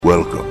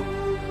Welcome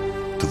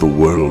to the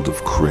world of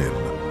Kryn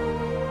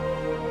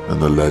and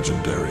the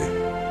legendary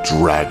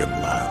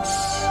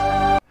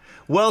Dragonlance.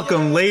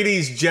 Welcome,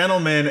 ladies,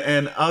 gentlemen,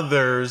 and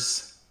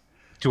others,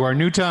 to our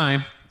new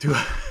time. to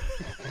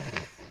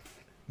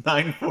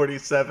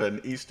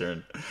 9:47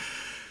 Eastern.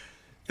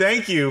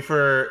 Thank you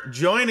for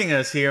joining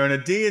us here on a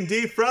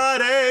D&D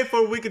Friday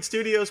for Wicked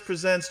Studios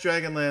presents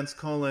Dragonlance: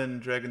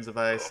 Dragons of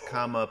Ice,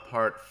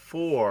 Part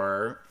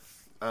 4.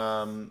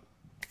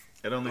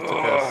 It only took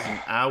us an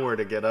hour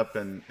to get up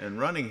and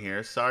running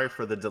here. Sorry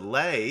for the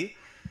delay.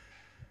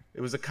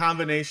 It was a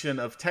combination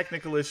of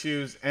technical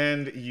issues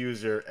and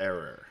user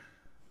error.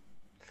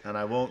 And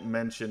I won't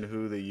mention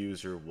who the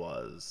user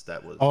was.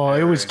 That was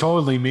it was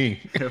totally me.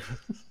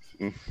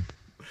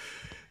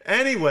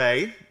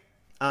 Anyway,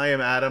 I am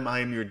Adam.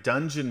 I am your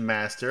dungeon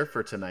master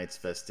for tonight's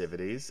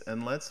festivities.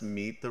 And let's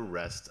meet the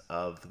rest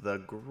of the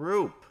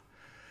group.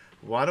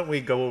 Why don't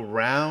we go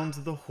around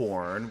the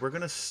horn? We're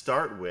going to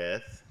start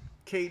with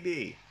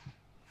KD.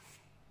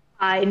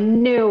 I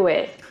knew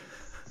it.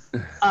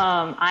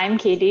 I'm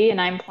KD, and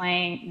I'm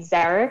playing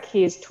Zarek.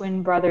 He is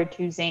twin brother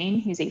to Zane.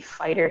 He's a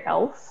fighter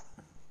elf.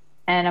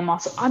 And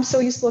I'm so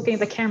used to looking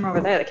at the camera over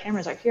there. The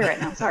cameras are here right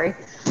now. Sorry.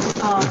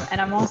 And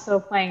I'm also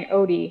playing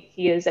Odie.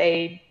 He is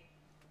a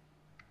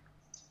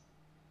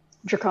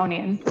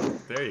Draconian.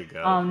 There you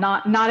go.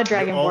 Not a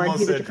Dragonborn.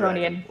 He's a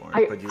Draconian.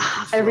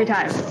 Every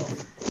time.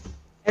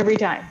 Every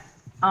time.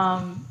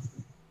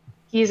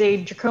 He's a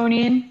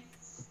Draconian.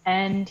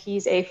 And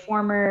he's a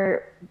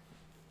former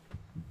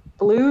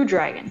Red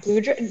Dragon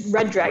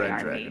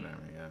Army.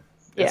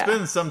 Yeah. It's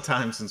been some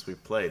time since we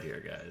played here,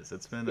 guys.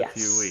 It's been a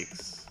few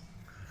weeks.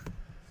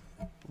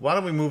 Why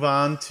don't we move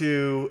on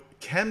to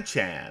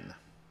Kemchan?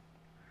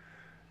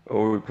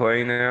 Oh, are we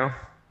playing now?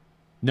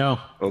 No.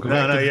 Okay.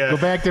 Go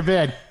back to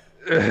bed.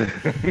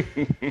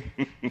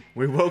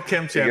 We woke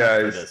Kemchan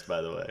up for this,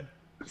 by the way.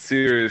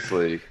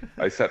 Seriously,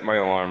 I set my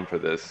alarm for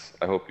this.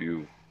 I hope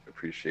you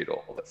appreciate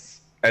all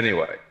this.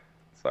 Anyway.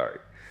 Sorry.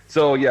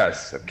 So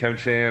yes,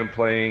 Kemchan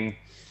playing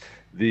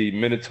the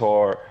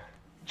Minotaur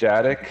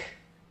Jadek,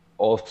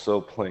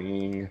 also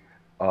playing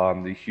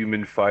the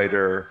human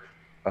fighter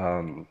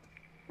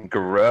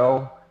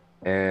Garel,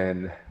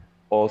 and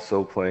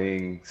also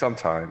playing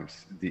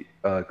sometimes the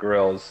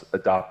Garel's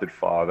adopted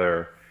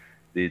father,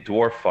 the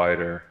dwarf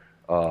fighter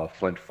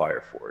Flint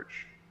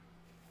Fireforge.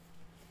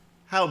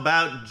 How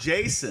about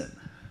Jason?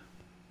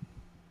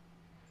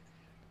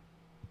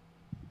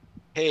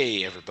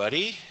 Hey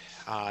everybody.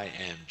 I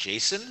am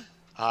Jason.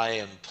 I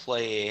am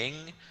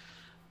playing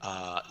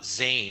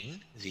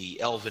Zane,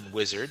 the elven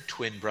wizard,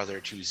 twin brother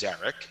to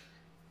Zarek,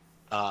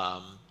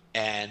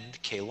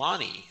 and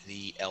Kaylani,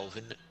 the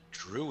elven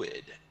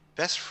druid,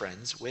 best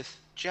friends with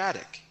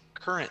Jadek,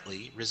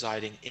 currently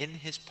residing in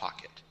his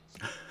pocket.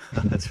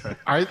 That's right.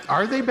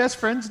 Are they best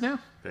friends now?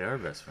 They are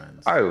best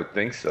friends. I would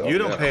think so. You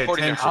don't pay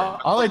attention.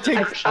 All it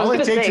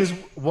takes is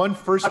one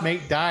first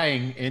mate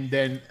dying, and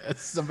then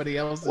somebody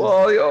else.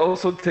 Well, it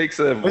also takes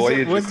a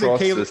voyage across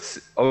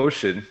the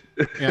ocean.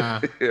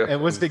 Yeah.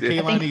 And was it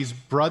Kaylani's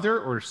brother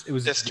or it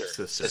was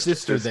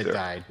sister that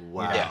died?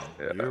 Wow,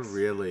 Yeah. You're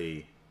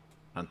really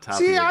on top.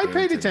 See, of your I game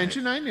paid tonight.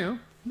 attention. I knew.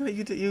 No,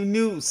 you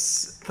knew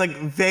like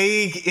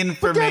vague information.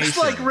 But that's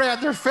like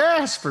rather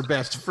fast for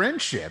best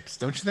friendships,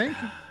 don't you think?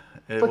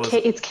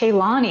 It's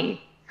Kaylani.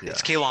 Yeah.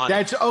 It's Kaylani.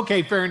 That's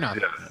okay. Fair enough.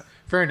 Yeah.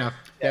 Fair enough.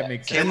 That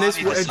makes sense. And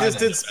this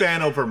did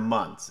span over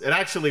months. It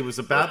actually was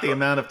about the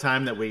amount of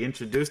time that we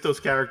introduced those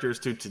characters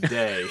to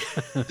today.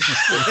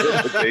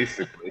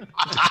 Basically.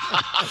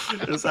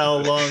 That's how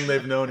long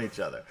they've known each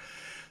other.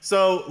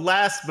 So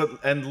last but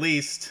and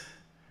least,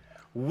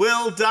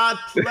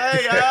 Will.Player.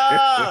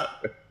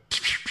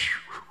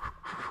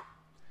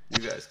 You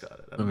guys got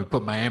it. Let me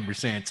put my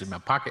ambersands in my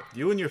pocket.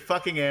 You and your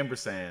fucking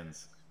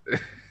ambersands.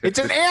 It's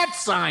an ant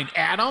sign,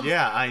 Adam.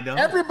 Yeah, I know.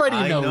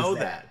 Everybody knows I know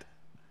that.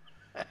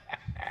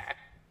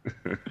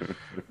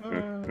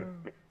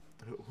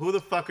 Who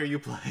the fuck are you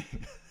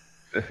playing?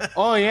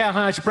 Oh yeah,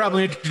 I should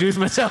probably introduce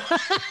myself.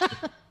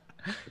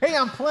 Hey,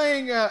 I'm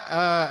playing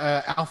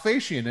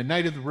Alphatian, a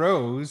Knight of the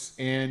Rose,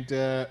 and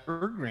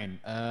Erdgren.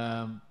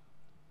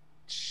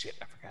 Shit,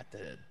 I forgot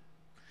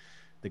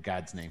the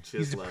god's name.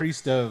 He's the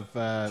priest of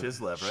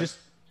Shizlev, right?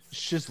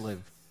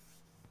 Shizlev.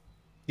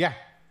 Yeah,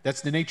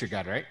 that's the nature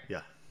god, right?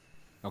 Yeah.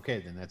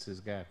 Okay, then that's his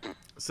god.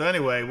 So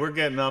anyway, we're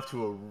getting off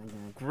to a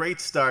great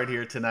start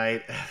here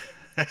tonight.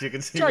 As you can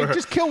see, Sorry,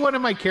 just kill one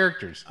of my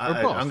characters or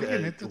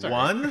both.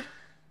 One?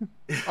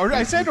 Or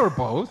I said or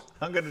both.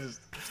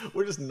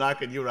 We're just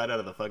knocking you right out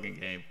of the fucking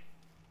game.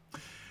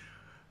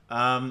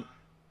 Yeah,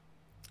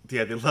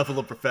 the level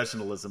of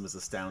professionalism is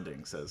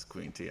astounding, says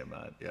Queen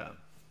Tiamat. Yeah.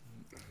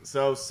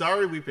 So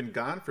sorry we've been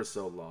gone for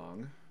so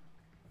long.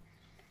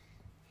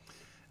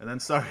 And then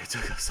sorry it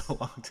took us so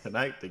long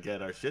tonight to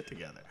get our shit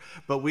together.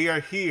 But we are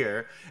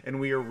here and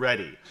we are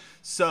ready.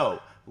 So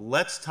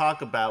let's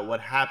talk about what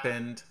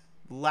happened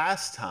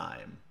last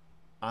time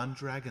on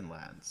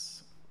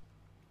Dragonlance.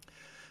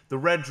 The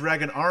Red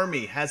Dragon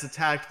Army has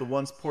attacked the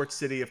once port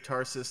city of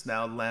Tarsus,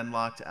 now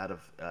landlocked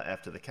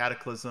after the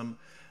Cataclysm.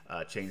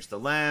 changed the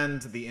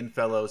land. The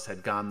Innfellows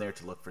had gone there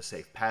to look for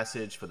safe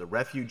passage for the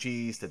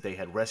refugees that they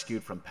had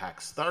rescued from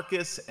Pax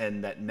Tharkis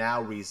and that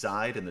now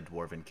reside in the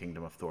dwarven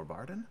kingdom of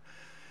Thorbarden.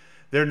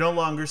 There no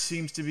longer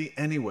seems to be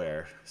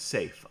anywhere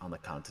safe on the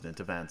continent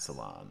of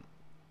Ansalon.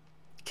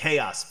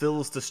 Chaos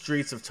fills the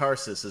streets of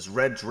Tarsus as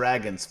red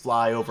dragons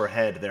fly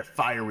overhead, their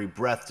fiery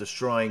breath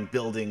destroying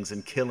buildings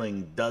and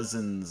killing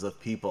dozens of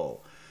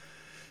people.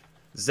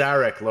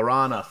 Zarek,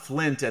 Lorana,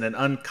 Flint, and an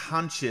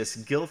unconscious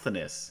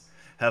Gilthanis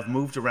have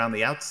moved around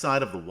the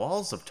outside of the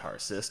walls of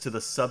Tarsus to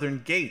the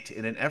southern gate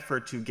in an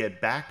effort to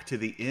get back to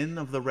the Inn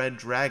of the Red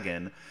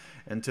Dragon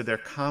and to their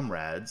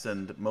comrades,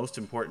 and most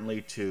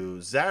importantly to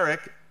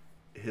Zarek,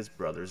 his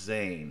brother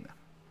Zane.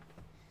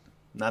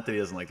 Not that he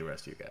doesn't like the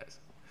rest of you guys.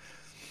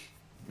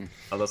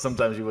 Although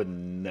sometimes you wouldn't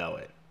know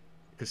it,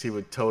 because he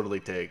would totally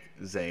take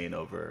Zane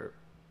over.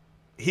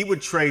 He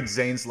would trade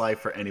Zane's life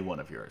for any one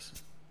of yours,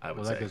 I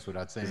would say. That goes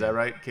without saying. Is that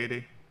right,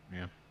 Katie?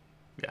 Yeah.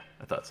 Yeah,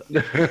 I thought so.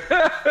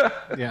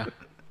 Yeah.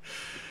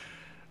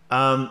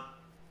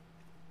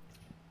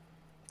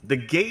 The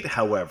gate,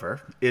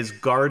 however, is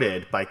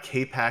guarded by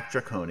Capac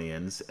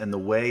Draconians, and the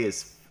way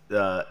is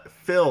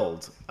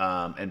filled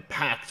and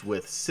packed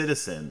with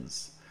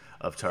citizens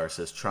of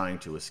Tarsus trying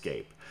to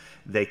escape.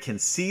 They can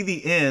see the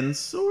inn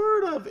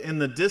sort of in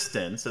the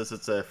distance, as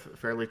it's a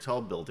fairly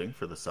tall building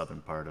for the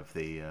southern part of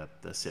the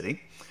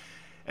city,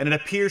 and it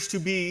appears to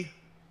be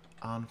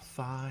on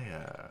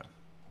fire.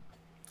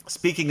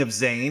 Speaking of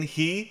Zane,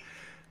 he,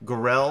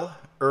 Gorel,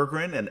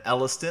 Ergrin, and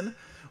Elliston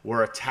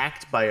were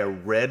attacked by a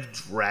red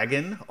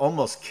dragon,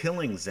 almost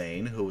killing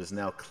Zane, who is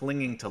now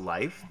clinging to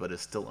life, but is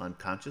still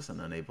unconscious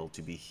and unable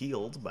to be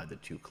healed by the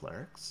two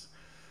clerics.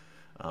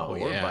 Or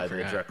by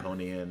the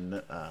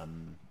draconian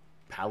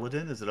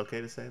paladin. Is it okay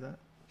to say that?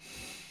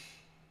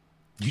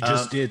 You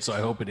just did, so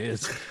I hope it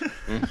is.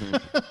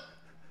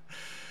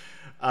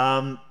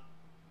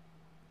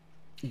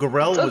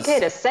 Gorel It's okay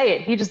to say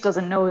it. He just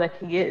doesn't know that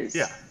he is.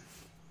 Yeah.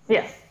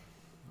 Yeah.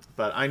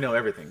 But I know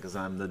everything because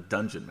I'm the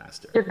dungeon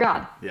master. You're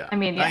God. Yeah. I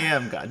mean, yeah. I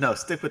am God. No,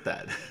 stick with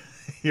that.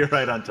 You're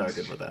right on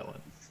target with that one.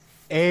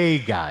 A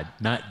god,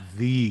 not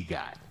the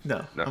god.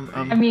 No.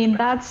 I mean,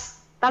 that's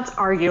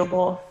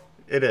arguable.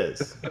 It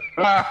is.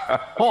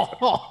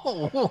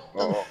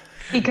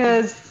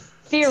 Because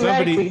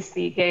theoretically Somebody-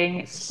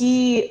 speaking,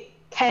 he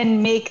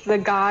can make the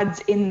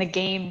gods in the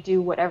game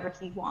do whatever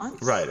he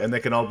wants. Right. And they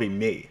can all be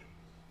me.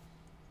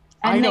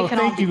 And I know. they can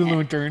all Thank you, be him.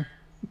 Lunturn.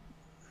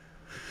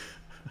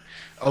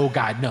 Oh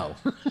God, no.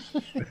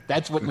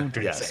 That's what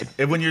Lunturn Yes. said.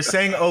 And when you're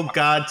saying, oh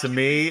God, to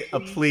me, a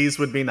please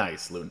would be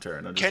nice,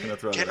 Lunturn. I'm just going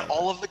to throw Can that out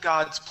all of the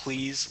gods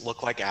please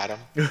look like Adam?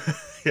 there.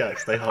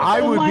 Yes, they hold I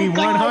that. would my be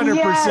God, 100%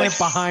 yes.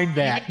 behind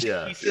that.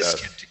 Yeah. Can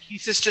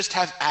Takithis just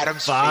have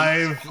Adam's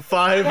Five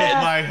of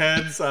my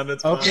heads on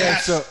its Okay,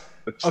 Yes. so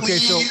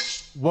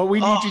Please. what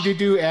we need you to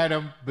do,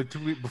 Adam,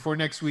 before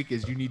next week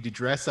is you need to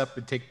dress up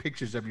and take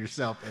pictures of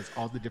yourself as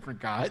all the different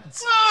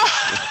gods.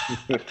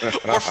 or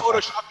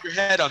Photoshop your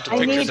head onto I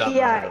pictures need, of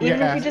yeah, even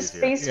Yeah. if you just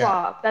Easier. face Yeah.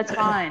 swap, that's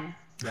fine.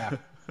 Yeah.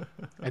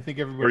 I think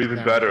everybody. Or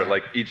even better,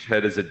 like each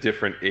head is a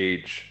different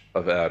age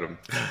of Adam.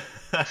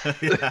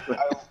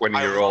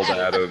 20-year-old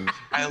Adam,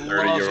 I love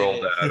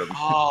 30-year-old it. Adam,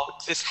 Oh,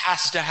 this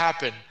has to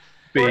happen.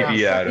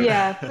 baby Adam.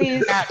 Yeah,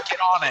 please. Chat, get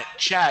on it.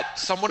 Chat,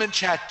 someone in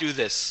chat do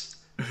this.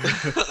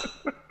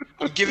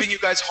 I'm giving you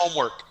guys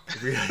homework.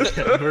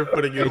 We're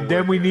putting you to And then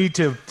work we here. need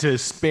to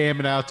spam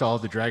it out to all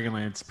the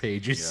Dragonlance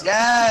pages.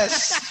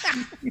 Yes.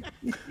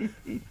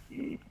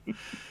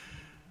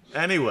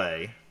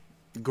 Anyway,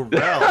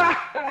 Gorel,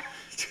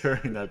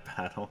 during that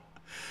battle,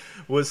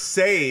 was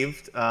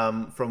saved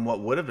from what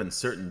would have been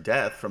certain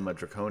death from a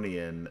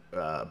draconian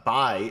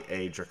by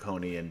a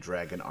draconian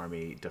dragon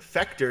army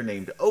defector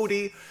named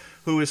Odie,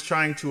 who is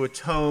trying to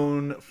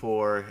atone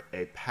for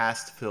a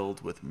past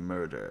filled with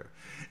murder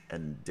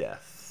and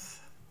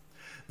death.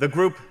 The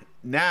group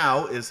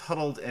now is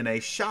huddled in a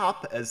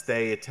shop as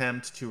they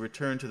attempt to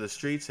return to the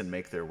streets and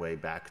make their way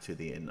back to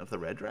the Inn of the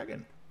Red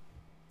Dragon.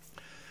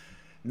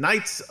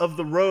 Knights of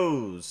the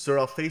Rose, Sir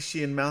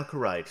Alphatian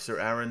Malkorite, Sir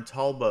Aaron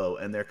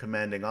Talbot, and their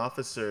commanding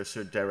officer,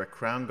 Sir Derek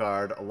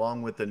Crownguard,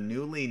 along with the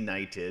newly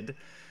knighted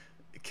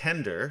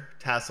Kender,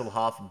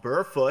 Tasselhoff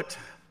Burfoot,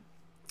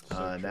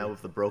 now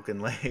with the broken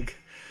leg,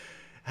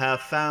 have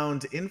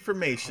found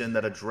information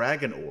that a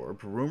dragon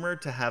orb,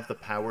 rumored to have the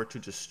power to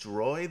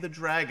destroy the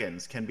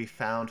dragons, can be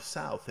found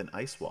south in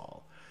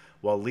Icewall.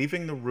 While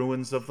leaving the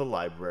ruins of the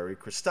library,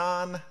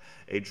 Kristan,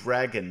 a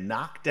dragon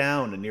knocked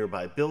down a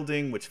nearby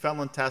building, which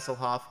fell on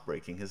Tasselhoff,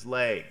 breaking his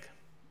leg.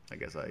 I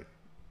guess I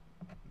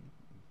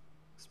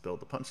spilled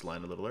the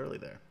punchline a little early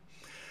there.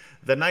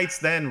 The knights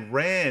then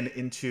ran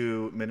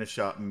into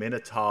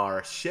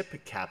Minotaur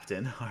ship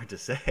captain, hard to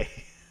say.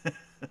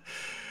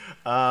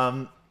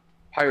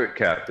 Pirate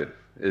captain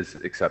is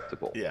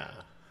acceptable. Yeah.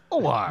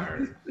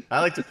 Or I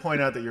like to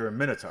point out that you're a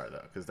Minotaur,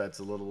 though, because that's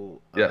a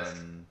little Yes.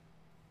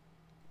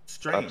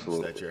 strange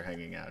Absolutely. that you're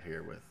hanging out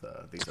here with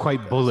these. it's quite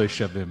other guys.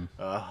 bullish of him.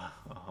 Oh.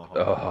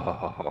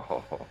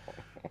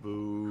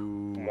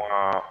 Boo.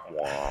 Wah,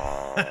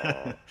 wah.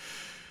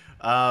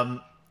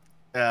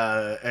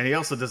 And he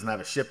also doesn't have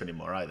a ship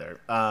anymore either.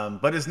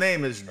 But his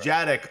name is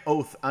Jadek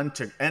Oath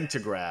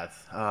Entegrath.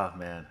 Oh,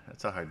 man.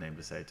 That's a hard name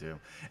to say, too.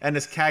 And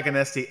his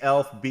Kaganesti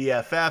elf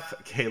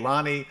BFF,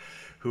 Kaylani,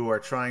 who are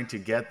trying to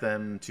get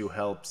them to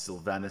help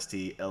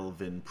Sylvanesti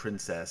elven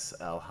princess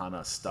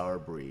Alhana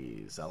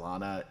Starbreeze.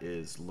 Alhana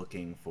is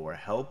looking for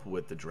help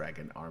with the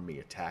dragon army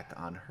attack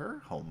on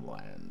her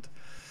homeland.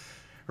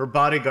 Her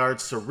bodyguard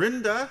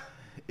Serinda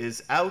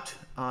is out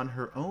on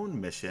her own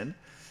mission,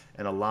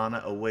 and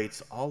Alana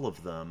awaits all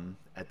of them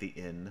at the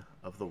Inn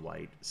of the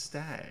White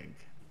Stag.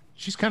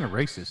 She's kind of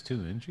racist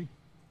too, isn't she?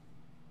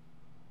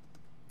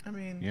 I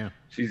mean, Yeah.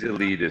 She's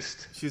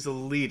elitist. she's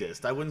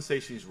elitist. I wouldn't say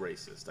she's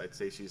racist. I'd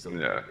say she's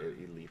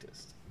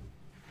elitist.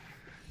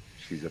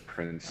 She's a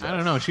princess. I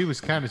don't know. She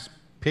was kind of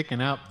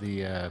picking out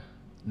the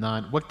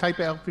non. What type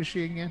of elf is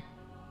she again?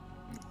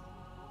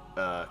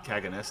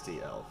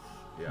 Kaganesti elf.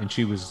 Yeah. And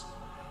she was.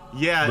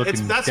 Yeah,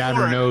 looking that's down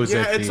more. her nose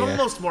yeah, at it's the,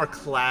 almost more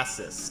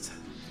classist,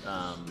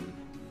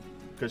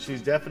 because she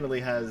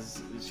definitely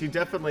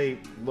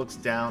looks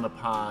down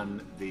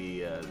upon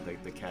the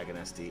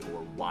Kaganesti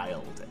or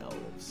wild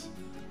elves.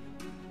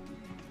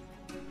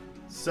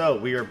 So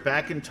we are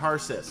back in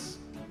Tarsus.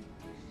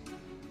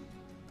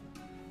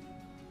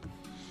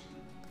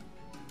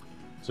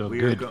 So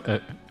We are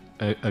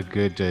a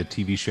good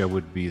TV show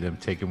would be them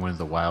taking one of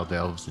the wild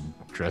elves and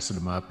dressing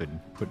them up and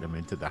putting them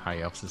into the high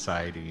elf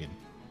society and.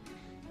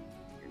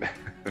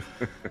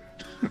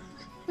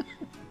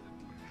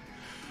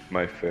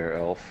 My fair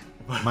elf.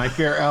 My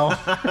fair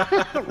elf.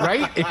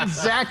 Right?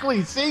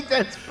 Exactly. See,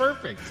 that's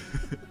perfect.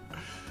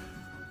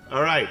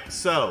 All right,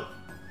 so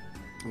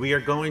we are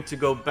going to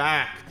go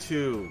back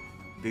to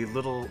the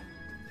little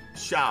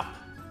shop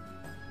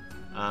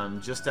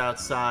just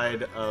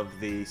outside of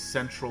the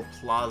Central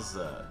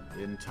Plaza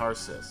in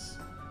Tarsus,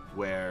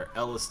 where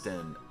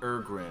Elliston,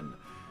 Ergrin,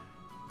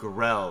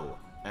 Gorel,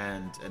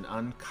 and an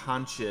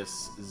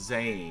unconscious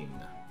Zane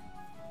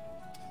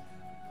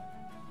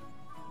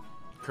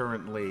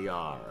currently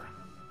are.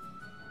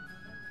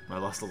 I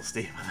lost a little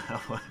steam on that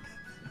one.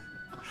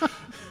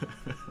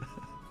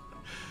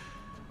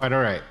 All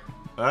right.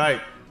 All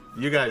right,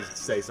 you guys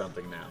say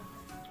something now.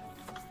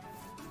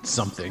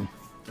 Something.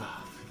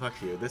 Oh, fuck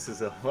you. This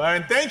is a.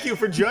 And thank you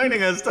for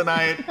joining us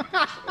tonight.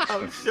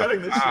 I'm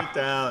shutting this shit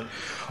down.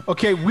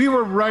 Okay, we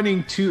were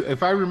running to,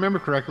 if I remember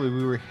correctly,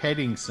 we were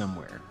heading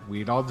somewhere. We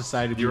had all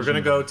decided You were was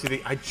gonna go to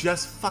the. I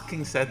just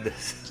fucking said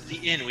this. The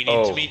inn. We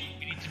need to meet.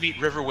 We need to meet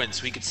Riverwind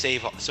so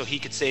he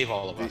could save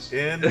all of us.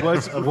 In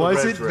Was of the was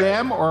Red it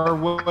Dragon. them or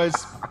was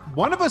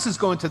one of us is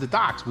going to the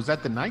docks? Was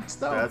that the Knights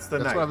though? That's the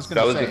What I was Knights. That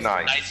going was to the say.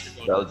 night. Knights are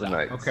going That to was the the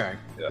night. Okay,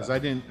 because Yeah. I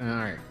didn't. All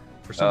right.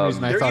 For some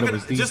reason, I They're thought even- it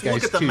was these just guys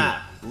look at the too.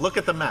 map. Look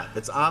at the map.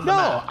 It's on the No,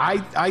 map.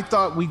 I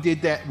thought we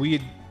did that.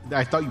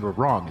 I thought you were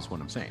wrong. Is what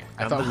I'm saying.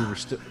 I thought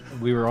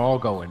we were all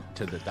going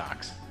to the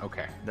docks.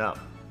 Okay. No.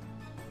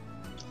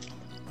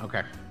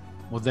 Okay.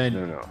 Well then.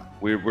 No.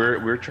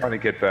 We're trying to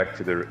get back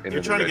to the.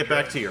 You're trying to get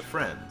back to your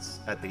friends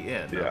at the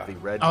inn Yeah. of the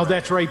Red Oh, Dragon.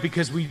 that's right.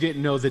 Because we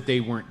didn't know that they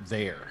weren't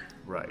there.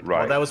 Right. Right.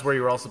 Well, that was where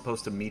you were all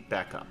supposed to meet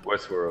back up.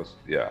 Westeros.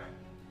 Yeah,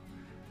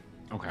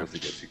 Okay. supposed to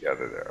get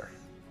together there.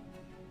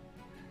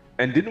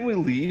 And didn't we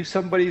leave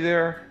somebody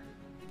there?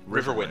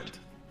 Riverwind.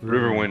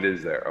 Riverwind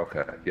is there.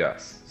 Okay.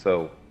 Yes.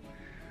 So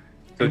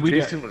And we got-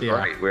 Jason was yeah.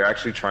 right. We're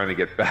actually trying to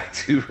get back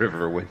to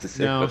Riverwind to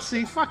save No, us.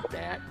 see, fuck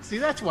that. See,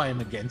 that's why I'm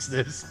against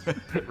this.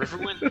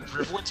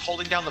 Riverwind's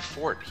holding down the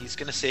fort. He's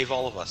gonna save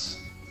all of us.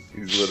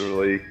 He's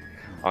literally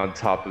on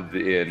top of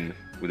the inn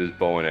with his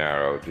bow and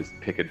arrow, just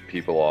picking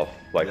people off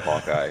like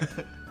Hawkeye.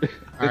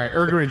 All right,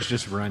 Ergrin's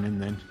just running.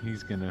 Then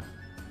he's gonna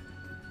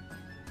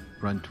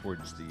run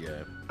towards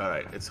the. All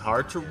right. It's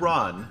hard to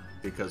run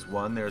because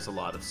one, there's a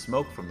lot of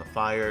smoke from the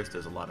fires.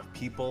 There's a lot of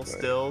people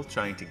still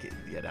trying to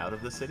get out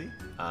of the city.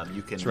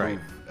 You can That's move right.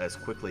 as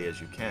quickly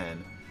as you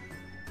can.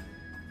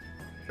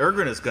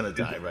 Ergrin is gonna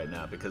die right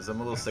now because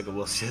I'm a little sick of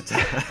Will shit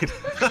died.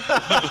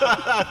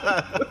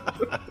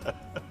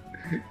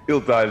 He'll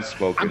die of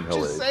smoke and I'm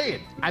he'll just live.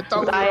 saying. I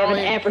thought I we were have all an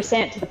in-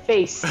 ampersand to the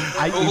face.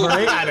 I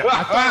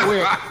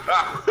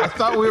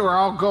thought we were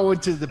all going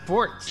to the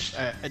ports.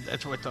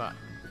 That's what I thought.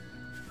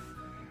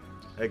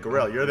 Hey,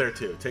 Gorel, you're there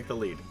too. Take the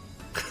lead.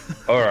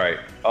 All right.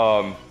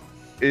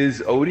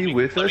 Is Odie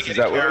with Let me us? get Is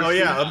a that what? character. Oh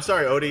yeah, I'm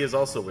sorry. Odie is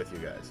also with you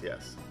guys.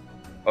 Yes.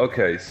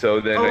 Okay, so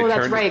then I Oh,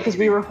 that's turned- right, because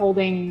we were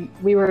holding.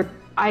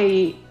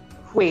 Wait.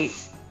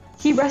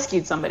 He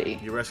rescued somebody.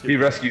 You rescued. He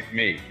rescued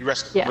me. You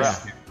rescued.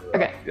 Yes.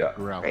 Okay. Yeah.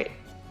 Gorel. Great.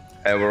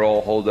 And we're all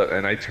holed up,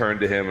 and I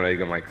turned to him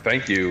and I'm like,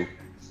 "Thank you.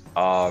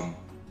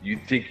 You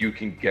think you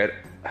can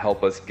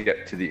help us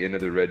get to the Inn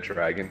of the Red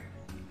Dragon?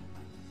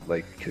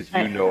 Like, because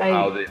you know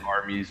how the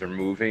armies are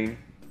moving."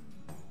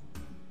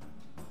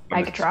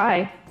 I could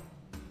try.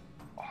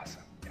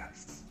 Awesome.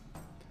 Yes.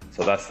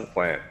 So that's the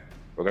plan.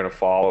 We're gonna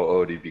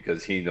follow Odie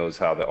because he knows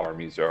how the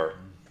armies are,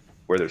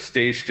 where they're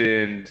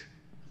stationed.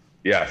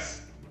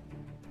 Yes.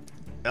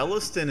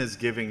 Elliston is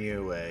giving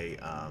you a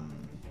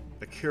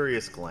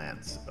curious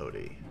glance,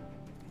 Odie.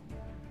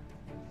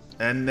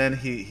 And then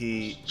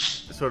he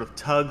sort of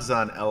tugs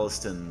on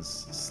Elliston's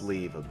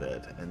sleeve a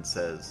bit and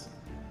says,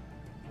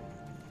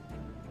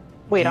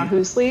 Wait, on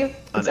whose sleeve?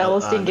 It's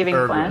Elliston giving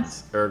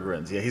plans?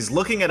 Urgrin's. Yeah, he's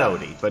looking at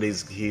Odie, but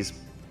he's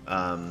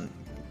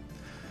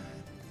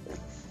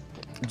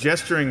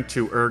gesturing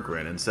to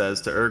Urgrin and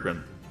says to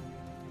Urgrin,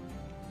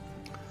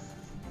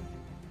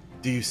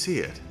 "Do you see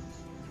it?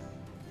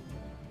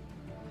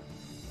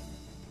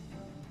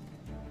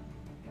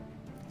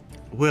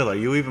 Will, are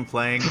you even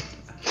playing?"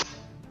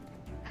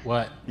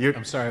 What? You're-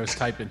 I'm sorry, I was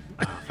typing.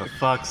 For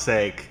fuck's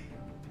sake.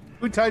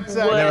 Who types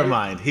that? What? Never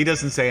mind. He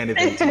doesn't say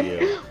anything to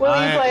you. Will,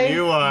 are you playing?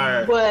 You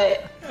are.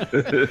 What?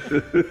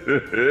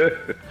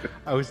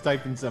 I was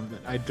typing something.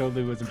 I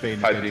totally wasn't paying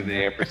Typing attention.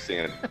 the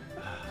ampersand.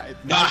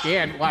 I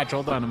can't. Watch,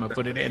 hold on. I'm going to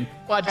put it in.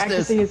 Watch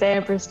Practicing this. his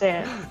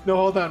ampersand. No,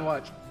 hold on.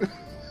 Watch.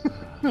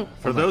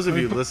 For those of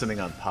you listening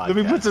on podcasts, Let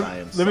me put some. I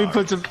am Let me sorry.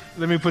 put some.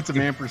 Let me put some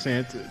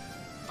ampersand to.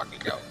 Fucking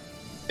go.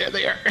 There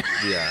they are.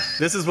 Yeah,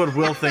 this is what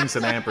Will thinks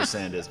an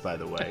ampersand is, by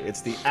the way. It's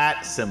the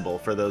 @ symbol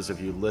for those of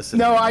you listening.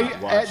 No, and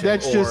not watching,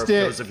 that's or just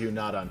it. those of you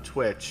not on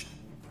Twitch.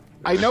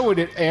 I know what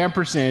an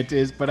ampersand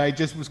is, but I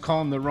just was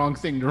calling the wrong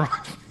thing the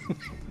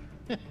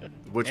wrong.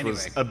 Which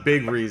was Anyway. a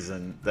big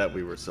reason that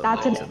we were so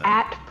That's late an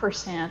tonight.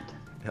 @%.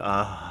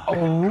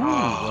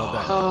 Well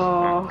done.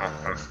 Oh.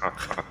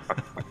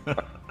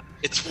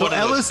 It's So one of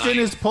those Elliston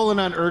nights. is pulling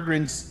on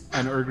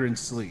Urgrin's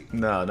sleeve.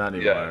 No, not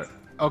anymore. Yeah.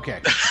 Okay.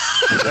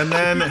 And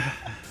then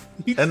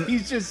And-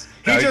 He's just.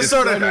 he No, he just just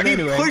sort of thrown it he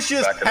anyway.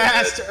 pushes Back of the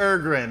past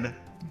Urgrin.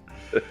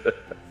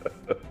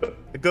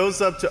 It goes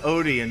up to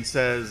Odie and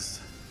says,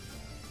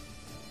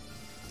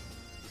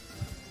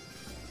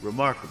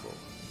 "Remarkable.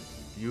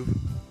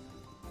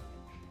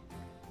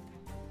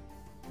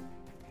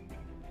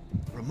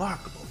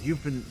 Remarkable.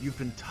 You've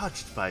been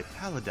touched by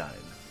Paladine."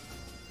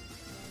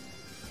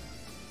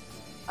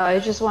 I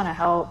just want to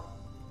help.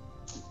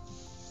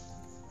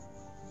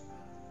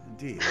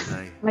 Indeed,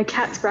 and My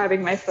cat's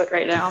grabbing my foot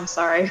right now. I'm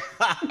sorry.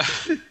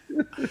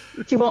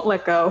 She won't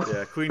let go.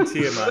 yeah, Queen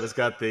Tiamat has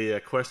got the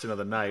question of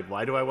the night.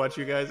 Why do I watch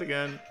you guys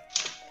again?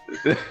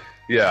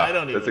 Yeah, I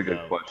don't that's a even good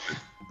know. question.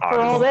 For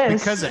all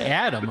this. Because of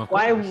Adam, of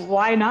Why? course.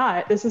 Why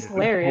not? This is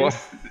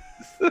hilarious.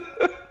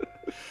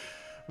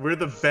 We're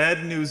the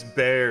bad news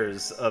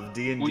bears of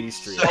D&D We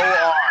Street. so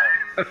are.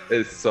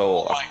 It's so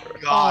Oh my awkward.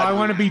 Oh, god. I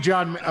want to be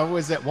John.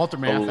 Was that Walter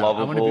The Matthau?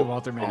 I want to be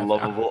Walter the Matthau.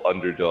 lovable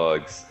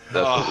underdogs.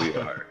 That's what we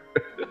are.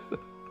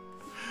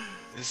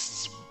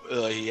 This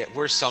is, yeah,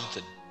 we're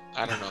something.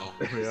 I don't know.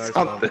 We are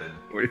Something. something.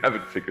 We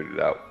haven't figured it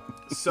out.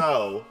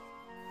 So,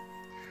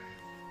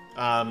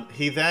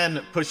 he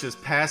then pushes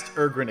past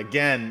Urgrin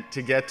again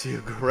to get to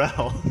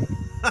Garel.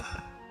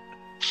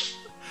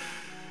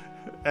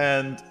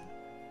 And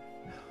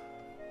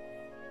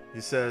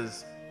he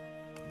says,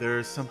 "There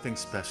is something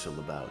special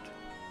about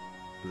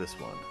this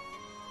one.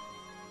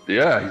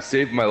 Yeah, he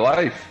saved my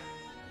life.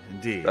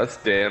 Indeed. That's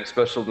damn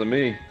special to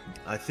me.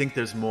 I think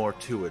there's more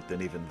to it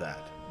than even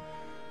that."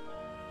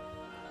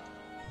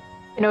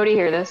 You know, do you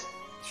hear this?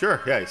 Sure,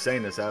 yeah, he's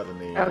saying this out in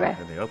the Okay.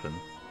 in the open.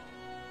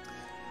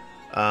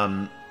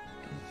 And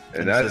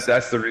It's that's just-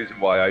 that's the reason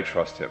why I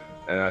trust him,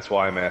 and that's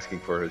why I'm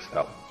asking for his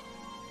help.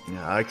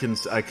 Yeah, I can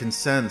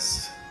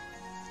sense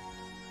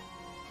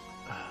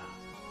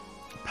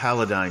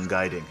Paladine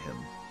guiding him,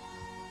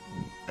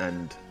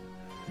 and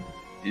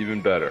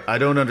Even better. I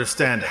don't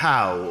understand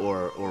how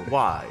or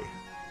why,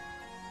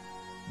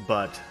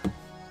 but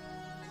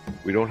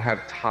We don't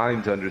have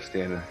time to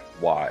understand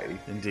why.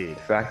 indeed,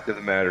 The fact of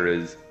the matter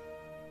is,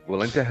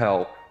 willing to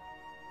help,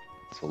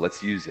 so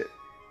let's use it.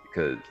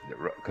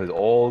 Because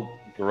all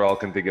Garel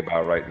can think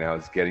about right now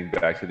is getting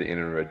back to the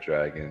Inner Red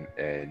Dragon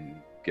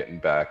and getting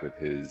back with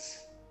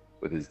his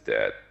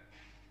dad.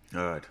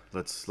 all right,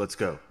 let's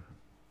go.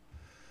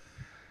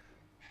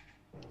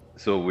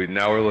 So we're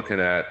looking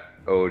at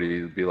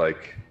Odie to be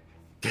like,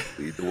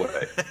 lead the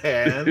way.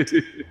 And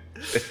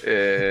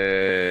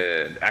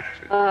And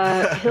action.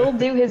 He'll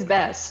do his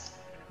best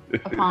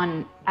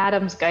upon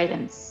Adam's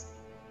guidance.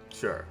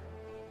 sure,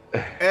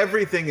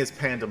 everything is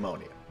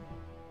pandemonium.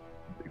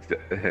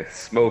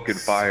 Smoke and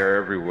fire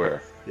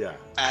everywhere. Yeah,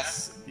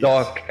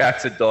 Dog,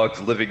 cats and dogs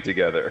living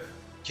together.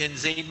 Can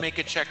Zane make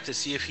a check to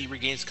see if he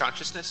regains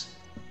consciousness?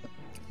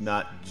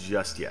 not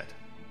just yet.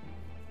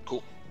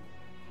 Cool.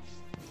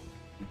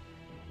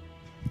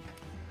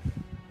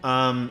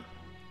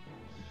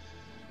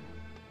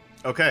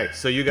 Okay,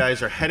 so you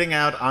guys are heading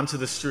out onto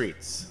the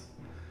streets.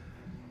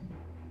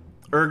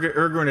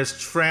 Urgrin is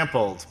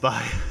trampled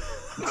by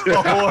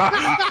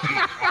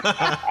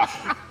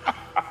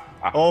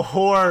a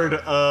horde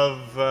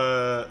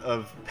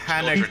of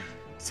panicked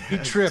He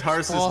trips,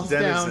 Tarsus falls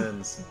down.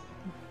 denizens.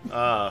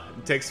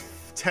 It takes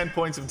 10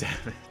 points of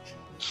damage.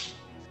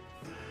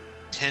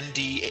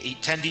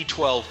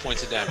 10d12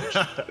 points of damage.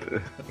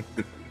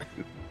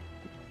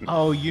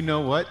 Oh, you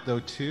know what though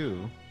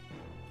too?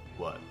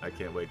 What? I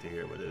can't wait to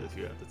hear what it is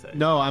you have to say.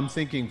 No, I'm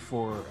thinking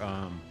for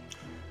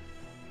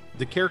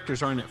the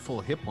characters aren't at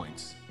full hit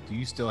points. Do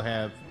you still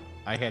have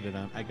I had it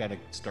on. I gotta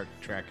start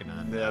tracking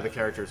on. Yeah, the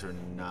characters are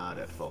not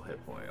at full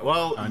hit point.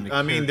 Well, On the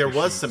I mean, there character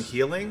was some sheets.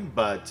 healing,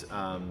 but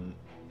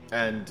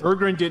and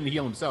Ergren didn't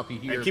heal himself. He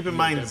healed. keep in healed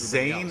mind, everybody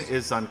Zane else.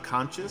 is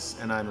unconscious,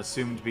 and I'm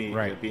assumed being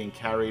Right. being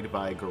carried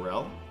by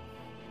Gorell.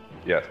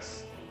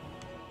 Yes.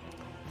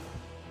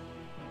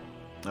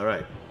 All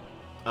right.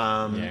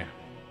 Yeah.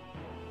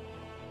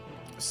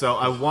 So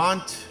I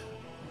want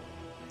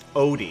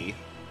Odie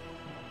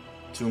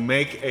to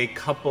make a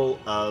couple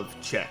of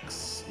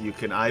checks. You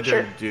can either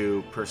Sure.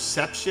 do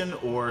perception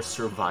or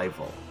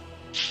survival.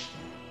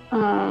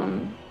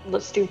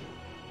 Let's do.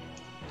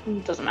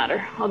 Doesn't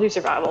matter. I'll do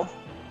survival.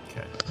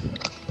 Okay.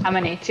 How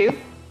many? 2?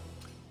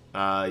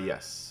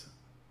 Yes.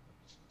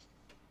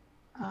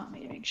 Let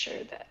me make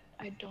sure that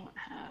I don't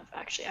have.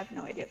 Actually, I have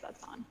no idea if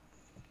that's on.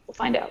 We'll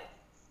find out.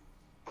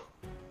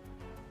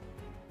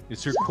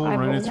 Is her cool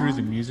Survival running through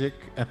the one. music?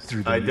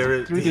 Through there the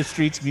is- through the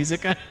streets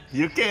music?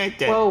 You can't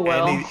get Whoa,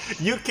 Will. any.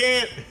 You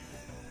can't.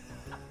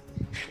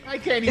 I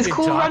can't Is even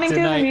cool talk running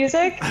tonight. through the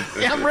music?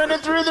 Yeah, I'm running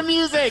through the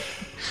music.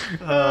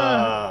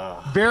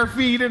 Bare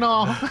feet and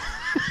all.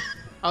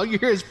 All you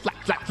hear is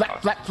flap, flap,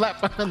 flap, flap,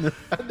 flap on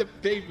the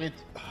pavement.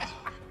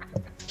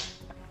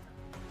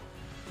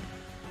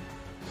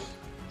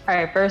 All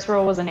right, first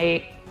roll was an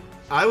 8.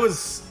 I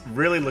was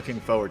really looking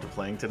forward to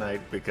playing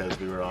tonight because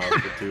we were off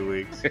for 2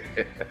 weeks,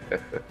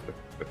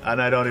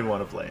 and I don't even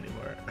want to play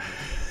anymore.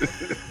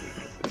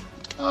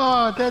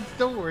 Oh,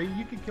 don't worry.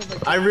 You can kill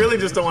my. I really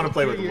just don't want to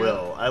play with Yeah.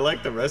 Will. I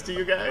like the rest of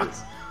you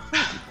guys.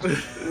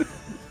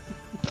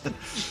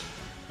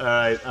 All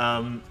right.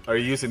 Are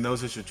you using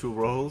those as your 2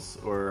 rolls,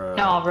 or?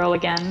 No, I'll roll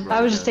again. roll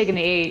I was just again. taking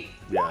the 8.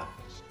 Yeah.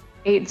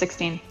 8 and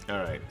 16. All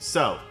right.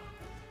 So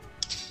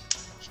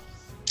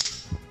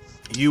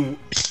you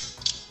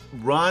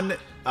run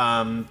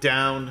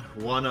down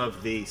one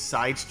of the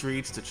side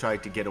streets to try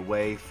to get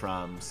away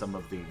from some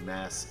of the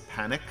mass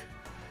panic.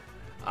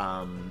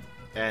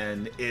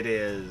 And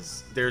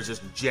there's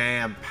just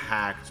jam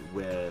packed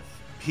with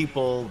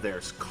people.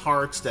 There's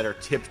carts that are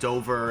tipped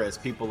over as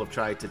people have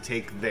tried to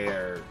take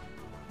their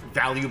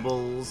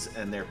valuables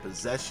and their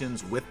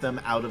possessions with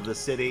them out of the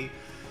city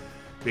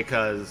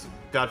because,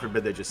 God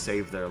forbid, they just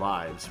save their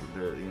lives.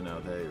 They're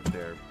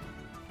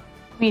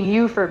I mean,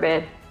 you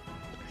forbid.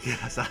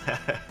 yes,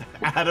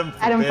 Adam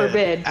forbid. Adam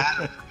forbid.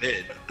 Adam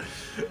forbid.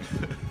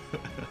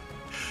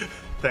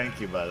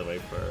 Thank you, by the way,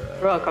 for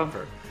You're welcome.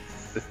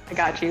 I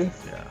got you.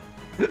 Yeah.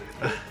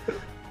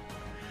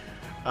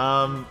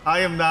 I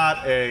am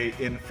not a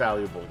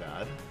infallible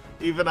god.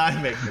 Even I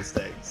make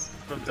mistakes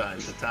from time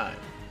to time,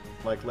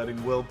 like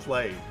letting Will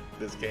play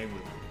this game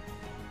with me.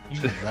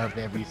 You love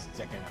every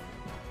second of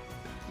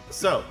it.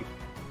 So,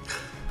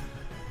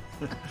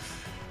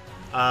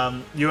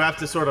 you have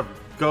to sort of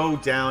go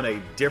down a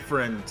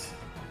different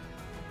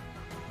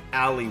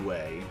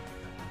alleyway.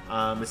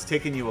 It's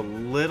taking you a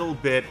little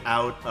bit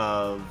out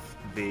of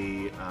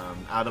the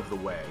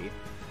way.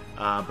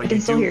 But I you can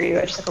still do- hear you.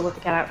 I just have to let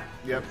the cat out.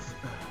 Yep.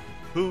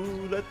 Who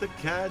let the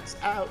cats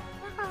out?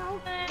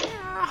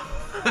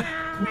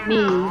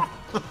 Me.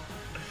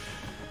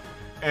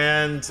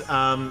 And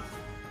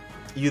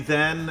you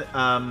then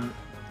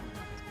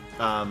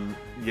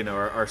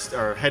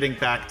are heading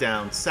back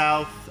down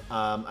south.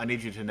 I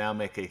need you to now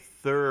make a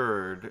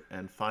third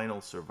and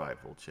final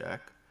survival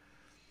check.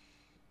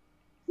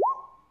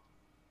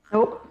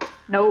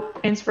 Nope.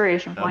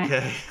 Inspiration point.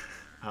 Okay.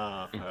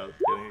 I was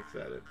getting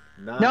excited.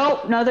 Nine.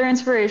 Nope. Another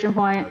inspiration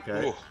point.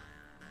 Okay. Ooh.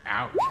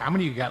 Ouch. How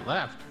many you got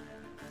left?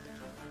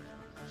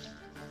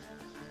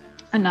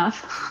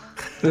 Enough.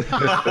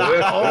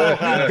 Oh,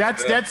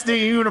 that's the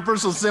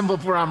universal symbol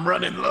for I'm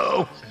running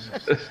low.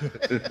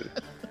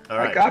 All I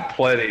right. got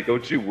plenty.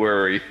 Don't you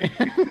worry.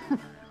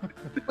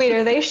 Wait,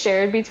 are they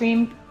shared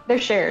between? They're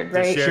shared,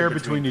 They're right? shared Share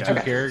between the two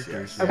Okay.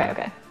 characters. Yes.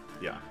 Okay.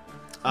 Yeah.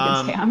 I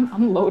was gonna say,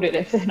 I'm loaded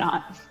if they're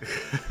not.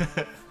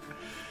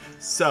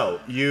 So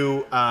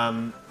you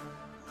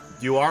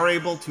are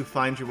able to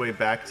find your way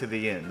back to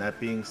the inn. That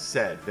being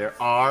said, there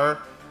are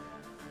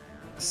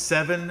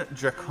 7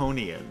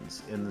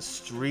 draconians in the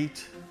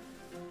street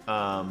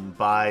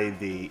by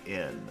the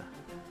inn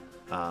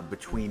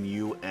between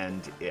you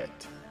and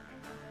it.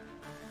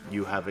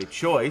 You have a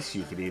choice.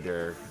 You could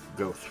either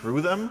go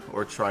through them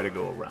or try to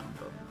go around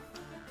them.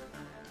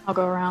 I'll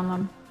go around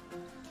them.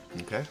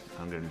 Okay,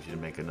 I'm going to need you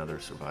to make another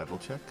survival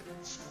check.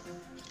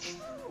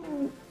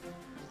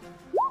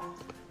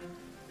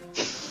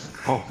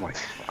 Oh my.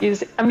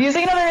 I'm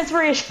using another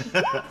inspiration.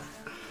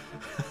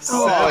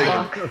 Seven.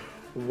 Fuck.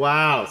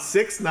 Wow,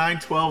 6, 9,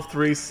 12,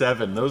 3,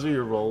 7. Those are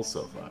your rolls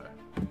so far.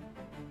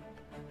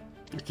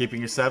 You're keeping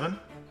your 7?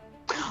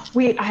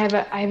 Wait, I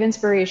have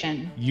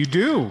inspiration. You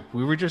do.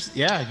 We were just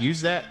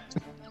use that.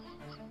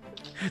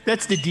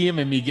 That's the DM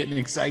and me getting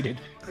excited.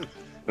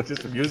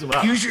 Just use them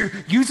up. Use it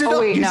Oh,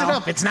 up. wait, Use no. it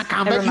up. It's not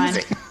combat. Never mind.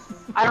 Use it.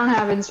 I don't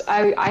have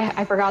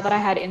I forgot that I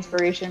had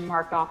inspiration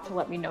marked off to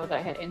let me know that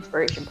I had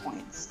inspiration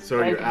points. So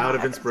But I you're do out not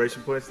of have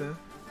inspiration points now?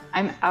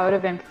 I'm out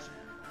of I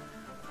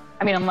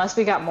mean, unless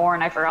we got more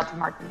and I forgot to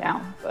mark them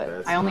down, but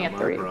That's I only not had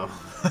my 3. problem.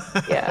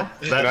 Yeah.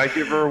 Can I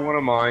give her one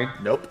of mine?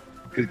 Nope.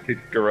 Could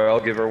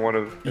Garel give her one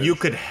of his? You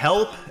could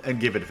help and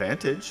give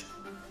advantage.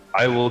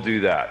 I will do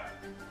that.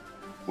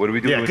 What do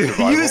we do Yeah, with 'cause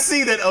survival? you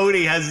see that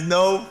Odie has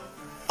no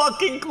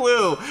fucking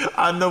clue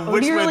on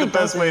which way really the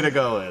best way to doesn't.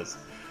 go is.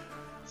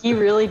 He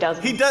really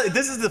doesn't. He does.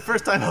 This is the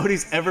first time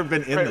Odie's ever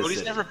been in Right, this. Odie's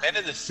city. never been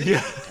in the city.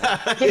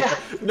 Yeah.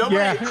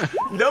 Yeah.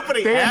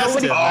 Nobody Damn, asked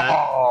nobody- him that.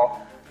 Oh,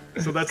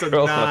 So that's a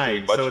Girl's not 9.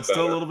 doing much So it's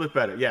still a better. little bit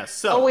better. Yeah.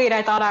 So. Oh wait,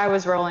 I thought I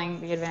was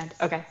rolling the advantage.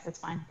 Okay, that's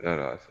fine. no,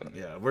 that's fine.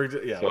 Yeah, we're So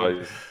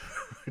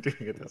we're doing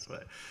it this way.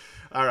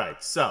 All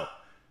right. So,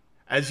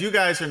 as you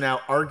guys are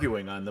now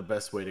arguing on the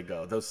best way to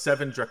go, those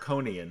 7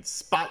 draconians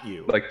spot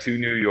you. Like 2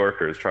 New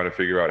Yorkers trying to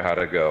figure out how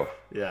to go.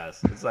 Yes,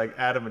 it's like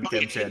Adam and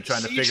Kim Chan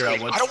trying to C figure out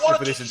train. what I don't wanna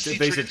if take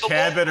they C should train.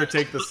 cab it or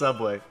take the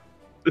subway.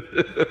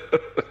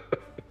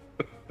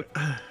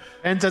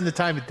 Depends on the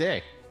time of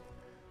day.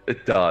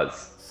 It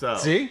does. So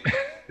See?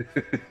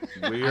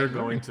 we are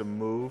going to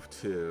move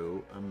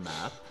to a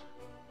map.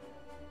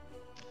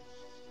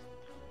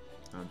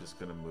 I'm just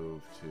going to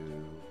move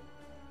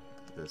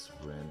to this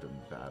random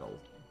battle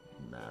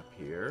map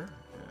here,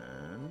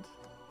 and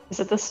Is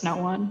it the snow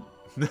one?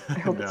 I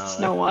hope No, it's the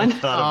snow one.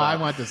 thought Oh, I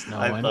about- want the snow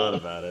I one. thought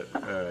about it.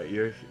 All right,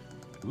 you're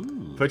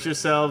Ooh. put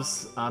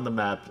yourselves on the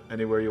map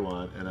anywhere you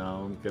want, and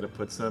I'm gonna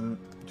put some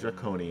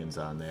draconians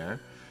on there.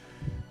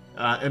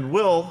 And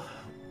Will,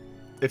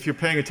 if you're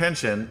paying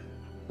attention,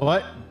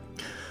 What?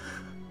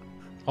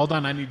 Hold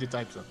on, I need to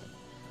type something.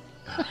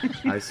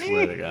 I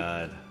swear to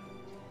God,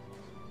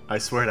 I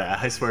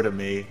swear to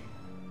me.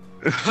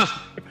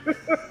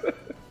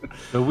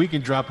 But we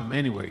can drop them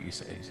anywhere, you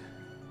say.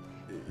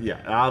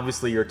 Yeah,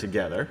 obviously you're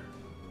together.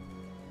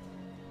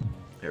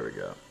 There we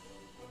go.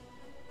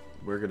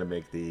 We're gonna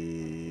make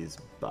these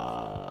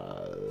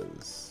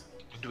bars.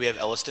 Do we have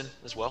Elliston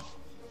as well?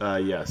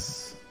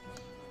 Yes.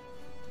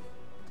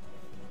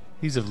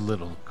 He's of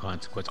little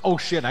consequence. Oh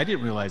shit, I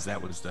didn't realize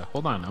that was the.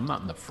 Hold on, I'm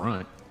not in the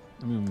front.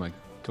 I mean, like,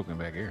 token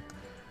back here.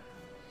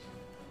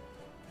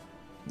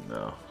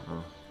 No.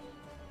 Oh.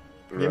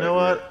 You know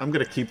what? I'm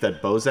gonna keep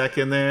that Bozak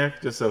in there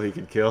just so he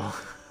can kill.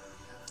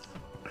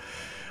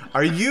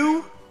 Are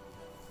you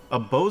a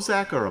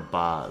Bozak or a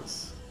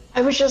Boz?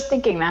 I was just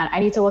thinking that. I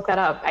need to look that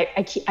up.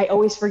 I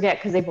always forget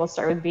because they both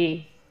start with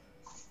B.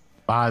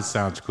 Boz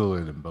sounds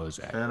cooler than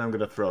Bozak. And I'm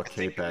gonna throw a I think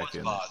K it back was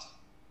in. Boz.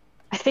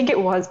 I think it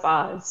was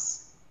Boz.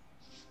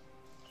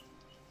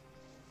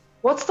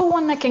 What's the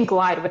one that can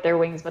glide with their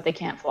wings but they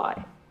can't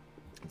fly?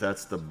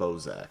 That's the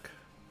Bozak.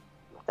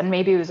 Then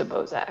maybe it was a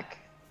Bozak.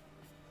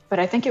 But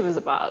I think it was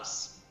a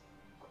Boz.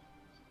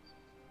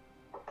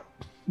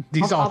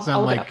 These I'll- all I'll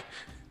sound look it like up.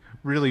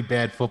 really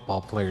bad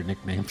football player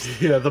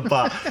nicknames. Yeah, the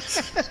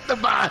Boz. The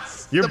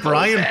Boz. You're The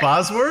Brian Bozak.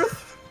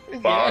 Bosworth?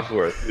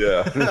 Bosworth,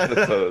 yeah.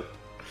 That's a-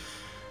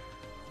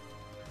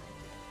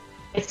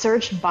 I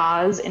searched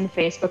Boz in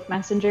Facebook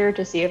Messenger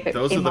to see if it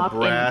Those are came the up in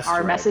brass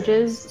our dragons.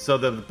 messages. So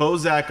the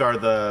Bozak are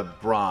the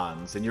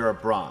bronze, and you're a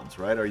bronze,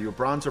 right? Are you a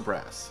bronze or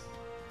brass?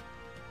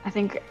 I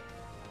think,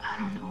 I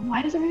don't know.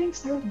 Why does everything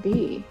start with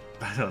B?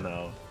 I don't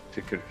know.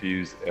 to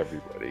confuse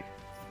everybody.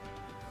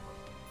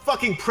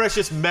 Fucking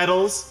precious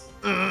metals.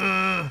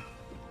 Ugh.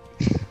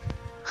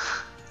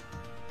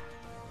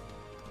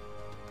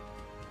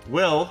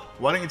 Will,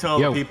 why don't you tell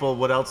Yo. the people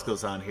what else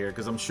goes on here?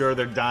 Because I'm sure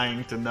they're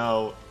dying to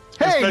know.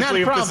 Hey, not a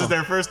Especially if this is problem.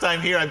 their first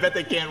time here. I bet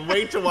they can't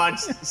wait to watch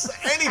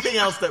anything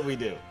else that we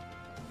do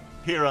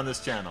here on this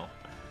channel.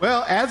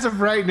 Well, as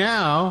of right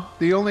now,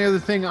 the only other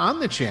thing on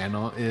the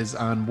channel is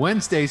on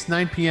Wednesdays,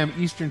 9 p.m.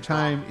 Eastern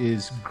Time,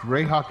 is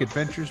Greyhawk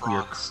Adventures. We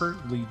are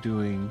currently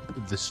doing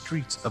The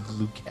Streets of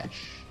Lukesh.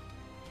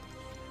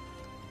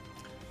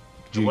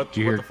 Did you, What- did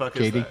you what hear the fuck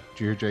is Katie? that? Did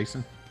you hear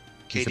Jason?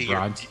 He said Katie,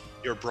 bronze.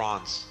 you're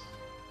bronze.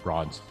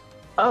 Bronze.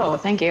 Oh,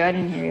 thank you. I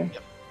didn't hear you.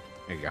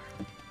 There you go.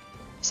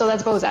 So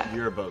that's Bozak.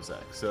 You're a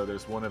Bozak. So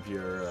there's one of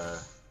your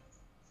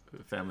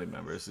family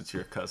members. It's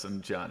your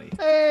cousin, Johnny.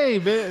 Hey,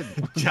 man.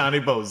 Johnny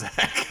Bozak.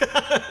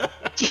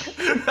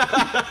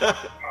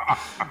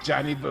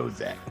 Johnny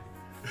Bozak.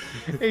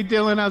 Hey,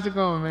 Dylan, how's it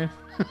going, man?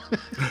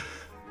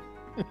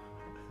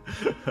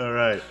 All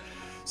right.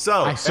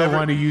 So I so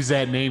want to use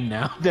that name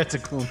now. That's a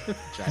cool name.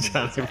 Johnny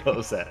Johnny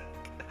Bozak.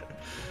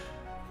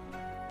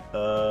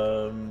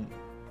 Bozak.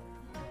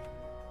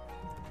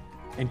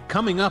 And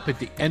coming up at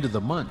the end of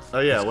the month. Oh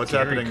yeah, is what's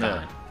Gary happening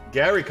Con.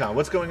 there? GaryCon.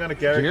 What's going on at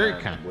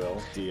GaryCon? GaryCon.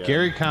 Will DM.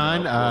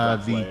 GaryCon, No, Will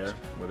the Flair,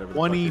 whatever the fuck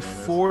your name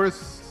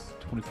is.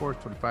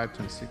 24th, 25th,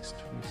 26th,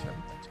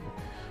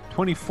 27th,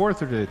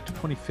 24th or the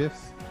 25th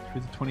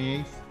through the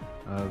 28th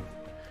of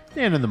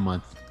the end of the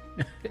month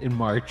in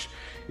March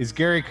is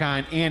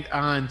GaryCon, and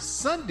on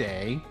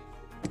Sunday,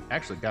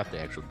 actually got the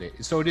actual date,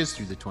 so it is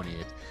through the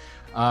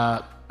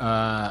 28th,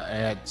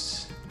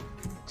 at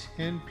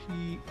 10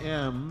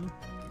 p.m.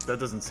 That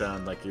doesn't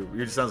sound like you.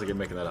 You just sounds like you're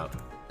making that up.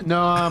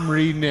 No, I'm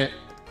reading it.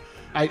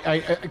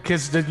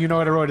 Because you know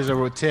what I wrote is I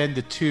wrote 10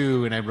 to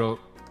 2, and I wrote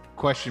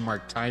question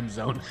mark time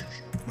zone.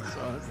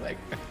 So I was like,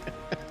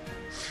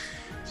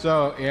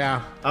 so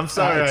yeah. I'm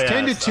sorry. It's I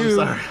 10 to asked. I'm 2.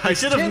 sorry. I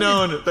should have 10 to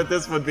known that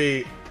this would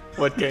be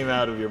what came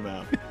out of your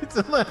mouth. It's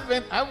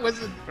 11. I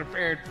wasn't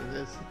prepared for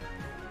this.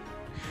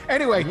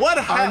 Anyway, Why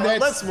don't we Sunday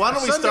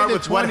start the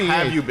with what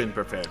have 28th. you been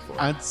prepared for?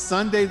 On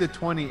Sunday the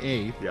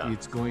 28th, Yeah.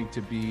 it's going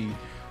to be,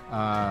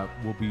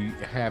 we'll be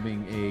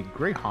having a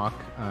Greyhawk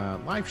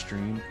live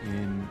stream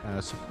in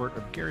support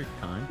of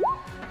GaryCon,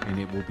 and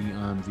it will be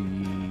on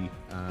the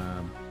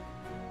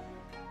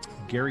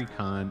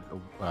GaryCon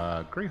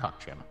Greyhawk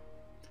channel.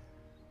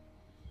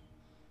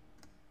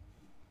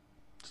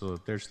 So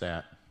there's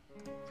that.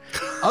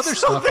 Other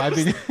stuff I've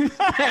been...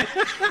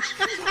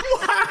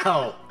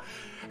 Wow!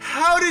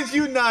 How did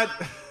you not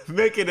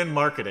make it in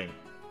marketing?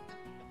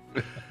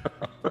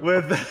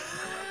 With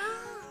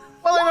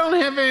Well, I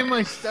don't have any of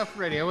my stuff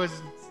ready. I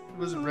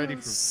wasn't ready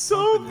for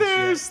so pumping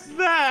this there's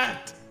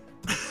that.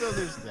 yet. So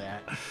there's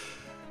that.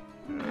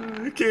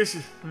 In case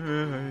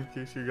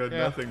you got Yeah.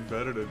 nothing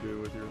better to do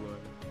with your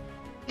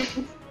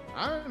life.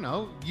 I don't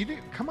know.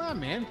 Come on,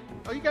 man.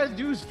 All you gotta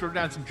do is throw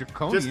down some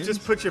draconians.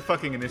 Just put your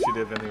fucking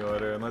initiative in the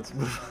order and let's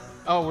move.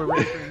 Oh, we're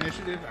ready for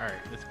initiative? All right,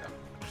 let's go.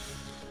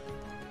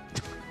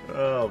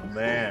 Oh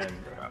man,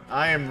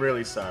 I am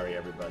really sorry,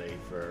 everybody,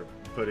 for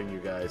putting you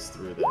guys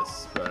through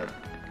this, but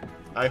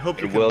I hope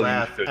you can Well, you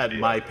laugh should at be.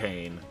 my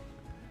pain.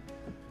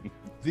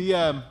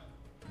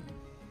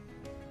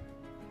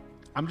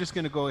 I'm just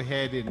gonna go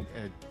ahead and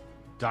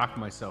dock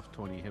myself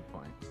 20 hit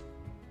points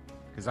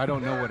because I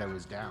don't know what I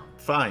was down.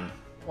 Fine.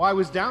 Well, I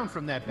was down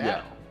from that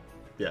battle,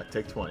 Yeah,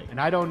 take 20. and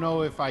I don't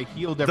know if I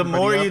healed The everybody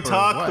more up you or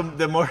talk, what.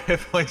 the more hit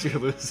points you're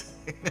losing.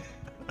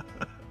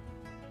 All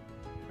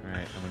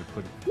right, I'm gonna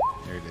put it.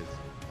 There it is.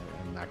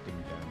 I knocked him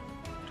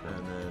down.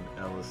 And then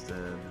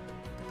Elliston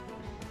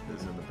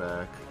is in the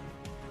back.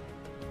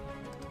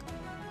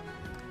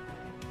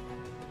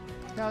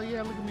 Hell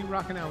yeah! Look at me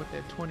rocking out with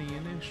that 20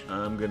 inch.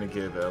 I'm gonna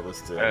give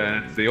Elliston.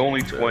 And it's the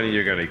only 20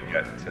 you're gonna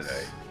get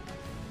today.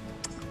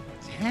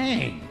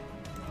 Dang!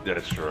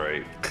 That's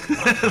right.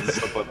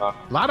 A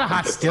lot of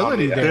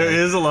hostility Yeah. there. There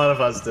is a lot of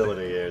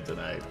hostility here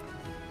tonight.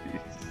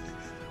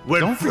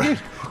 When Don't forget,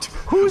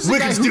 who's the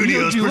guy Wicked who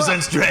healed Studios you up?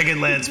 presents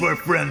Dragonlance, where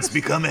friends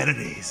become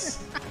enemies.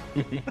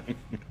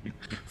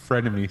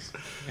 Frenemies.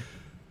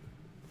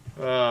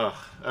 All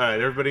right,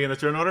 everybody in the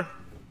turn order?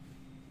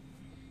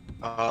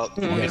 Want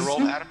me Yes. to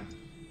roll, Adam?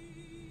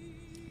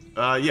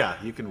 Yeah,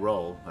 you can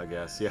roll, I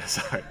guess. Yeah,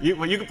 sorry. You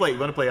can play. You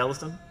want to play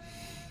Elliston?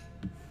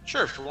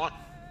 Sure, if you want.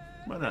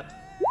 Why not?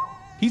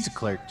 He's a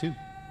cleric too.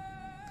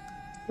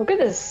 Look at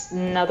this,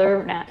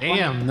 another nat 20.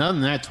 Damn,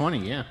 none than that 20.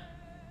 Yeah,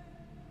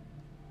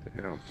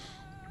 Damn.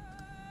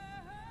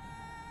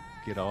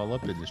 get all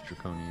up in this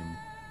draconian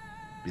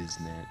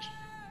biznatch.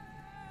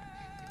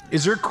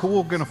 Is there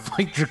cool gonna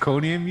fight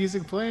draconian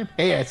music playing?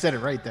 Hey, I said it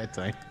right that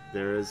time.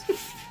 There is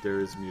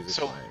music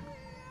So- playing.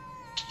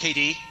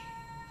 KD,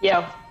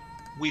 Yo.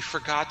 we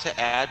forgot to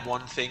add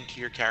one thing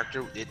to your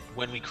character.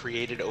 When we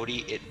created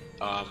Odie,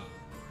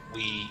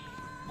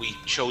 we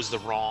chose the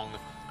wrong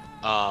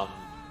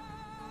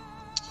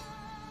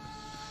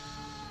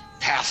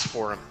pass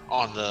for him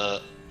on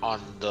the.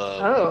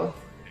 Oh.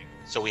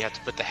 So we have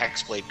to put the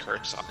Hexblade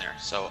curse on there.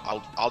 So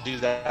I'll do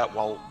that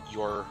while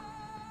you're.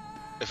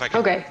 If I can.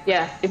 Okay,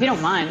 yeah, if you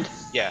don't mind.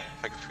 Yeah,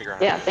 if I can figure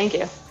out. Yeah, thank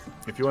you.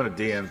 If you want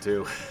to DM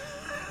too,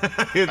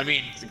 I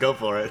mean, go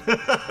for it.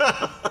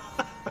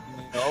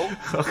 no.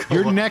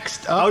 You're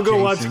next up. I'll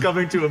go watch Jason.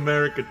 Coming to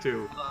America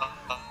too.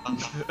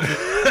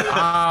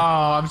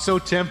 Oh, I'm so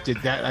tempted.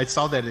 That I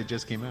saw that it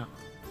just came out.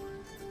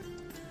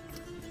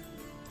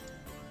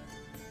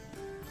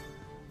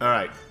 All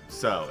right.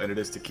 So, and it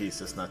is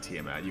Takesis, not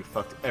Tiamat. You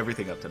fucked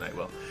everything up tonight,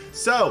 Will.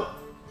 So,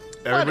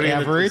 everybody,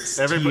 Whatever, it's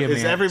is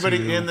Tiamat, everybody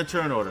too. in the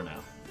turn order now?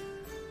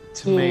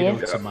 Tomato,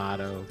 Yeah.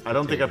 tomato. I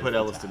don't think I put potato,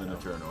 Elliston in the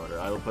turn order.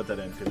 I will put that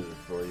in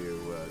for you,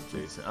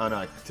 Jason. Oh no,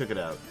 I took it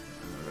out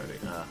already.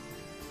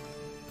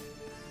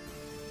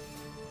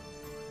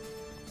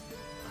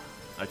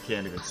 I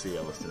can't even see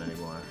Elliston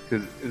anymore.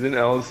 Because isn't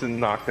Ellison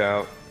knocked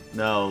out?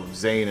 No,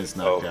 Zane is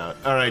knocked Oh, out.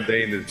 All right,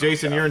 Zane is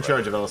Jason, knocked you're in out,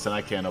 charge of Elliston.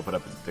 I can't open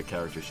up the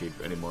character sheet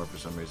anymore for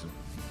some reason.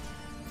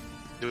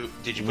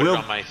 Did you put Will- it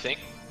on my thing?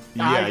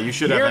 Yeah, you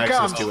should have Here it access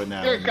comes. to it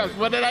now. Here it comes.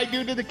 What did I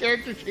do to the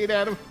character sheet,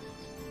 Adam?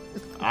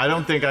 I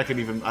don't think I can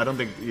even. I don't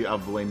think I'll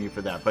blame you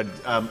for that. But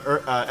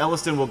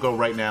Elliston will go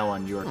right now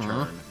on your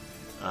turn.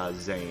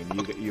 Zane,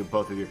 you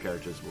both of your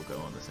characters will go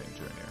on the same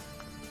turn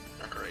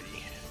here.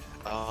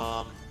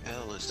 Alrighty.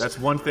 Ellis. That's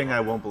one thing I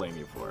won't blame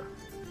you for.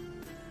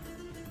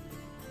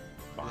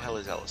 Who the hell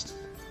is Ellis?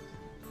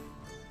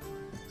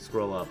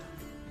 Scroll up.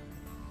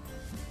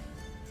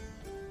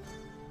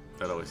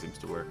 That always seems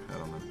to work. I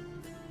don't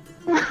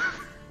know.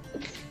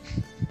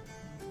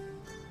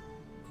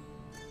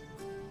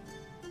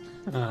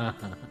 I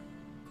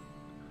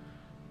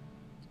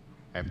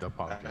have to I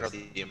apologize. don't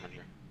see him on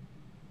here.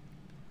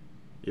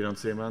 You don't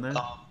see him on there?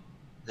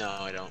 No,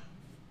 I don't.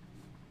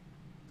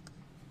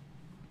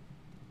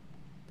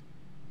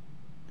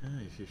 Yeah,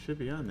 you should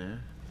be on there.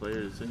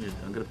 Players in your.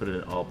 I'm gonna put it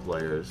in all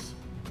players.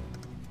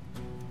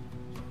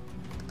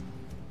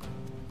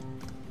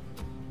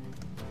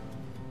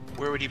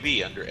 Where would he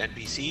be? Under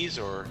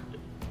NPCs or?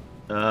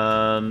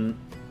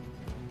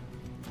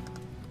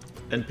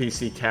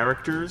 NPC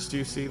characters. Do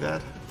you see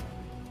that?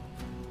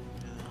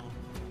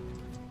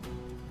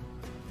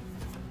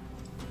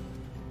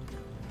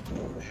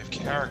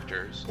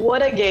 characters.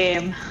 What a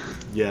game.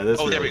 Yeah, this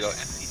Oh, there we really go.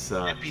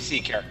 sucked.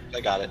 NPC character.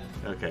 I got it.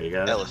 Okay, you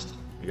got it? Elliston.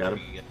 You got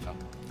him? All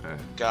All right.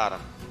 Got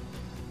him.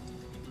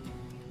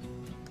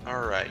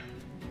 All right.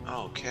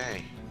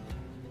 Okay.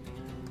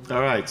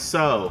 All right,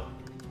 so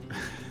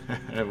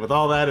with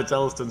all that, it's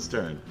Elliston's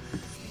turn.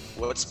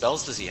 What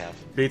spells does he have?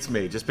 Beats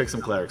me. Just pick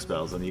some cleric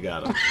spells and you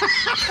got him.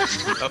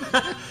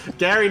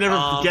 Gary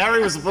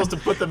Gary was supposed to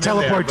put them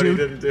Teleport, in there, dude.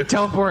 but he didn't do it.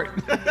 Teleport.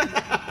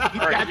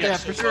 All right, got that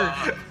for sure.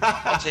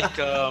 I'll take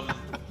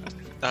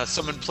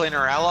summon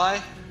planar ally.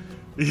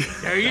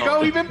 There you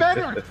go. Even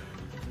better.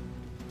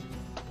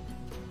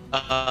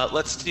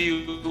 Let's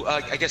do,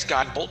 I guess,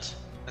 Guiding Bolt.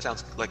 That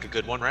sounds like a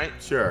good one, right?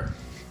 Sure.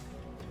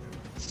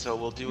 So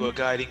we'll do a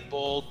Guiding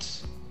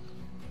Bolt.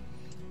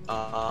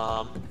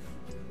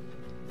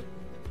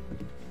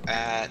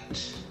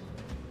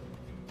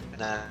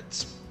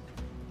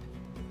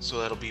 So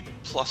that'll be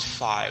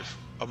 +5.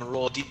 I'm gonna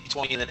roll a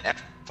d20 and then add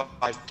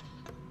 5.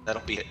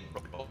 That'll be it.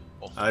 Roll.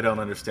 I don't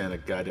understand a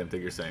goddamn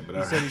thing you're saying, but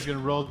He all said right. he's going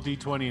to roll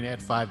d20 and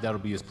add 5. That'll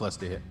be his plus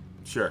to hit.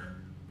 Sure.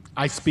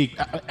 I speak.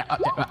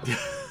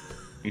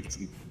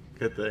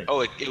 Good thing.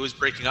 Oh, it was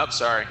breaking up.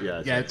 Sorry.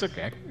 Yeah. Yeah, it's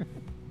okay.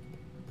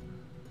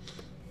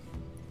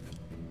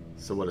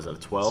 So what is that? A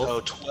 12? So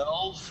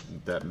 12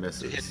 That to hit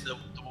misses. the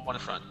one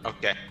in front.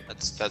 Okay,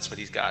 that's what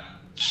he's got.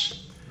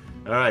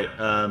 All right.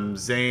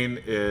 Zane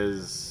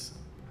is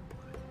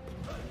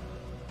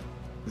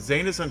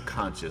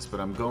unconscious, but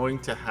I'm going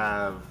to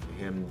have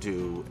him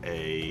do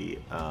a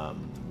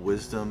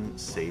wisdom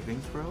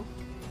saving throw.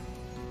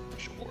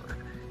 Sure.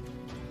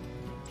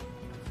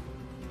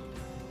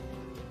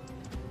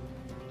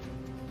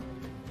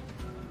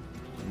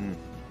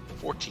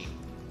 14.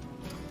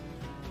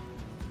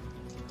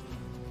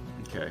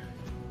 Okay.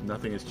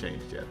 Nothing has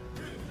changed yet.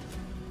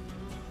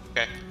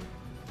 Okay.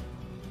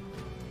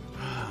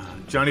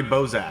 Johnny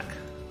Bozak.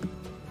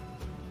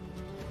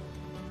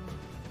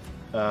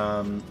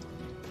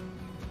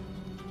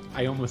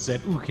 I almost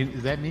said, ooh,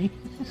 is that me?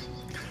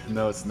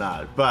 No, it's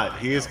not. But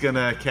he is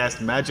gonna cast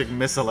Magic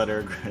Missile at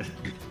Urgrin.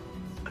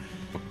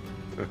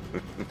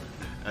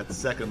 At the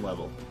second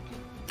level.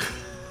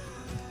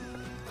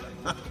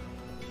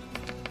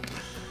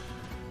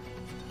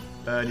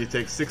 And you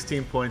take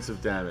 16 points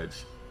of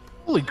damage.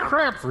 Holy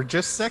crap, for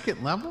just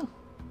second level?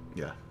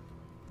 Yeah.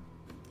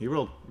 He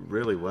rolled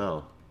really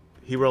well.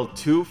 He rolled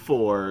 2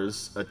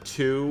 4s, a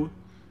 2.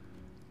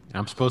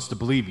 I'm supposed to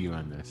believe you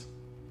on this.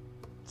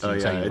 Oh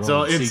Seems how yeah, you it's roll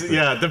all. in It's secret.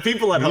 yeah. The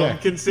people at home Yeah.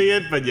 can see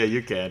it, but yeah,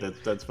 you can't.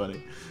 That's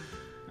funny.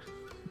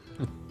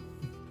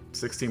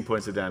 16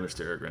 points of damage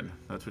to Urgrin.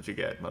 That's what you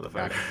get,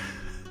 motherfucker.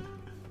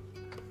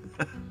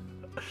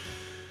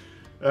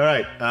 All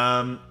right,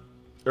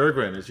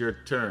 Urgrin, it's your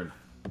turn.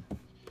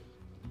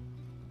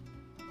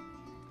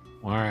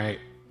 All right.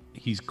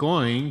 He's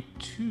going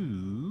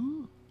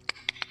to...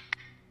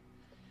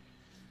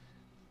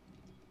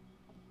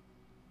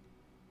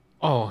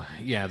 Oh,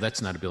 yeah,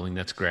 that's not a building.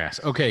 That's grass.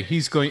 Okay,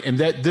 he's going... And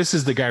this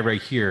is the guy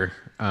right here,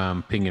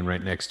 pinging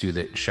right next to you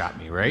that shot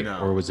me, right? No,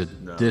 or was it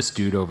no. this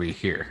dude over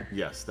here?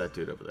 Yes, that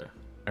dude over there.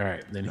 All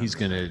right, then he's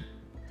gonna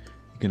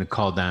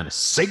call down a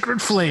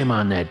sacred flame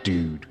on that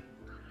dude.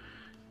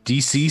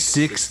 DC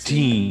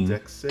 16,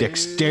 Dex save.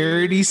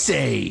 dexterity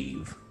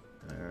save.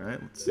 All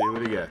right, let's see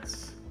what he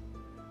gets.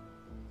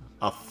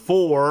 A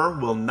 4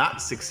 will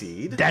not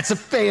succeed. That's a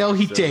fail.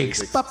 He So he takes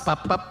takes-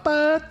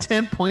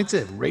 10 points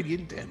of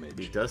radiant He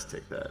damage. does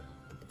take that.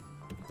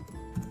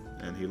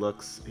 And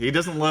he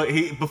doesn't look,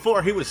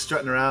 before he was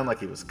strutting around like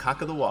he was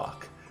cock of the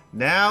walk.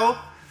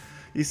 Now,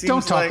 he seems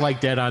Don't talk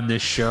like that on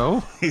this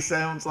show. he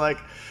sounds like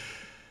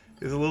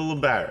he's a little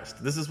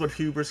embarrassed. This is what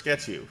hubris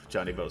gets you,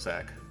 Johnny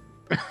Bozak.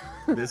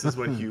 This is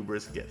what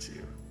hubris gets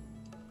you.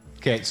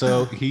 Okay,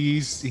 so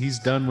he's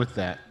done with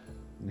that.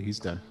 He's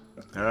done.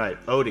 All right,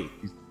 Odie.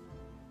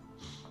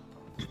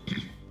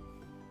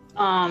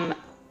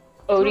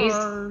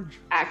 Odie's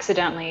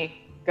accidentally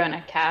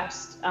gonna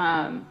cast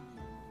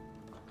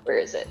where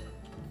is it?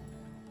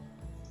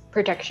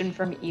 Protection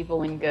from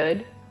evil and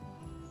good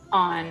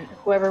on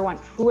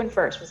who went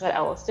first. Was that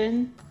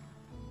Elliston?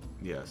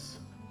 Yes.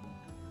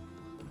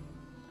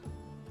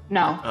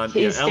 No, yeah,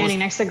 he's standing Ellis-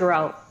 next to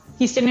Gorel.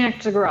 He's standing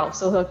next to Gorel,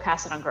 so he'll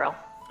cast it on Gorel.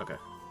 Okay.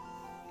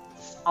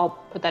 I'll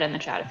put that in the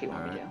chat if you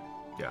want All me right.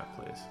 to. Yeah,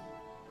 please.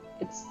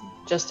 It's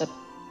just a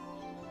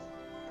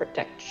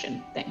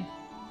protection thing.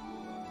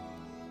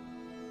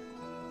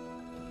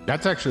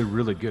 That's actually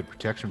really good.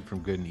 Protection from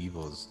good and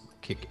evil is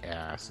kick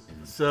ass.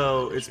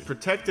 So it's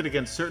protected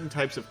against certain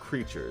types of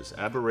creatures: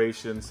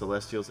 aberrations,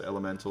 celestials,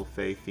 elemental,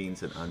 fae,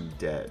 fiends, and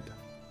undead.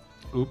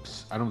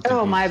 Oops, I don't think.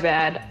 Oh, my these-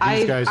 bad.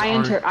 These guys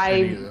aren't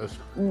any of those.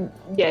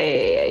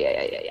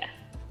 Yeah.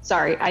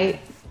 Sorry,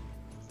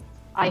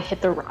 I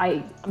hit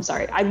the. I'm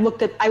sorry.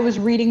 I was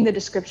reading the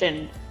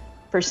description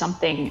for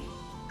something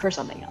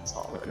else.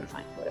 I'll let me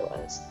find what it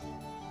was.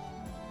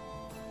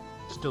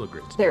 Still a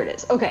great. There it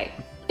is. Okay,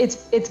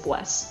 it's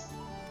bless.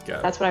 Got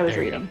it. That's what I was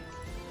There you reading.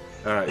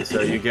 All right,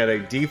 so you get a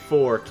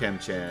D4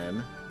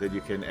 Kemchan that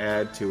you can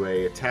add to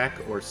a attack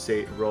or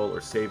roll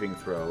or saving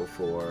throw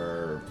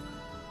for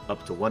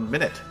up to 1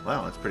 minute.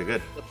 Wow, that's pretty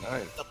good.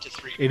 Nice. Up to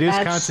 3. It is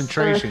That's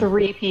concentration. for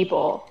 3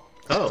 people.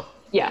 Oh,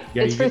 Yeah,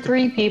 Yeah, it's you for get to-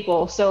 3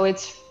 people, so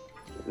it's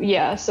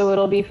so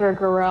it'll be for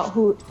Garel.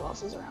 Who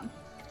else is around?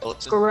 Oh,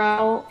 it's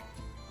Garel.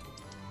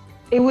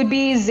 It would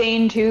be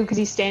Zane too, because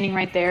he's standing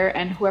right there,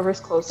 and whoever's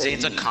closest.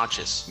 Zane's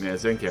unconscious. yeah,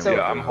 Zane can't. So-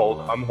 really Yeah, I'm hold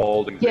on.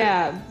 holding.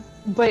 Yeah,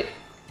 but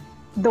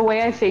the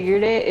way I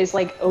figured it is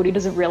like Odie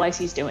doesn't realize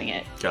he's doing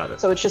it, Got it.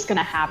 so it's just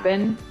gonna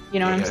happen. You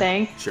know what I'm Okay,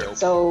 saying? sure.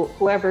 So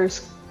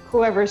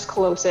whoever's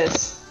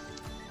closest,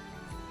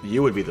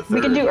 You would be the third.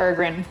 we can do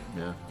Ergrin.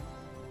 Yeah.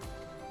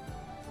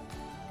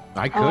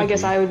 I could. Oh, I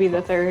guess be. I would be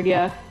the third.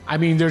 Yeah. I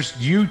mean, there's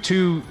you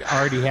two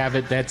already have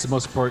it. That's the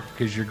most important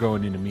because you're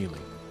going into melee.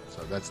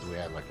 So that's the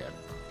way I look at it.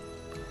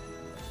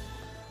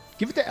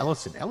 Give it to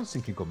Ellison.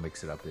 Ellison can go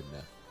mix it up in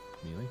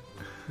melee.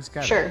 He's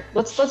got Sure. it.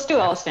 Let's do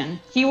Elston.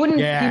 He wouldn't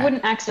Yeah.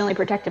 accidentally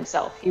protect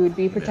himself. He would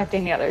be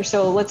protecting the others.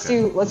 So let's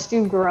do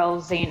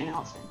Garel, Zane, and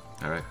Elston.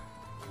 All right.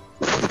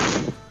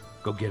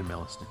 Go get him,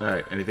 Ellison. All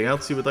right. Anything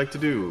else you would like to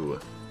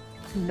do?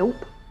 Nope.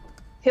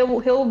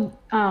 He'll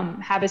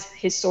have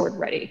his sword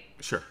ready.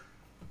 Sure.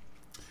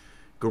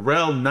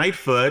 Garel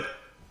Nightfoot,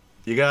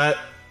 you got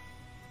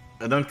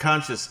an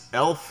unconscious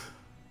elf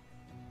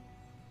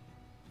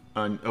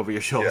over your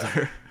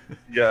shoulder.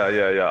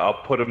 Yeah.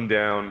 I'll put him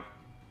down,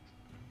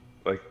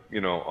 like,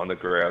 on the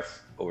grass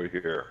over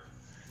here,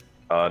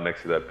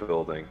 next to that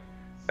building,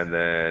 and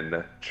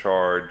then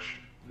charge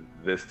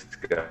this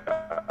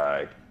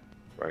guy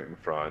right in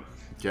front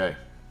Okay.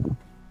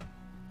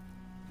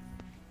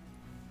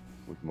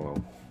 with my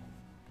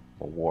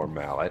war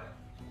mallet,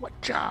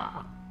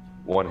 Whatcha?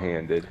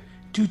 one-handed.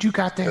 Dude, you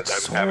got that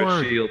I have a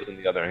sword. shield in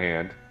the other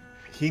hand.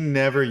 He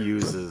never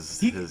uses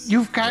his.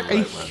 You've got his a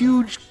right weapon.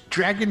 huge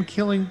dragon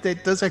killing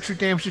that does extra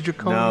damage to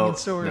draconian No,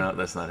 sword. no,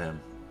 that's not him.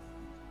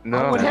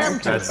 No, what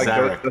happened to That's it?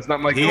 Zarek. That's not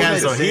my. He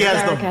has go-to. the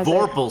Zarek has it,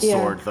 Vorpal yeah.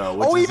 sword though,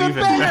 which Oh, is even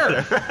even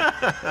better.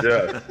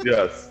 better.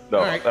 Yes. No,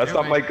 All right, that's never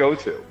not my mind.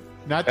 go-to.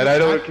 Not And that- I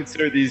don't not-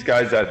 consider these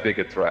guys that big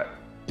a threat.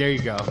 There you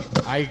go.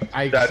 I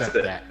That's accept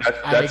it. that.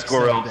 I That's accept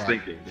Gorel's that.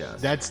 thinking.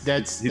 Yes. That's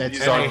He's And a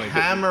solid. solid.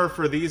 hammer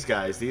for these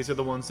guys. These are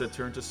the ones that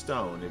turn to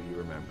stone, if you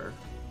remember.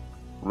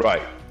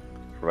 Right.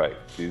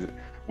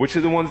 Which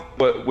are the ones?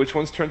 But which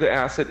ones turn to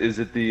acid? Is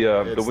it the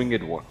It's-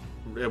 winged one?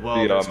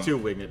 Well, The, there's um, 2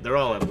 winged. They're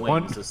all at wings.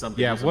 one- So some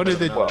yeah, things are one of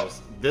better the-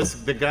 than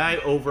others. The guy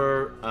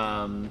over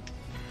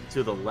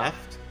to the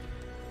left,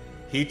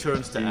 he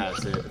turns to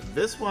acid.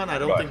 This one, I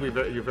don't Right. think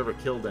you've ever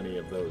killed any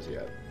of those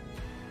yet.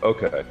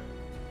 Okay.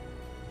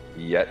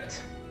 Yet.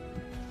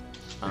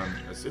 I'm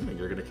assuming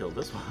you're gonna kill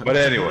this one. But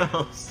anyway, Who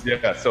knows?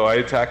 yeah. So I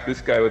attack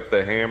this guy with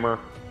the hammer,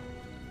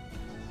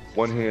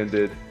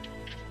 one-handed.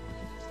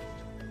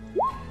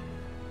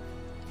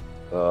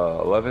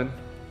 11. Is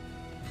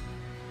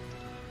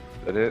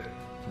that it?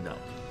 No.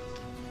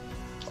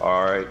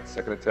 All right.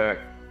 Second attack.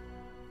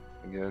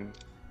 Again.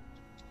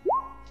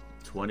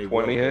 20 20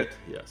 will hit?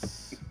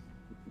 Yes.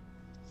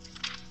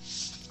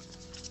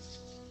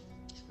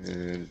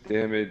 And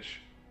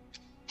damage.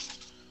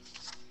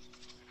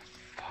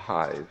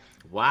 5.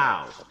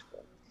 Wow.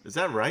 Is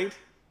that right?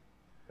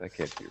 That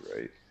can't be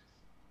right.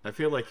 I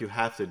feel like you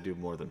have to do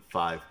more than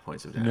 5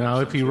 points of damage.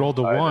 No, if he rolled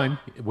a 1,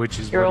 which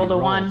is You what he rolled a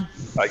rolled. 1.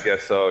 I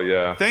guess so.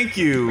 Yeah. Thank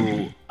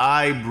you,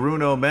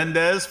 Bruno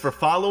Mendez, for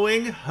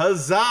following.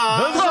 Huzzah!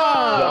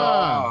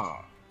 Huzzah!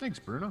 Thanks,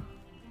 Bruno.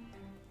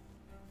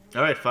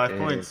 All right, 5 And-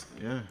 points.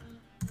 Yeah.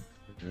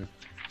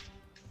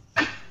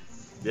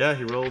 Yeah,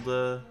 he rolled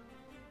 1.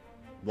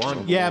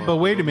 Yeah, but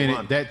wait a Rolled minute.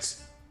 one.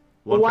 That's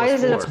One Why plus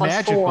is it a four. plus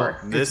magical. 4?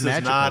 This It's is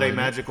magical, not a isn't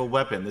it? magical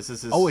weapon. This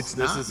is his. Oh, it's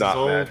this not? is his Not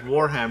old magical.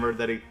 warhammer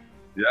that he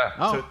Yeah.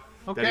 Oh, took,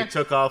 okay. that he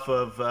took off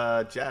of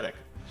Jadek.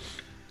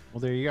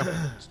 Well, there you go.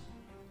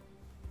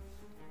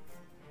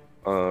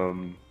 All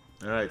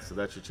right, so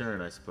that's your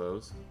turn, I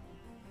suppose.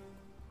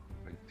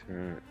 My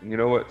turn. You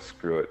know what?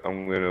 Screw it.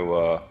 I'm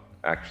gonna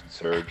action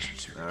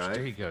surge. All right.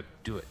 There you go.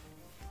 Do it.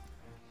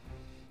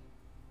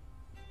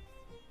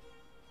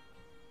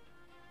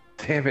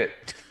 Damn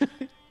it.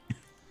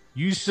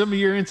 Use some of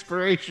your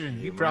inspiration.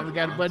 You probably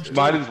got a bunch. of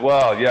Might as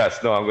well.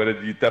 Yes. No. I'm gonna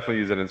definitely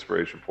use an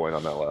inspiration point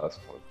on that last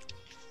one.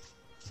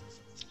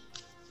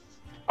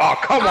 Oh,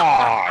 come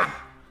on!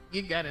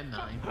 You got a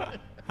 9.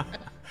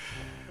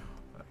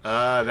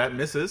 That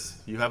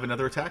misses. You have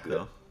another attack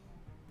though.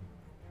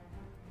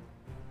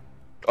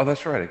 Oh,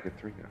 that's right. I get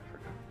 3 now. I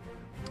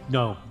forgot.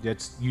 No,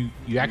 that's you.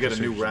 You actually get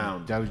a new searched-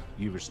 round. That was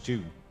you was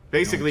 2.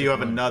 Basically, you have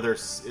one. another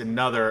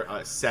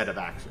set of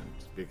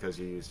actions because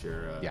you used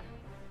your. Yeah.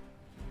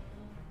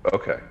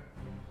 Okay.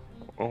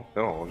 Well,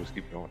 no. I'll just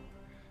keep going.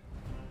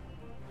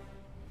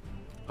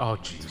 Oh,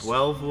 jeez.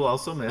 12 will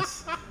also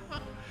miss.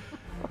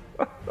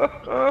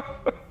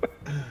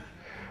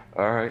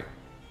 All right.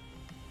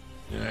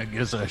 Yeah, I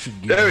guess I should.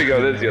 There we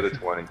go. There's the other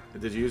 20.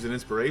 Did you use an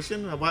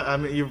inspiration? What? I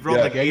mean, you've rolled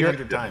Yeah, like yeah, you're-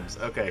 800 times.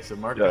 Okay, so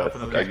mark Yes, off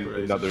another I used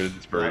inspiration. another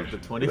inspiration. Yeah, the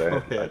 24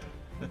 hit.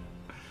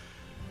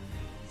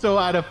 So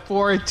out of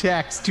 4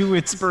 attacks, 2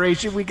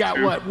 inspiration, we got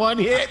what? 1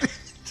 hit.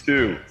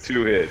 2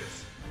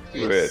 hits.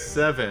 2 hits.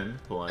 7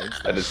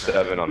 points. And a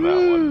 7 on that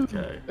one.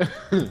 Okay.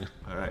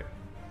 All right.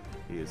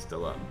 He is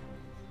still up.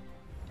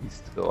 He's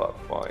still up.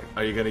 Fine.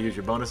 Are you going to use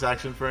your bonus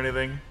action for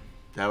anything?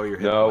 How are your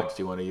hit No. points?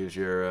 Do you want to use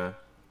your...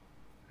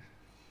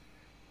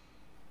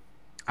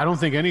 I don't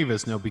think any of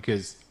us know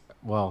because,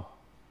 well,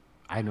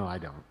 I know I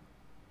don't.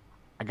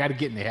 I got to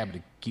get in the habit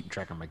of keeping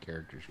track of my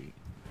character sheet.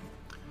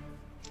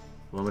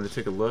 Well, I'm going to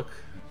take a look.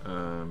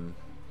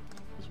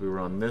 As we were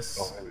on this...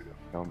 Oh, there we go.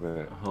 Found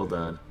it. Hold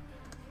on.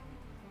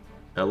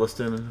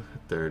 Elliston,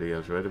 30. I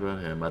was right about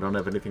him. I don't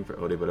have anything for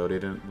Odie, but Odie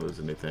didn't lose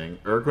anything.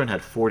 Ergrin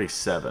had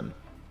 47.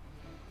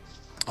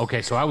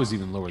 Okay, so I was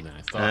even lower than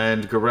I thought.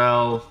 And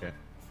Garel Okay.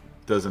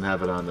 doesn't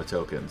have it on the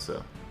token,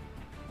 so...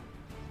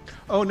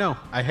 Oh, no.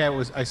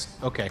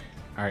 Okay.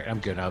 All right, I'm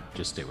good. I'll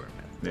just stay where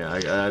I'm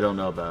at. Yeah, I don't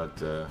know about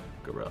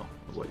Garel,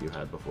 what you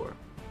had before.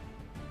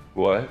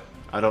 What?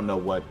 I don't know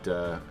what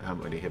how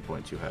many hit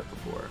points you had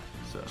before,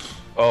 so...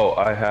 Oh,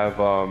 I have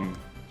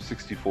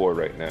 64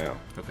 right now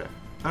Okay.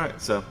 All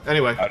right, so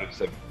anyway. out of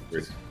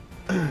 73.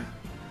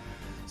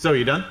 So,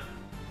 you done?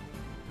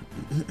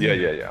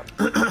 Yeah.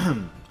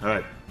 All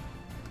right.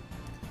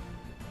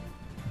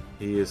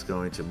 He is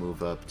going to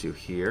move up to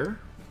here,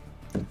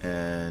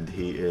 and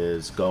he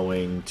is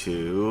going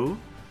to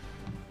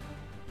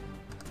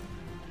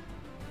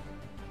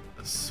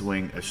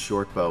swing a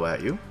short bow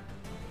at you.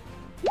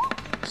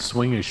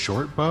 Swing a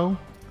short bow?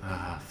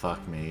 Ah,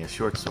 fuck me, a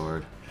short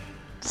sword.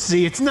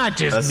 See, it's not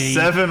just A me.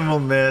 7 will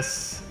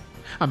miss.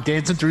 I'm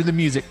dancing through the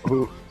music.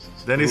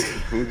 Then he's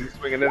Who's he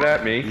swinging it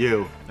at me?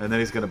 you, and then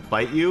he's gonna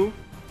bite you.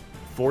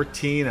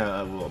 14.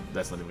 Well,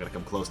 that's not even gonna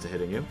come close to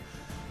hitting you.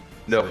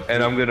 No,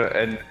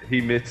 and he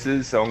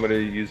misses, so I'm gonna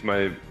use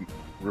my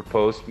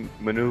riposte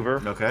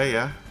maneuver. Okay,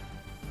 yeah.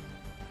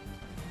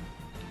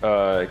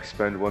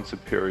 Expend one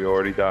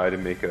superiority die to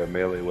make a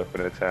melee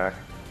weapon attack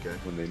Okay,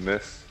 when they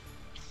miss.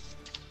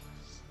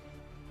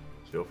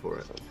 go for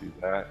it. So I'll do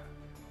that.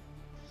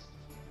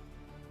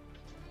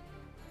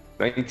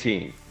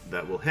 19.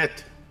 That will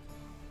hit.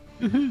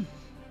 Mm-hmm.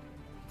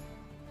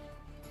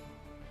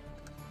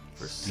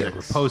 For Yeah, 6.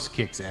 riposte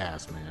kicks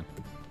ass, man.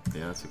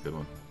 Yeah, that's a good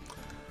one.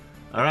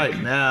 All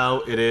right,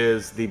 now it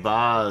is the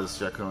Boz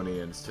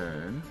Draconian's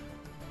turn.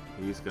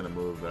 He's going to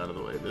move out of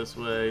the way this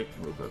way,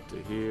 move up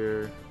to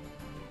here.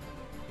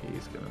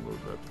 He's going to move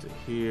up to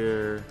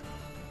here.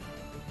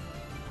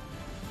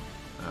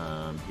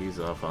 He's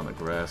off on the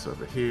grass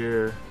over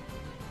here.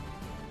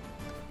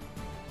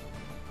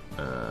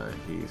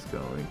 He's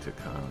going to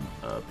come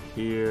up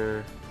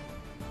here.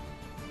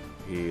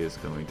 He is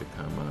going to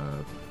come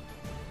up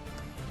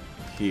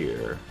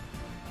here.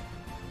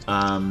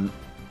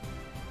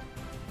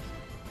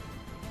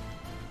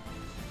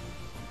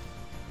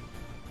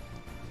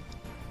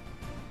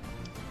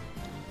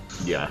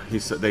 Yeah,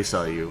 they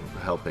saw you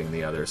helping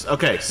the others.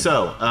 Okay,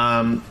 so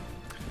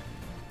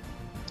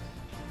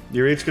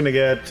you're each going to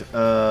get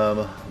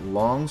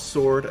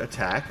longsword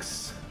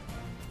attacks,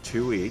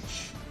 2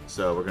 each.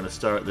 So we're going to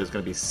start. There's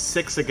going to be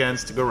 6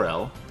 against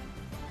Garel.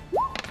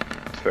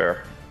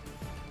 Fair.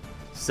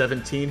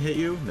 17 hit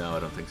you? No, I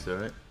don't think so,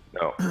 right?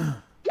 No.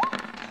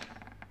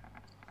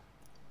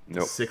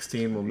 Nope.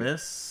 16 will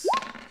miss.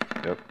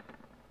 Yep.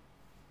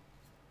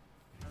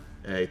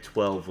 A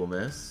 12 will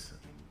miss.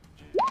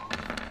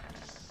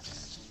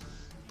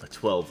 A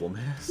 12 will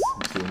miss.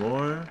 2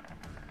 more.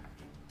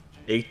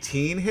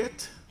 18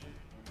 hit.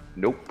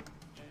 Nope.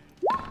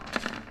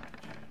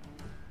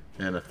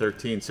 And a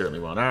 13 certainly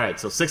won't. All right,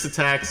 so 6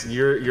 attacks.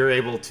 You're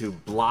able to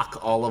block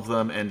all of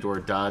them and/or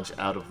dodge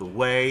out of the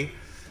way.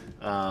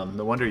 No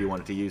wonder you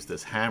wanted to use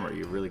this hammer.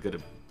 You're really good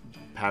at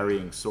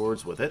parrying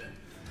swords with it.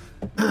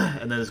 And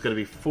then there's going to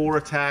be 4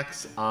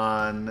 attacks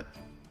on.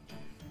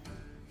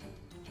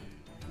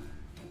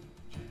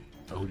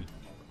 Odie.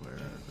 Where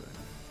is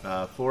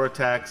it? 4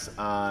 attacks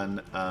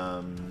on.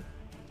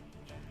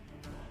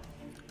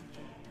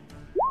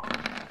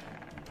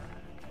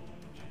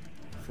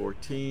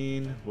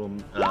 14 will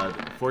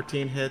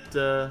 14 hit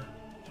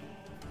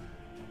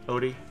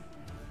Odie.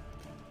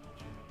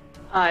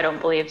 I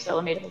don't believe so.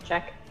 Let me double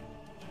check.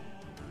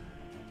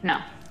 No.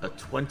 A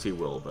 20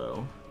 will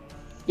though.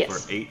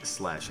 Yes. For 8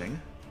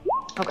 slashing.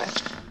 Okay.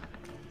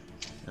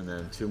 And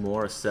then 2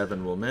 more, a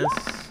 7 will miss.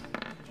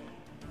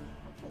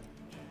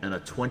 And a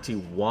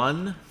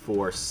 21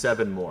 for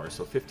 7 more,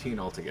 so 15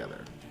 altogether.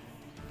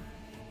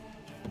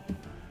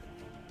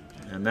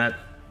 And that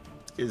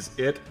is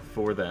it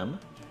for them.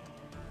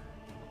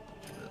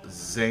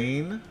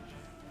 Zane.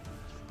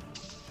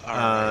 All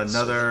right,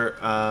 Another.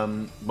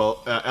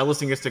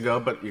 Ellison gets to go,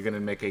 but you're going to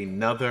make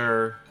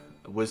another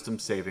wisdom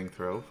saving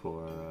throw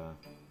for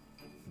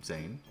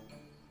Zane.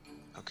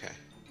 Okay.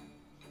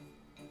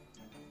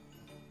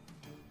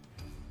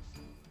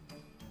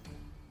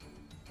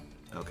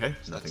 Okay,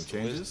 So nothing that's the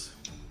changes.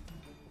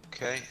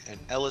 Okay, and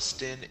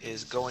Elliston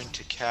is going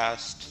to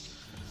cast.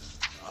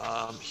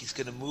 He's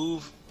going to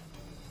move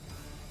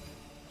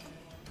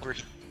over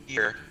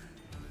here.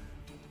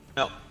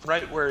 No,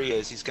 right where he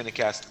is. He's going to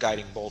cast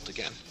Guiding Bolt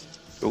again.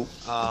 Oh,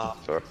 Uh,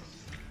 sorry.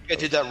 I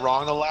did that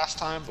wrong the last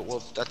time, but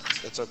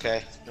that's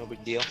okay. No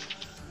big deal.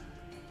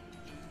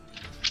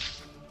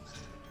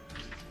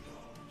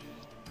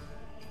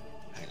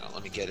 Hang on,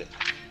 let me get it.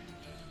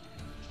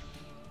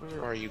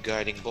 Where are you,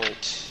 Guiding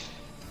Bolt?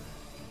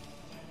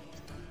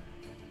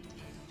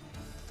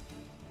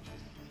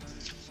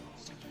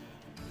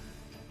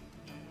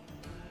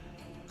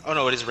 Oh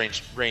no, it is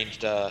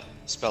ranged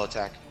spell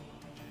attack.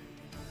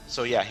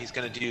 So yeah, he's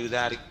gonna do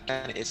that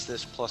again. It's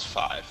this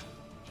 +5.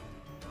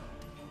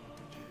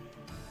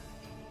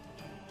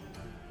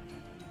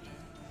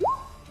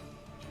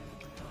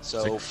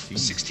 So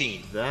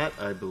 16. That,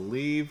 I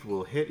believe,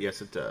 will hit.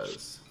 Yes, it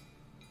does.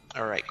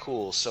 Alright,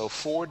 cool. So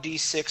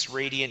 4d6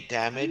 radiant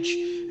damage,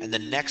 and the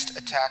next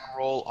attack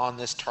roll on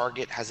this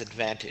target has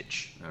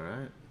advantage. All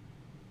right.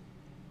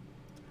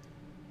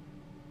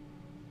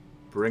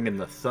 Bringing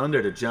the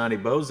thunder to Johnny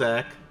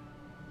Bozak.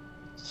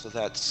 So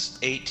that's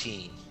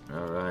 18.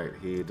 All right.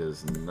 He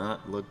does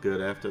not look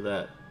good after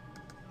that,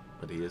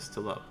 but he is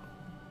still up.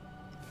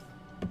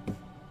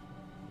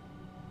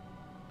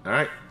 All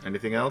right.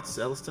 Anything else,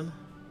 Elliston?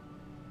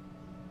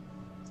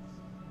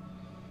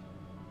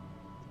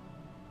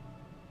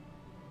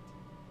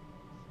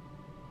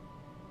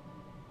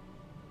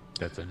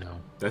 That's a no.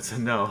 That's a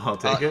no. I'll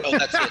take it. Oh,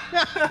 that's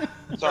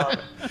it. Sorry.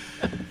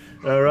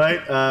 All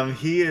right.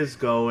 He is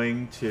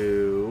going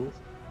to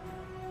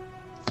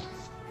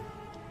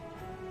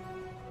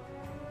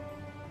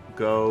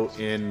go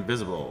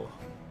invisible.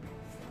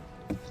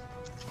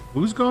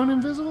 Who's going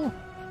invisible?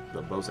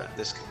 The Bozak.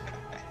 This guy.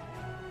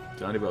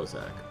 Johnny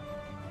Bozak.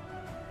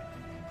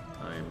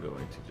 I am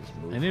going to just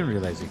move. I didn't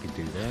realize he could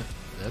do that.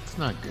 That's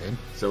not good.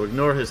 So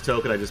ignore his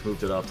token. I just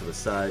moved it off to the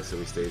side so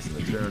he stays in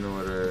the turn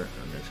order.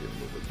 I'm actually going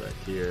to move it back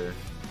here.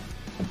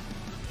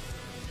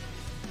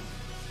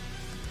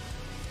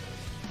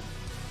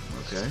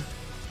 Okay.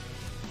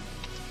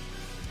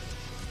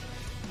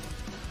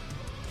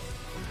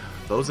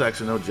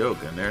 Bozaks are no joke,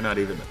 and they're not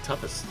even the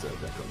toughest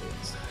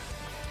Necromans.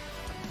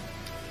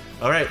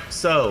 Alright,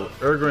 so,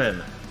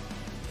 Urgrin.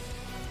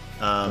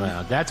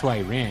 Well, that's why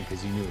he ran,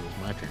 because he knew it was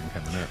my turn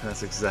coming up.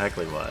 That's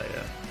exactly why,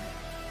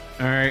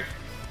 yeah. All right.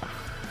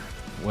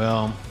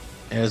 Well,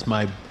 as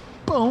my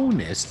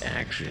bonus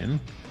action,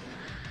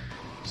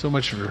 so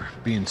much for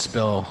being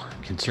spell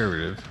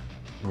conservative,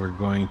 we're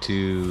going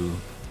to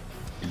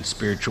do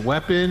spiritual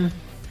weapon.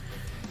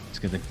 It's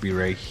going to be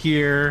right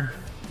here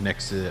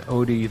next to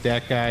Odie.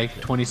 That guy,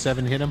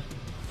 27 hit him.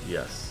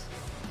 Yes.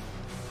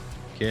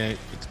 Okay,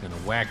 it's going to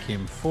whack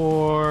him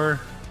for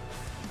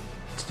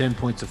 10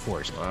 points of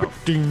force. Wow.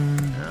 Ding.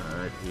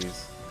 Alright,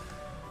 he's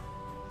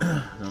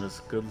not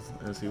as good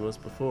as he was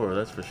before,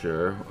 that's for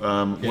sure.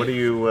 What do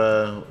you?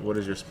 What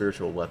does your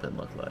spiritual weapon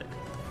look like?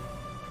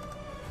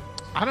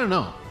 I don't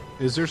know.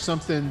 Is there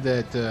something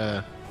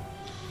that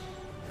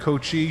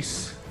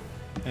Cochise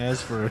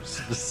has for a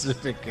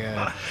specific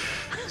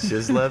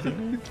Chislev, you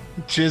mean?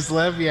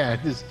 Chislev? Yeah,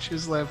 does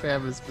Chislev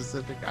have a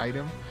specific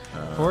item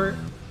for it?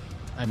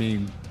 I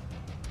mean,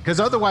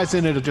 because otherwise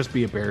then it'll just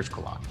be a bear's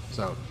claw.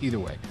 So either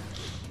way.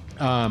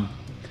 And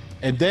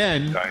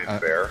then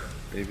Giant bear,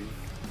 maybe.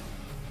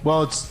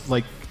 well, it's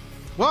like,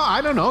 well,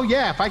 I don't know.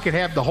 Yeah, if I could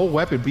have the whole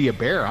weapon be a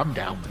bear, I'm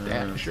down with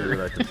that. See Sure. what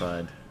I can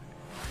find.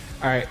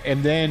 All right,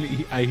 and then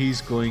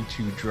he's going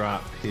to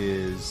drop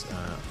his.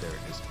 There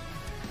it is.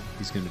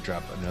 He's going to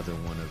drop another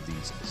one of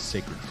these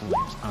sacred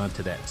flames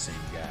onto that same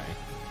guy.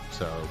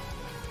 So,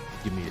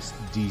 give me a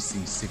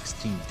DC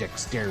 16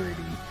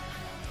 dexterity.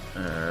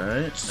 All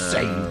right.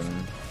 Save.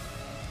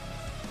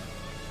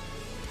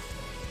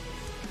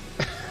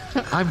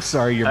 I'm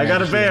sorry, Your I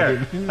got a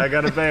Majesty. bear. I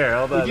got a bear.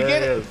 Hold on. Did you There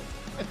get he it? is.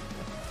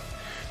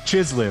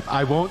 Chislev.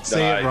 I won't say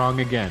Nice. it wrong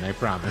again. I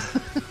promise.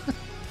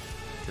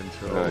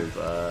 Controlled Nice.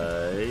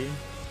 by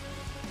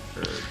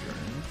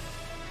Urgrin.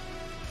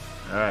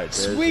 All right.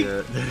 There's Sweet.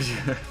 there's you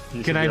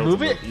Can should I be able move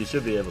to it? You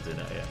should be able to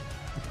now. Yeah.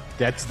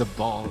 That's the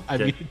ball. I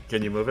mean,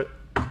 Can you move it?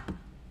 all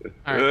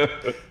right.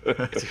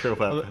 That's your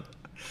weapon.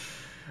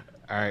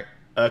 All right.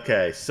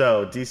 Okay,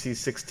 so DC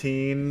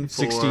 16 for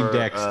 16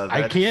 dex.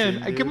 I that can.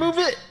 same I can dude? move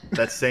it.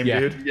 That same Yeah.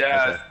 dude?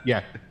 Yes,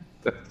 Yeah.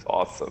 that's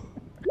awesome.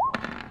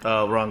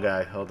 Oh, wrong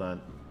guy. Hold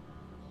on.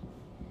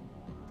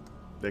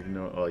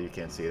 Ignore. Oh, you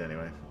can't see it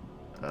anyway.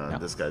 No.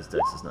 This guy's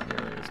dex is not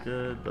nearly as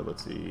good, but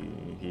let's see.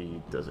 He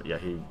does it. Yeah,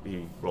 he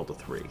rolled a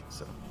 3.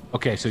 So.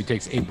 Okay, so he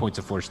takes 8 points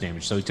of force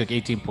damage. So he took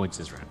 18 points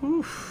this round.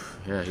 Oof.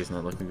 Yeah, he's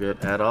not looking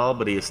good at all,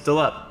 but he is still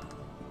up.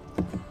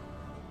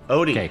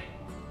 Odie. Okay.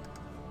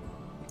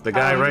 The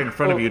guy right in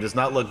front of you does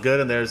not look good,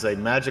 and there's a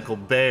magical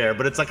bear,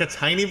 but it's like a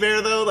tiny bear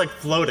though, like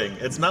floating.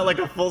 It's not like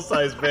a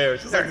full-size bear.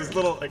 It's just like this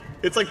little, like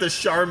it's like the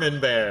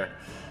Charmin bear.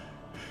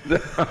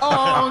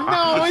 Oh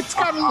no, it's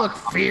got to look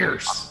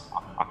fierce,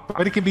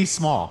 but it can be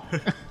small.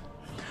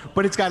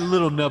 But it's got a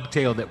little nub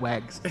tail that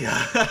wags.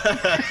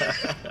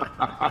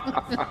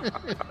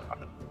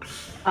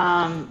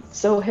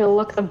 So he'll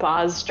look the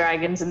Boz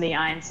dragons in the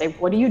eye and say,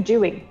 "What are you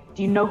doing?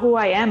 Do you know who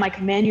I am? I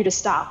command you to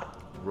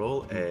stop."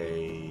 Roll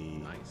a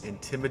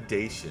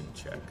intimidation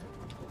check,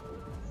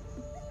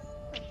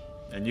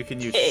 and you can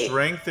use Okay.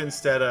 strength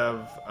instead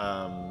of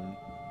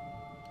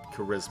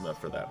charisma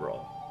for that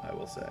roll. I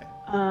will say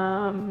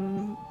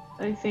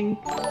I think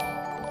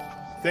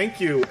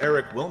Thank you,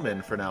 Eric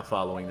Willman, for now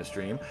following the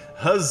stream.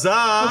 Huzzah!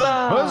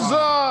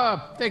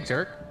 Huzzah! Thanks,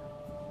 Eric.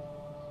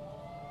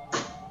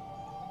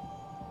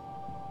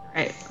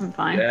 Right, I'm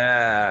fine.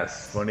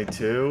 Yes.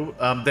 22.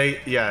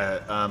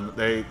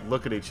 They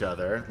look at each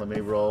other. Let me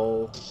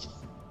roll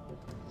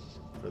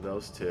for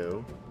those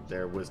two.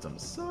 Their wisdom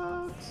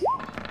sucks.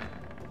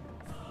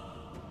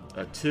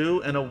 A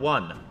 2 and a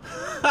 1.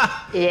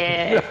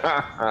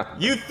 Yeah.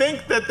 You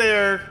think that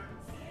they're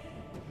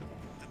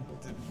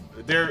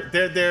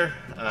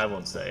I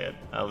won't say it.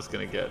 I was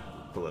gonna get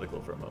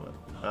political for a moment.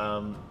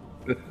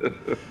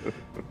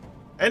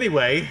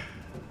 Anyway,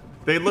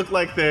 they look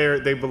like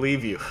they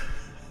believe you.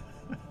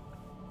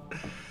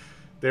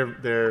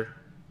 They're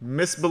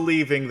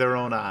misbelieving their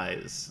own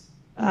eyes.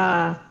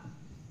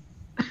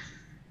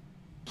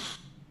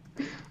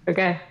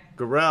 Okay.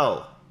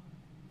 Garel.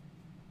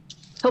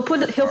 He'll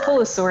pull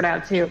his sword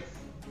out too.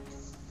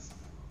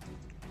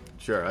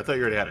 Sure, I thought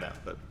you already had it out,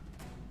 but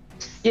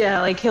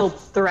Yeah, like he'll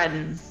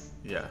threaten.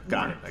 yeah,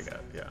 got it. I got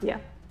it. Yeah.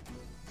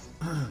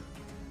 Yeah.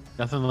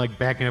 Nothing like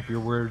backing up your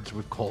words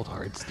with cold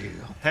hard steel.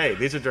 Hey,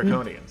 these are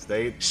draconians.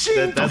 They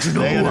Don't you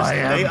know who I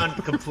am?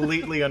 They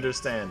completely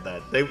understand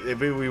that. It'd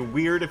be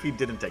weird if he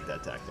didn't take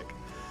that tactic.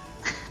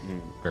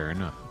 Fair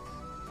enough.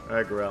 All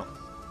right, Garel.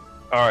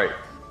 All right.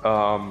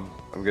 I'm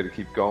gonna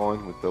keep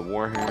going with the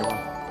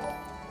Warhammer.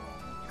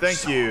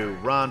 Thank you,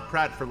 Ron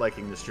Pratt, for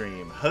liking the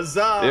stream.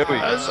 Huzzah! There we go.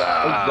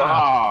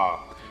 Huzzah!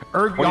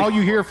 All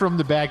you hear from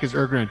the back is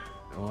Ergrin.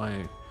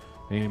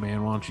 Hey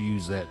man, why don't you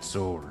use that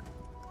sword?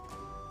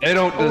 They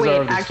don't Oh deserve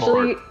wait, the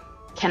actually, sword.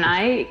 can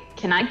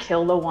I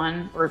kill the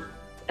one or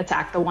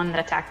attack the one that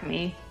attacked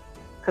me?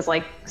 Because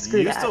like, screw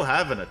You that. still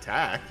have an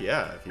attack,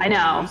 yeah. If you I want to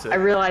know. use it. I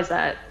realize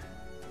that.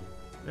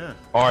 Yeah.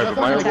 All right,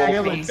 but my Nothing roll attack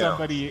Killing me.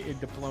 somebody in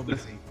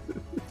diplomacy.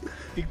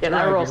 Yeah,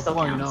 that roll still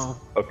counts.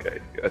 Okay,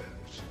 good.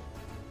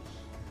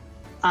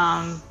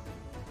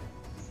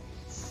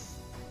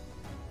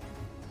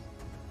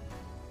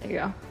 There you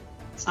go.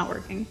 It's not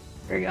working.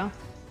 There you go.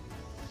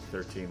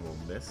 13 will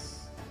miss.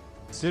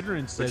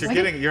 Sidrin says, you're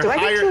getting- you're Do I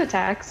get higher- 2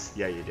 attacks?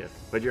 Yeah, you did.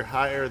 But you're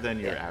higher than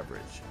your Yeah.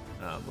 average,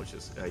 which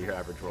is your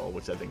average roll,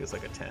 which I think is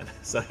like a 10.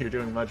 So you're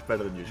doing much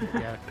better than usual.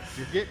 yeah,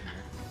 you're getting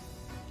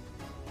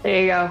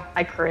There you go.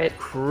 I crit.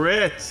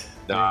 Crit!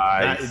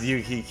 Nice.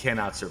 He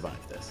cannot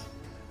survive this.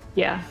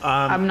 Yeah.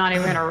 I'm not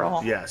even gonna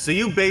roll. Yeah, so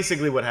you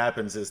basically what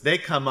happens is they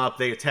come up,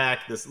 they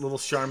attack, this little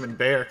Charmin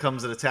bear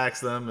comes and attacks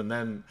them, and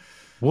then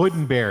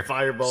Wooden bear.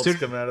 Firebolts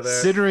coming out of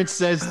there. Sidrin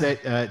says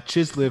that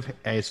Chisliv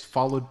is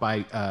followed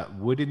by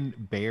wooden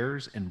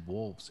bears and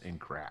wolves and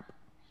crap.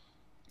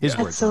 His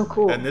That's words. so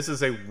cool. and this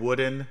is a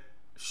wooden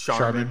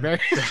Charmin Charmin. bear.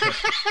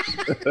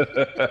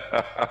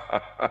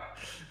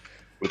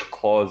 With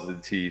claws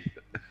and teeth.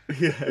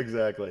 Yeah,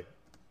 exactly.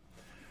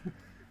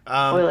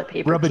 Toilet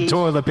paper. Rubbing teeth.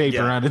 toilet paper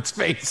Yeah. on its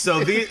face.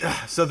 So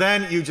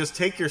then you just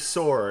take your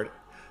sword,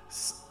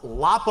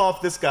 lop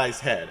off this guy's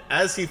head.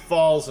 As he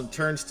falls and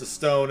turns to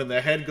stone and the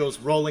head goes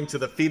rolling to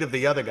the feet of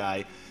the other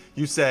guy,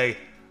 you say,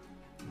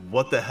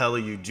 "What the hell are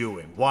you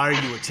doing? Why are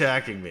you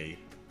attacking me?"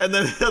 And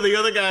then the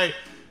other guy,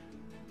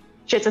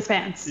 Shits his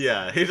pants.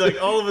 yeah, he's like,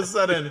 all of a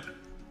sudden,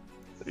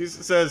 he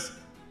says,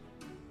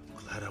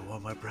 "Glad I wore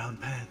my brown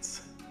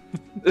pants."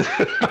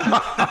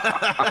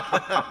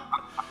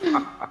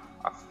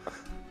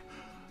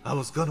 I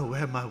was gonna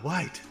wear my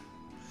white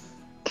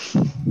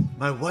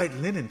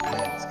linen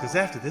pants, because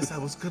after this I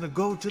was gonna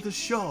go to the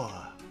shore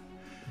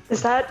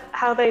Is that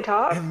how they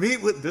talk? and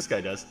meet with this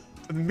guy does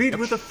meet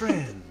with a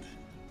friend.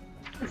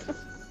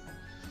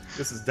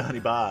 This is Donnie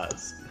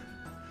Boz.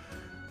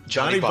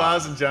 Johnny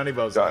Boz and Johnny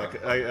Bozak.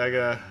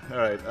 All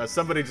right.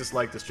 Somebody just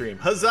liked the stream.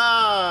 Huzzah!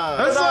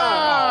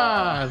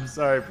 Huzzah!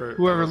 Sorry for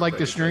Whoever liked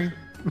the stream.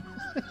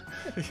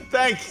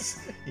 Thanks,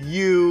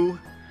 you.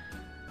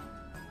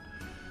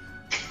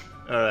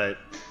 All right.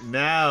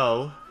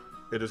 Now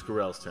it is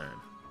Garel's turn.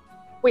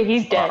 Wait,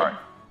 he's dead. All right.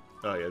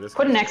 Oh yeah, this.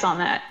 Put an guy- X on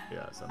that.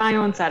 Yeah. So My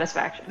own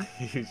satisfaction,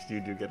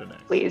 you do get an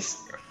X. please.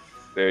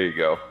 There you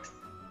go.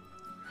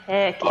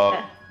 Heck Uh,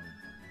 yeah.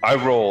 I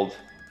rolled.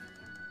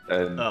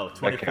 And Oh, that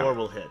 24 counts.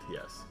 will hit.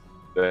 Yes.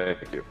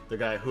 Thank you. The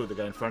guy who? The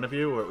guy in front of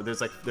you, or there's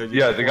like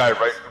Yeah, the guy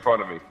right in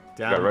front of me.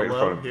 The down guy right in below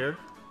front of me. here.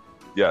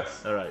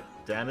 Yes. All right.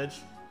 Damage.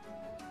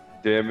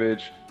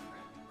 Damage.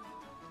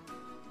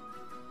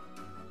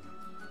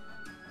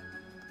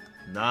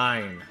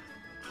 9.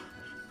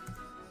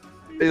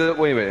 Wait a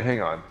minute,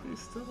 hang on. He's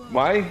still up.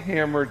 My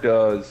hammer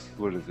does,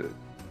 what is it?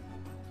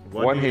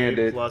 1d8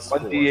 One-handed, plus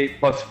 1d8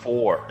 plus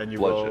 4. 4. And you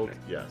bludgeoning. rolled.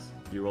 Yes.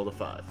 You rolled a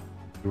 5.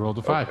 You rolled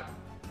a 5. Okay.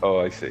 Oh,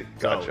 I see.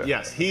 So, Gotcha.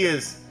 yes,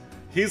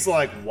 he's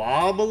like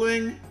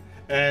wobbling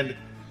and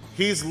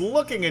he's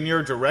looking in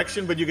your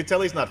direction, but you can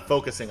tell he's not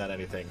focusing on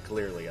anything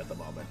clearly at the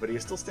moment, but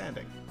he's still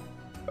standing.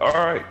 All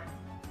right.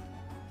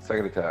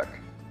 Second attack.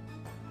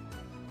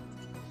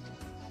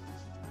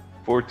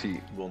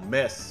 14. Will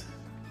miss.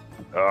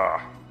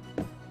 Ah.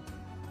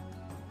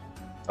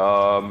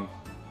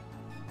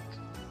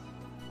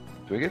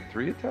 Do I get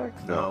 3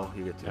 attacks? No,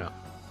 you get 2. No.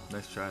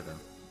 Nice try, though.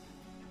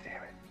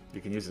 Damn it.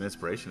 You can use an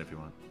inspiration if you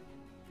want.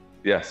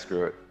 Yeah,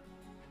 screw it.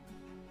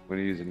 I'm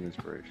gonna use an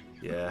inspiration.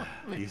 Yeah,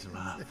 use them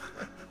up.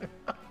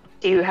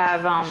 Do you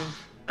have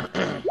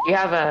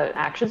a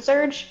action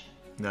surge?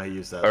 No, you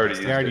used that. I already last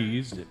used I already it.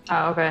 used it.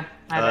 Oh, okay.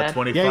 My bad.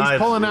 25. Yeah, he's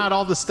pulling out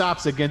all the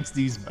stops against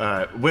these. All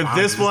right. With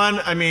this one,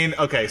 I mean,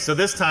 okay, so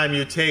this time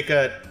you take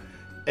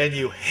and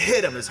you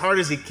hit him as hard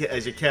as you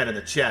can in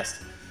the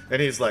chest.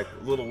 And he's like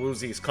a little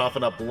woozy, he's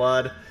coughing up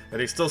blood, and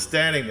he's still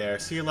standing there.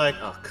 So you're like,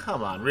 oh,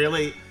 come on,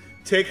 really?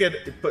 Take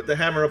it, put the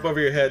hammer up over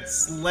your head,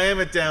 slam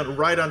it down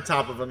right on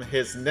top of him.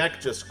 His neck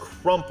just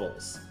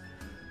crumples.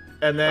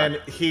 And then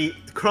he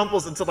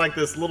crumples into like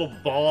this little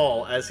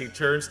ball as he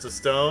turns to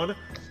stone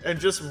and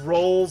just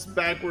rolls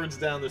backwards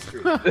down the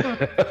street.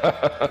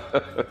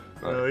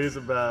 So he's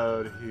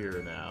about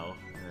here now,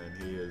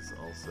 and he is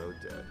also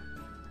dead.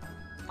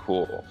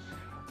 Cool.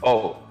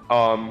 Oh,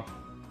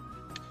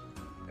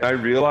 I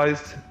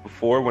realized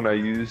before when I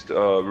used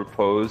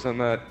repose on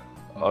that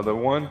other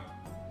one.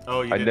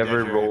 Oh, you I didn't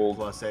never add your rolled-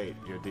 +8,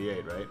 your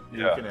D8, right?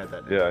 Yeah. You can add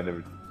that. Yeah, I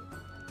never.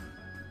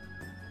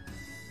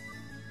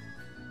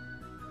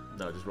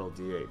 No, just roll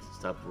D8.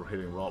 Stop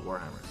hitting Warhammers.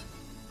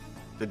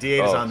 The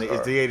D8 is Oh, on the sorry.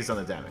 D8 is on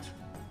the damage.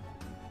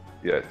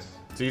 Yes.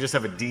 So you just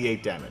have a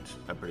D8 damage.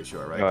 I'm pretty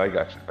sure, right? No, I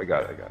got you. I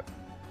got it.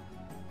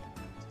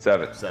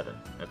 7. 7.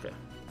 Okay.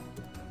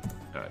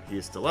 All right. He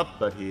is still up,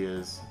 but he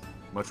is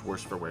much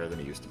worse for wear than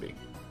he used to be.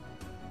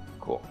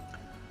 Cool.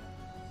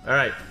 All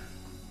right.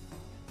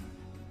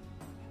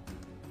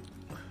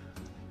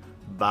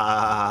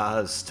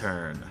 Ba's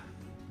turn.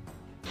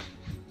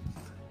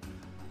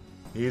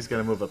 He's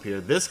gonna move up here.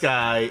 This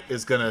guy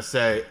is gonna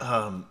say,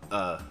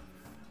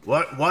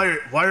 why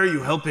are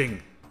you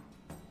helping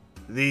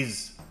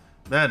these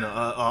men,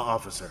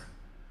 officer?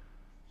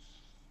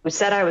 Who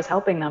said I was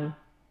helping them?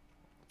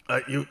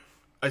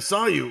 I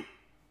saw you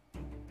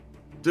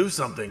do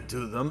something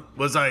to them.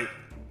 Was I?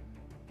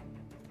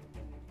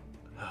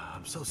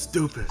 I'm so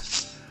stupid.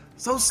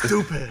 So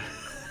stupid.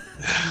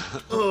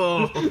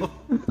 Oh.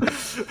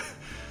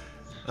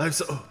 I'm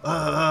so.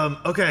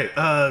 Okay.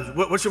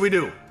 What should we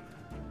do?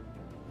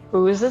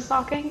 Who is this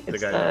talking? The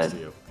It's guy next to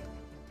you.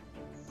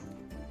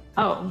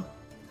 Oh.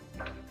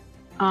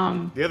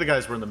 The other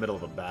guys were in the middle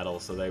of a battle,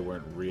 so they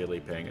weren't really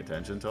paying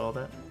attention to all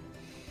that.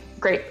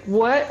 Great.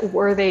 What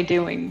were they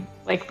doing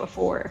like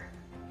before?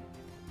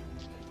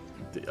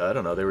 I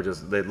don't know.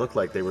 They looked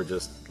like they were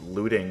just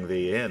looting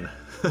the inn.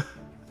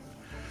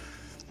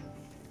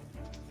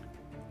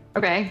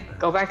 Okay,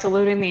 go back to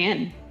looting the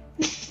inn.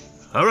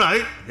 All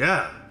right.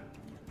 Yeah.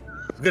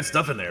 There's good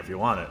stuff in there if you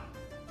want it.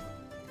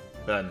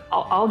 Then.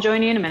 I'll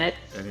join you in a minute.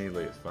 And he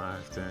leaves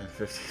 5, 10,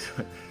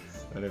 15,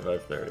 20,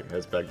 25, 30.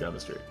 Heads back down the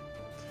street.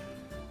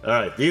 All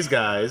right, these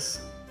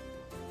guys.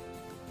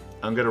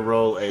 I'm gonna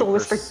roll a. The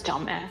whisper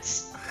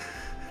dumbass.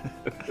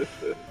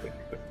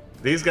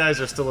 These guys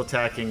are still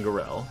attacking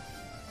Gorell.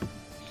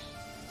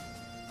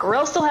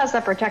 Gorell still has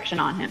that protection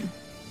on him.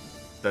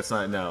 That's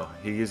not no.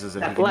 He uses it.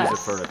 That He can use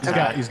it bless. for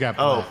attack. He's got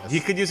Oh, bless. he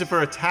could use it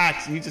for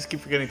attacks. You just keep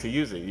forgetting to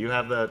use it. You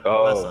have that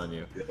Oh. bless on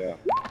you. Yeah.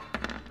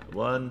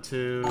 1,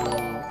 2,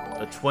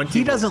 a 20.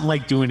 He doesn't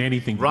like doing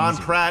anything. Ron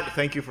easy. Pratt,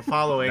 thank you for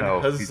following. No,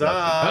 he Huzzah!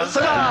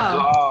 doesn't.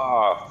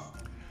 Ah!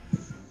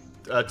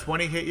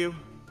 20 hit you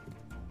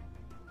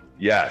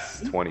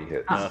Yes, 20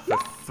 hits.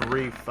 for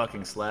 3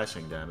 fucking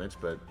slashing damage,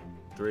 but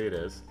 3 it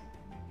is.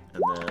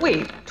 And then,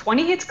 Wait,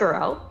 20 hits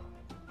Gorell?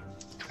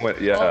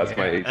 20, yeah, that's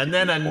my AC. And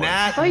then a point. I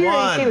nat thought your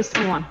AC 1. was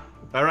 21.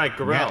 All right,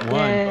 Gorell. Nat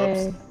 1.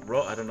 Yay. Oops.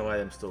 Roll. I don't know why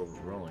I'm still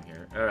rolling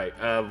here. All right,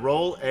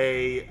 roll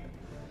a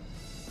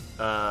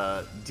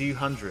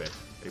D100,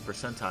 a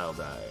percentile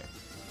die.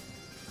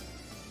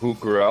 Who,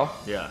 Gorell?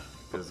 Yeah,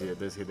 because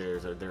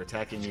they're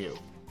attacking you.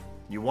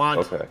 You want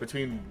Okay.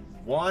 between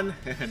 1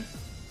 and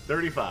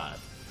 35.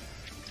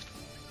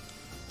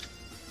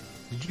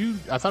 Did you?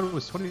 I thought it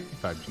was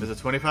 25. Is it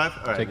 25?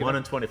 All right, Take it 1 up.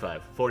 and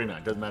 25.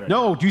 49. Doesn't matter.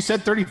 No, you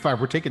said 35.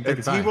 We're taking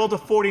It's- 35. he rolled a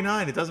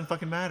 49. It doesn't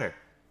fucking matter.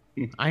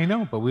 I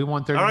know, but we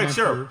want 39. All right,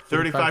 sure. for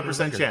 45 for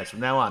 35% the chance from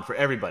now on for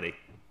everybody.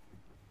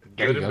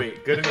 There Good you and,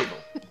 go. good and evil.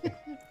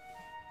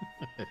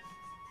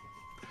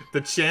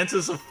 The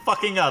chances of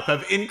fucking up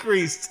have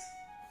increased.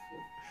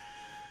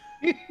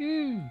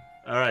 All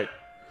right.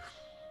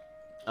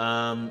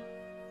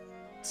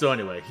 So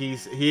anyway,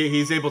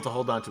 he's able to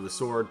hold on to his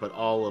sword, but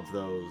all of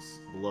those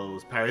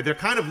blows parry. They're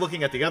kind of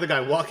looking at the other guy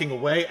walking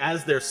away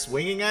as they're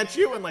swinging at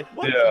you, and like,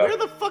 what? Yeah. Where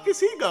the fuck is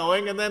he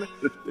going? And then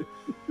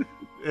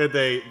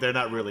they're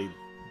not really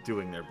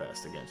doing their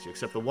best against you,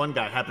 except the one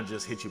guy happened to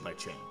just hit you by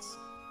chance.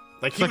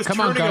 Like he Like, was come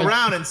on, turning guys.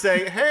 around and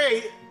saying,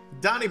 "Hey,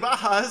 Donnie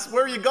Bajas,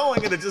 where are you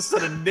going?" And it just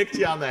sort of nicked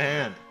you on the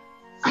hand.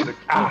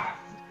 Ah!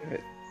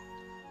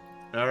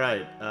 All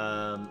right,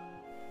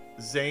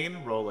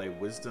 Zane, roll a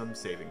Wisdom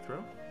saving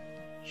throw.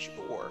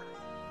 Sure.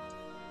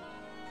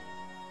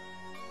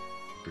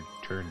 Good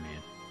turn,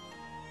 man.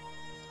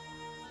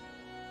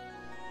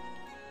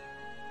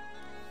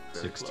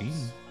 Very 16.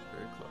 close.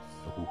 Very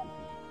close.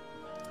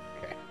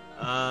 Ooh. Okay.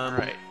 All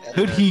right.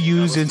 Could he Yeah,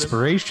 use Wisdom.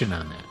 inspiration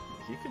on that?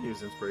 He can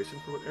use inspiration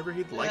for whatever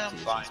he'd like Yeah, to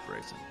use fine.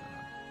 inspiration.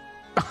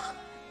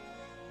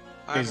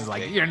 He's just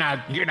like, you're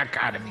not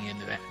counting me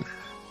into that.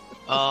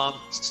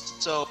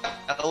 So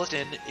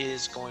Eldon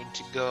is going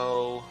to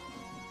go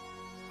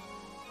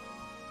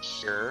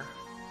here.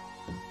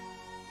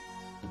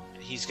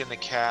 He's going to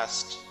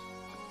cast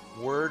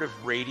Word of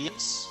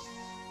Radiance.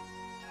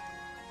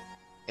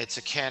 It's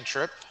a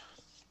cantrip.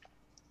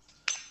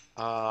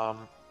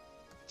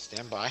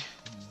 Stand by.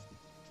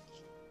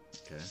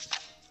 Okay.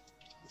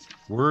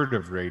 Word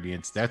of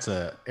Radiance. That's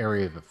a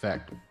area of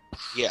effect.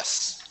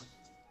 Yes.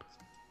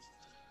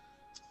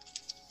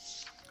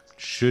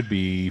 Should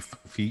be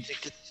feet.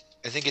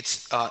 I think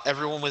it's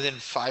everyone within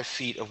 5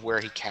 feet of where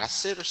he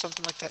casts it or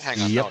something like that. Hang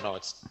on. Yep. No,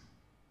 it's...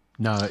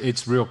 No,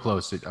 it's real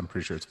close. I'm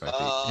pretty sure it's 5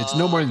 feet. It's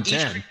no more than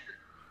 10.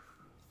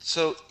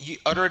 So you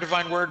utter a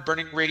divine word,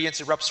 burning radiance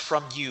erupts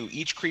from you.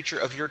 Each creature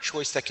of your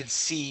choice that can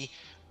see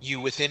you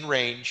within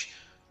range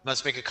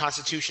must make a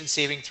Constitution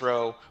saving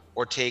throw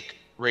or take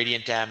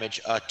radiant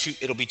damage.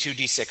 It'll be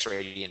 2d6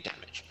 radiant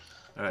damage.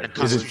 All right. And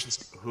Is it-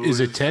 Constitution,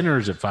 Is it 10 or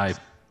is it 5?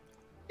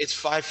 it's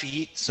 5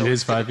 feet. So It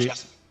is it's gonna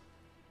 5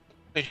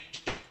 feet?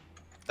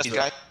 This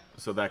guy,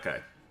 So that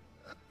guy.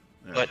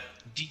 but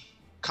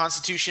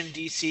Constitution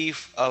DC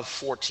of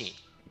 14.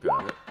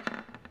 Got it.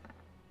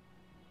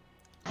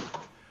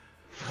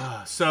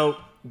 So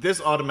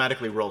this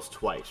automatically rolls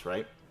twice,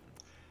 right?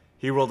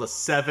 He rolled a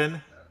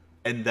 7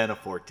 and then a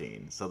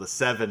 14. So the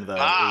 7,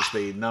 though, is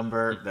the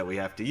number that we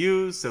have to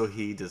use. So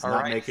he does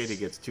not right. make it. He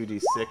gets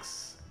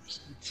 2d6.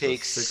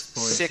 Takes 6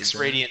 points 6 of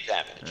radiant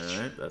damage. All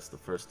right, that's the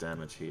first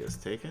damage he has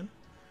taken.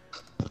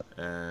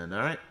 And all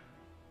right.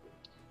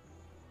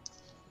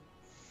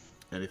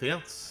 Anything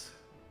else?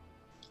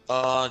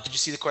 Did you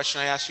see the question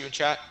I asked you in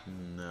chat?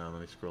 No,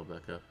 let me scroll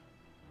back up.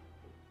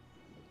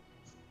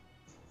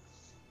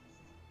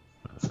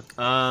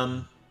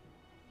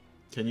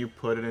 Can you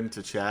put it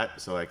into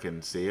chat so I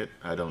can see it?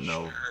 I don't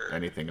know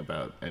anything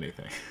about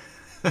anything.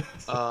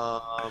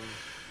 I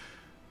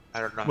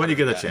don't know. When how you to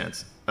get do a that.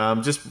 chance,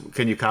 just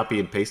can you copy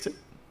and paste it?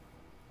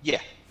 Yeah.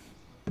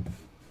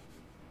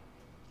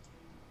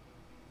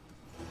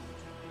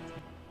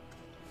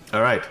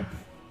 All right.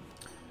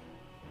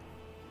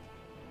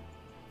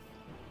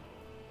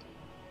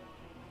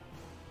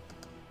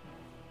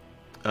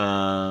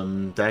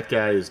 That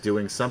guy is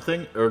doing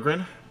something.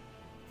 Urgrin?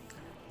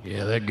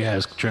 Yeah, that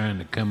guy's trying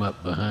to come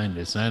up behind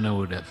us. I know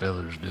what that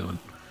feller's doing.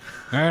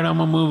 All right, I'm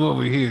gonna move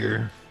over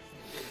here.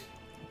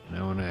 And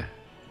I wanna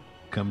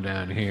come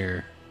down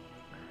here.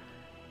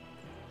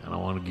 I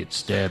don't want to get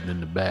stabbed in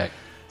the back.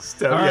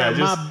 Yeah, All right,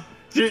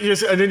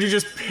 and then you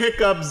just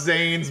pick up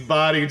Zane's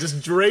body and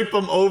just drape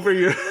him over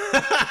your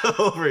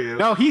over you.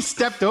 No, he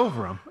stepped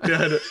over him.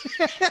 Yeah,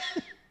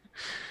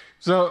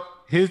 So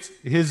his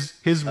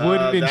wooden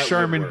that would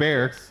Charmin work,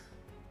 bear, yes.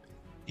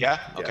 Yeah?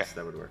 Okay. Yes,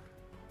 that would work.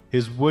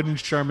 his wooden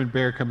Charmin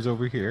bear comes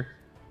over here,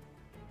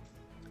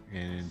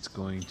 and it's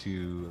going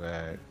to.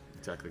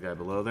 Attack the guy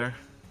below there.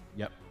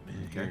 Yep.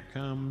 And Okay. here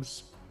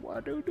comes.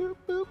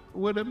 Boop.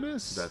 What a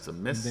miss. That's a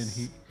miss. And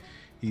then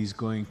he's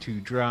going to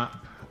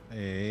drop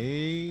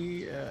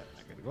a. I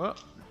gotta go up.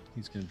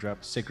 He's going to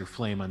drop Sacred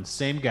Flame on the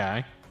same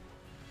guy.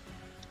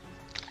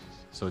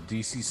 So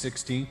DC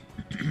 16.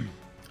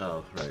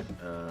 Oh, right.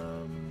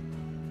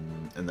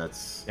 And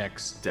that's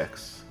Dex.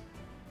 Dex.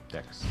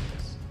 Dex.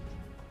 Yes.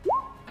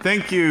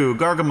 Thank you,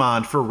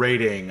 Gargamon, for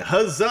rating.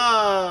 Huzzah!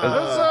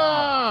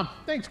 Huzzah!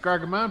 Thanks,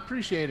 Gargamon.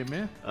 Appreciate it,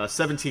 man.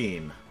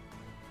 17.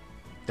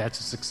 That's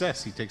a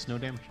success. He takes no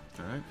damage.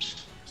 All right.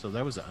 So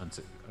that was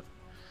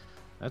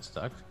that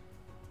stuck.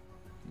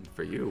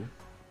 For you.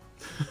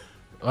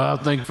 Well,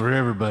 I think for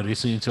everybody,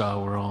 since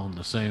y'all were all in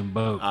the same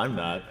boat. I'm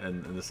not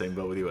in the same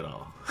boat with you at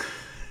all.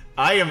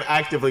 I am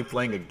actively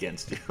playing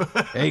against you.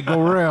 Hey,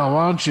 Gorell,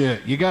 why don't you?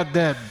 You got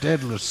that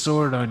deadly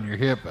sword on your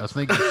hip. I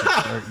think you should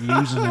start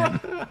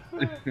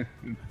using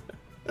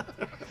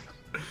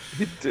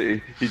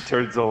it. He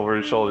turns over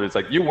his shoulder. It's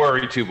like, you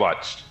worry too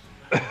much.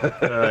 All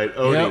right,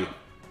 Odie.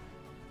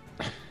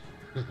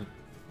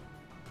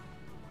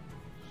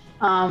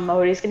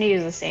 Odie's gonna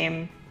use the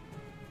same.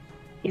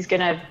 He's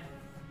gonna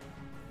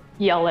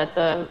yell at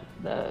the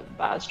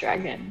Baz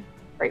Dragon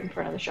right in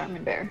front of the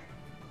Charmin Bear.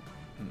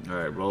 All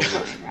right,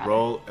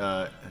 roll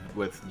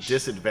with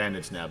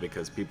disadvantage now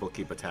because people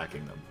keep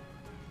attacking them.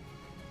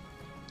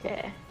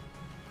 Okay.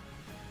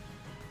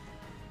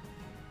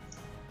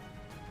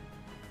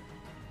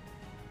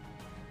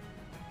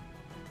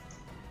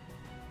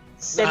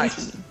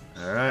 Nice. 17.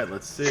 All right,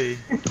 let's see.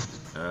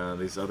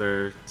 These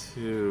other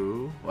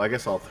two. Well, I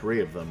guess all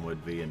 3 of them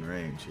would be in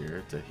range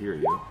here to hear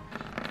you.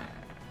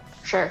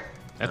 Sure.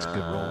 That's a good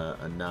roll.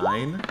 A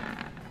 9.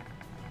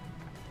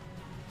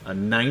 A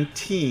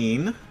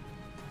 19.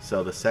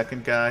 So the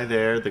second guy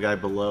there, the guy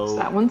below, So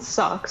that one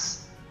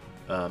sucks.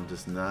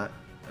 does not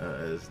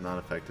is not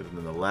effective. And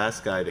then the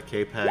last guy, the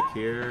K-Pack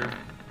here,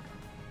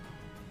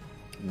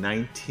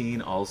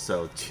 19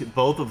 also.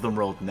 Both of them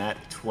rolled nat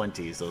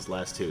 20s, those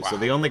last two. So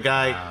the only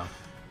guy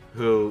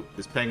who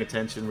is paying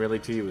attention really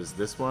to you is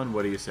this one.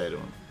 What do you say to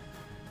him?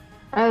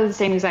 The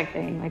same exact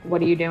thing. Like,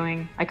 what are you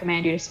doing? I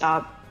command you to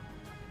stop.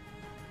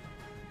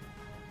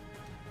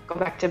 Go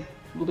back to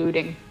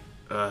looting.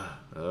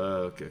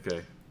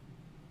 Okay.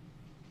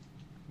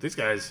 These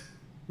guys,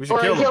 we should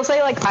Or kill he'll them.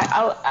 say like,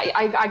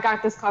 I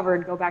got this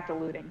covered. Go back to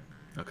looting.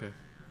 Okay,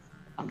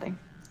 Something.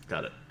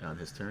 got it. On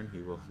his turn,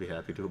 he will be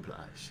happy to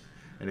oblige.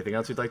 Anything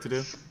else you'd like to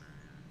do?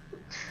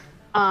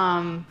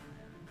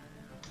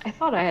 I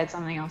thought I had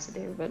something else to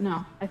do, but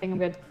no, I think I'm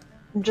good.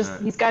 Just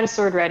Alright. he's got his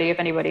sword ready if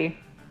anybody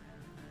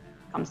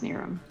comes near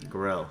him.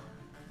 Gorell.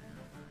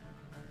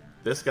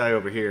 This guy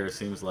over here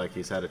seems like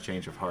he's had a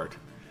change of heart.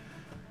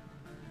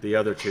 The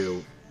other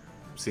two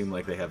seem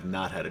like they have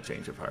not had a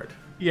change of heart.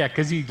 Yeah,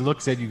 because he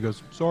looks at you and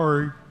goes,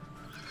 sorry.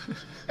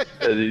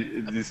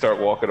 Did he start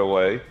walking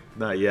away?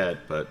 Not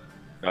yet, but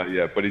Not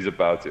yet, but he's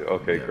about to.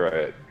 Okay, Yeah.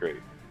 great.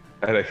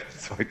 And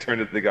so I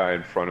turned to the guy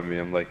in front of me.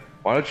 I'm like,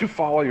 why don't you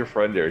follow your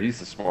friend there? He's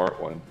the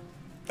smart one.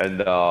 And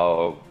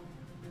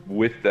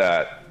with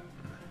that,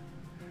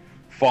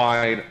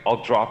 fine,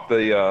 I'll drop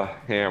the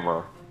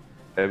hammer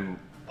and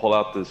pull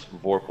out this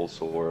Vorpal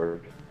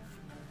sword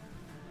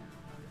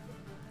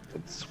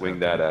and swing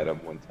that at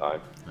him one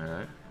time. all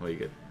right. Well, you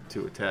get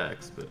 2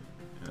 attacks, but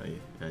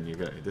and you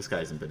got this guy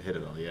hasn't been hit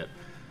at all yet.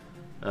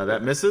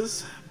 That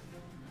misses.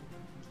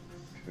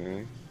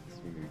 Okay,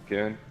 swing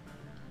again.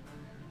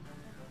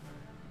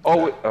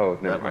 Oh,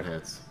 never That one mind.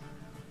 hits.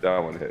 That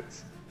one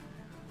hits.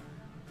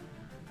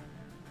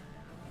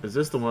 Is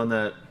this the one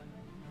that?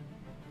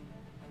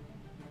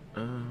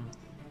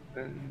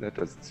 That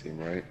doesn't seem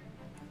right.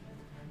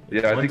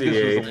 Yeah, I think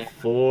this was the 1d8,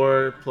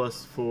 4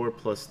 plus 4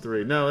 plus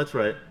 3. No, that's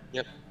right.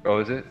 Yep. Oh,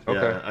 is it? Okay.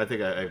 Yeah, I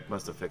think I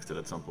must have fixed it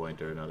at some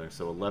point or another.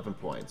 So 11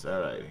 points.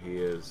 All right, he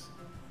is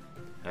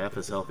half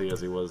as healthy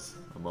as he was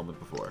a moment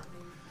before.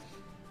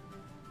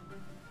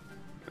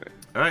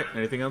 All right,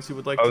 anything else you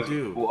would like I to was,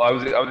 do? well, I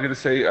was gonna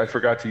say I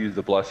forgot to use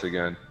the bless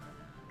again,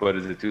 but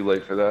is it too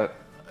late for that?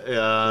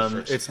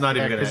 It's not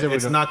Yeah, even 'cause gonna. it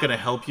It's would- not gonna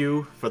help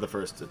you for the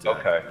first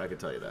attack. Okay. I can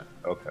tell you that.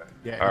 Okay.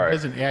 Yeah, All it right.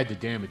 doesn't add to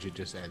damage, it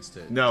just adds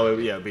to... No,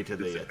 it'd be to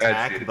the That's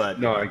attack, it. but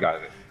No, I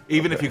got it.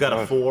 even if Okay. you got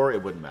a 4,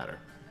 it wouldn't matter.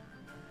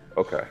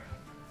 Okay.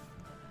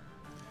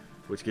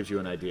 Which gives you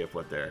an idea of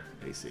what their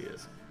AC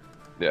is.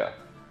 Yeah.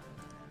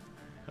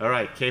 All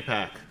right,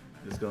 K-Pack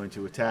is going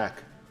to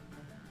attack.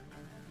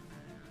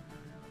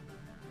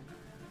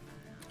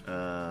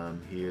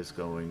 He is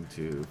going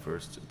to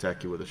first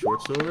attack you with a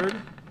short sword.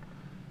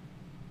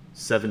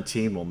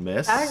 17 will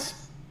miss. I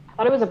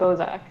thought it was a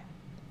Bozak.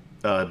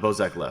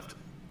 Bozak left.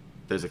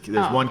 There's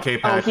Oh, one okay.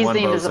 K-Pack, he's one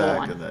the invisible Bozak,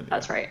 one. and then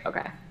That's right.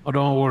 Okay. Oh,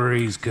 don't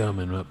worry, he's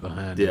coming up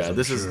behind us, yeah. I'm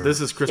This sure.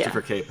 is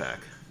Christopher K-Pack.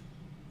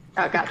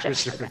 Oh, gotcha.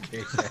 Christopher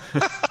Okay.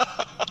 K.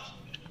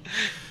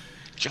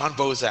 John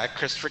Bozak,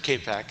 Christopher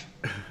K-Pack,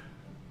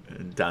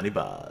 And Donnie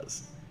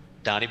Baz.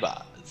 Donnie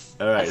Boz.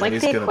 All right, It's like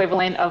and the he's gonna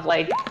equivalent of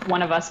like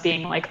one of us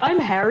being like, "I'm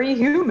Harry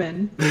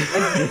Human."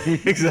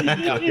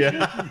 exactly.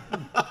 Yeah.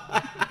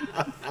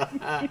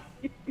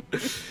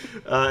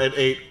 An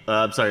 8.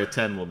 I'm sorry, a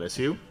 10 will miss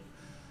you.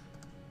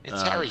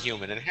 It's Harry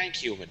Human and Hank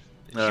Human.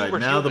 All right, Hubert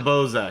now the Human.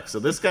 Bozak. So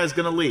this guy's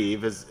gonna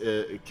leave. As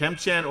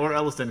Kempchan or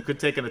Elliston could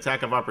take an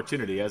attack of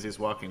opportunity as he's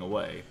walking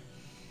away.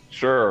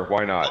 Sure.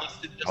 Why not?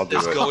 I'll do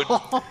Let's it. go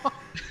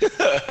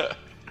with-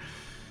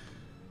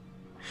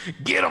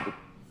 Get him!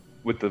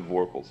 With the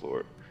Vorpal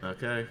sword.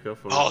 Okay, go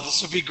for Oh, it.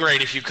 this would be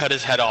great if you cut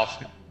his head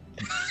off.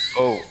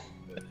 Oh.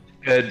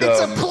 And, It's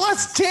a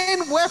plus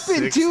 10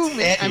 weapon, too,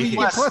 man. I mean, you get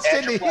Bless, plus 10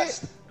 add to your hit.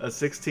 bless. A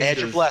 16. Add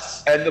your is-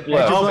 bless. and the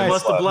bless. Oh,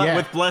 Bless. plus the Yeah.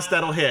 with bless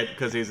that'll hit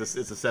because it's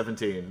a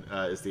 17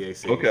 is the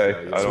AC. Okay. so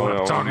I you- don't what I'm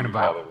know. talking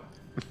about.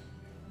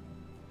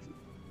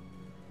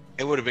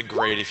 It would have been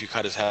great if you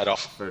cut his head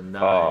off. For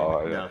 9.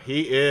 Oh, yeah. No,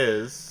 he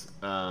is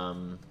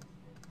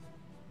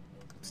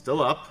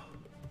still up,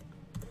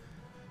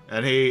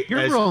 and he You're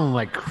as, rolling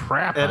like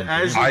crap and on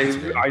as damage,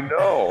 you- man. I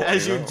know.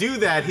 as I you know. do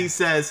that, he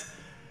says,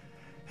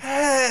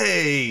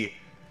 "Hey,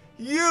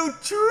 you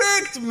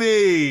tricked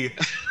me!"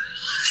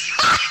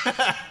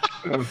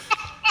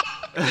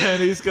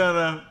 And he's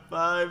gonna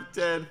 5,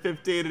 10,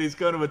 15, and he's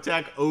going to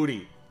attack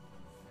Odie.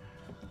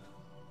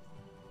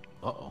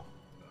 Uh-oh.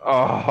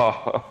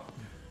 Oh.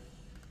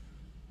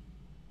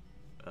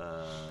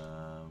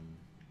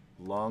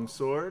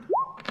 Longsword.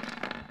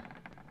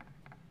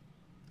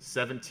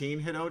 17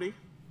 hit Odie.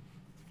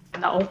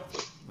 No.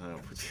 Oh,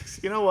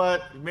 you know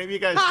what? Maybe you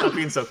guys stop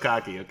being so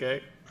cocky,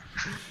 okay?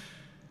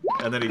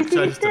 And then he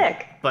tries to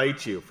dick.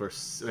 bite you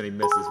and he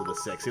misses with a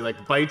 6.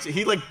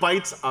 He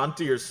bites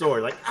onto your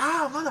sword, like,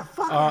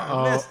 motherfucker,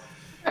 I missed.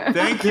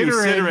 Thank you,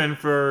 Ciderin. Ciderin,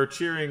 for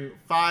cheering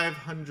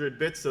 500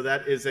 bits. So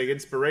that is a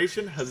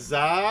inspiration.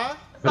 Huzzah!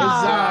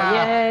 Huzzah!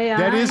 yay,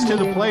 That is to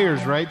the I'm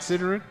players, right,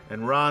 Ciderin?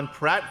 And Ron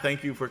Pratt,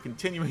 thank you for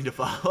continuing to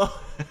follow.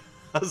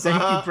 Huzzah!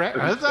 Thank you, Brett.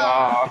 Huzzah!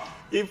 Ah,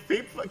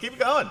 Keep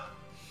going.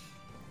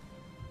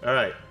 All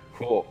right.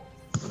 cool.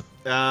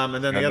 And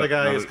then the And other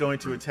guy another- is going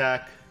to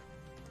attack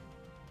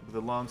with a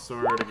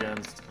longsword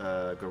against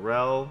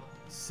Gorell.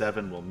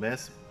 7 will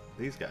miss.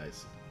 These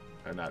guys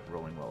are not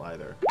rolling well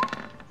either.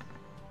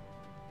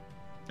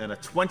 And a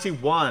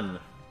 21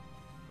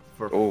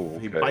 for Oh,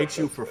 he okay, bites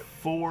you that's for it.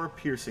 4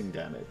 piercing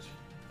damage.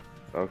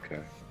 Okay.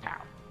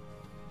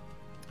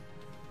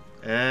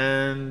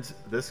 And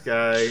this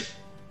guy is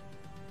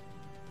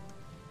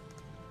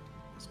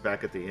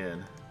back at the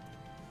inn.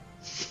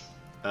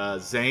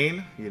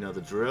 Zane, you know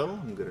the drill.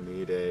 I'm gonna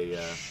need a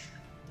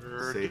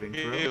saving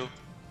throw.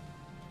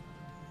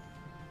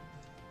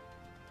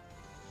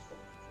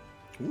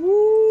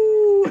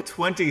 Woo!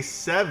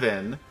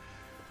 27.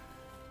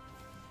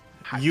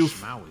 You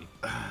Maui.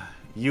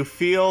 You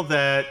feel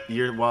that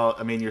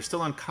you're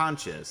still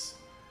unconscious.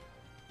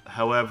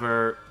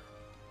 However,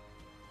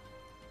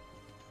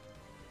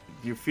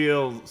 you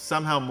feel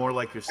somehow more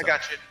like yourself.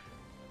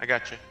 I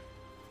got you.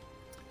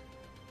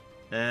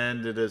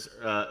 And it is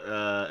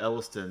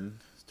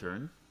Elliston's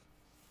turn.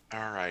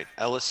 All right,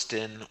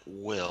 Elliston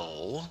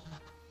will.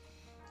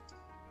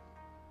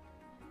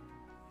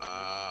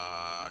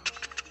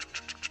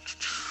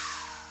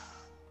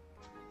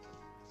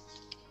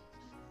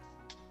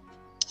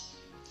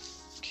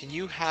 Can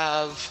you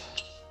have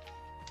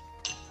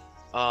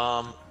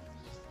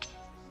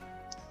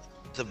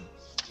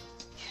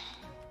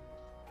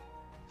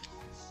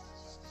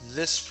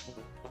this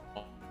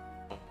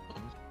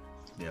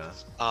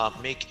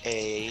make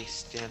a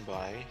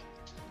standby?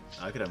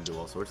 I could have him do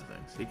all sorts of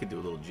things. He could do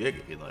a little jig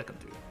if you'd like him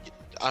to.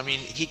 I mean,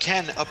 he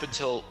can up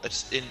until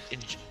in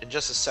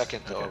just a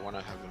second, though. Okay. I want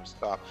to have him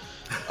stop.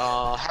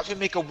 Have him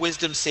make a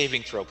wisdom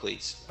saving throw,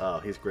 please. Oh,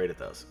 he's great at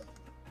those.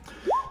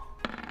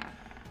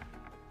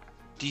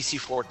 DC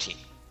 14.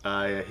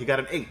 He got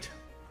an 8.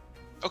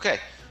 Okay.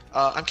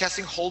 I'm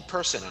casting Hold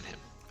Person on him.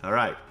 All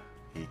right.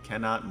 He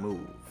cannot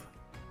move.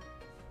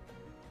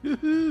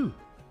 Woohoo!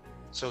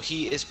 So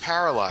he is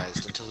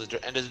paralyzed until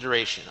the end of the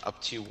duration, up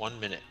to 1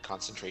 minute,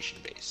 concentration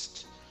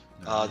based.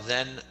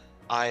 Then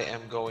I am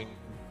going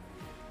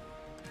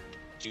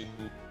to.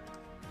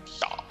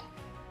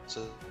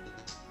 So.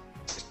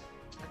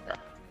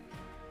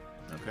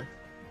 Okay.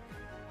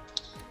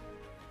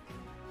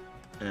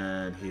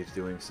 And he's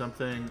doing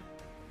something.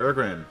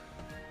 Urgrin.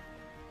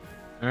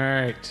 All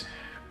right.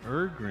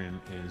 Urgrin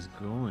is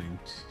going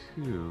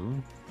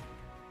to.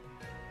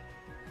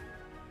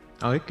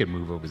 Oh, it could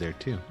move over there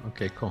too.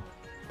 Okay, cool.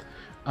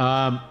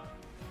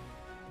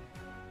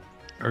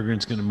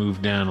 Urgrin's going to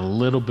move down a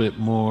little bit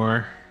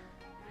more.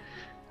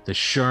 The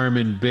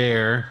Charmin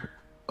Bear,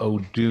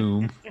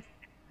 O'Doom.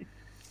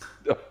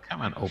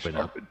 Come on, open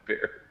up. Charmin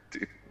Bear,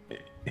 dude.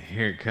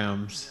 Here it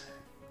comes.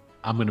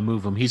 I'm going to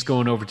move him. He's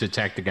going over to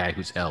attack the guy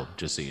who's held,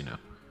 just so you know.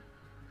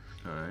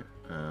 All right.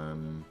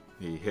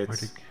 He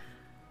hits.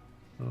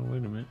 Oh, wait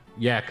a minute.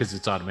 Yeah, because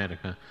it's automatic,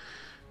 huh?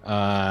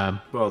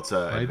 Well, it's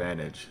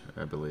advantage,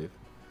 I believe.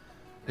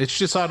 It's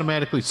just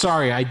automatically.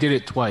 Sorry, I did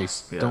it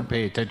twice. Yeah. Don't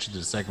pay attention to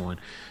the second one.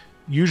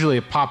 Usually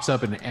it pops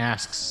up and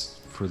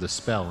asks for the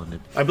spell. And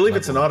I believe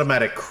it's an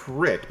automatic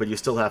crit, but you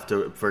still have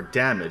to, for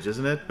damage,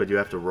 isn't it? But you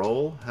have to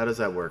roll? How does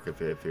that work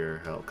if you're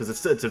held? Because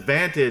it's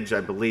advantage,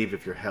 I believe,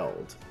 if you're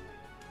held.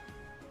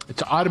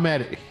 It's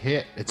automatic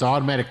hit. It's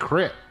automatic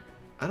crit.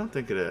 I don't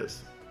think it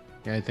is.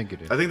 Yeah, I think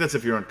it is. I think that's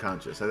if you're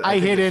unconscious. I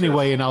hit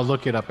anyway, and I'll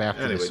look it up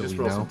after anyway, this so just we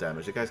roll know. some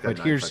damage. The guy's got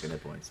But 9 fucking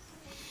hit points.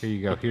 Here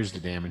you go. Here's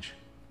the damage.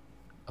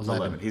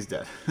 11. He's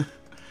dead.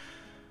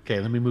 Okay,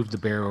 let me move the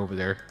bear over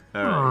there.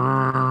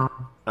 All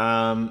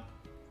right.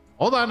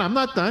 Hold on, I'm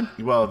not done.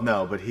 Well,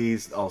 no, but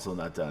he's also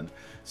not done.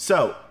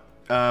 So,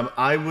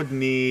 I would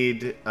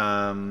need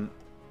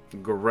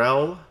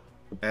Gorell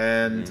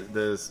and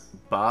this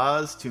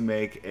Boz to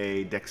make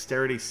a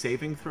dexterity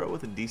saving throw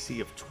with a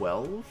DC of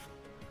 12.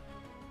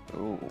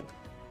 Ooh.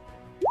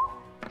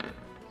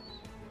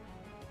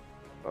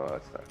 Oh,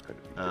 that's not going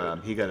to be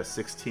good. He got a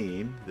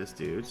 16, this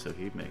dude, so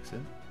he makes it.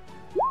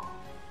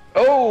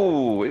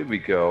 Oh, here we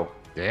go.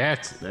 There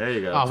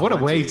you go. Oh, what a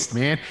 20. waste,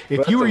 man. If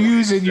That's you were a waste,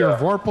 using your yeah.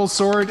 Vorpal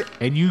sword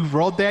and you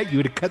rolled that, you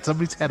would have cut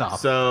somebody's head off.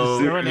 So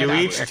Just throwing that you out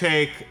each there.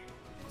 take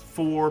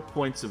 4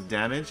 points of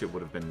damage. It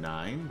would have been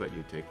 9, but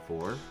you take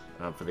 4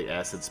 for the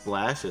acid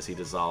splash as he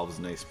dissolves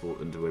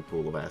into a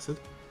pool of acid.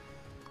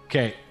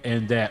 Okay,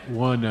 and that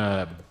one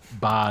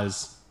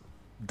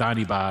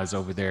Donnie Boz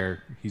over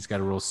there, he's got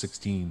to roll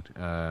 16.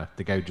 The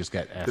guy who just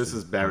got acid. This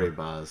is Barry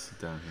Boz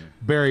down here.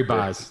 Barry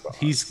Boz.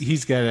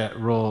 He's got to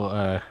roll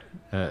a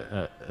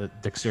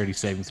dexterity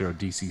saving throw,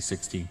 DC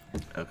 16.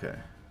 Okay.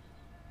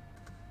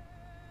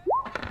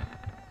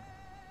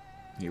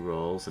 He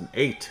rolls an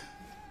 8.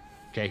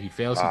 Okay, he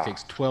fails. He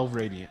takes 12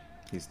 radiant.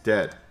 He's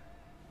dead.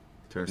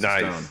 Turns to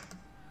Nice. stone.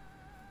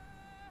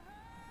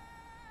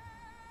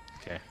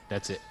 Okay,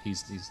 that's it.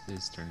 His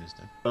turn is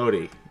done.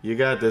 Odie, you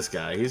got this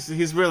guy.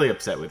 He's really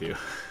upset with you.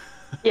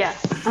 Yeah,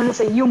 I'm gonna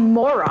say, you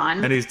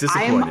moron. And he's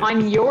disappointed. I'm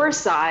on your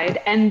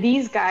side, and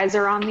these guys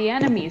are on the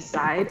enemy's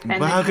side. And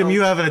But how then come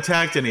you haven't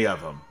attacked any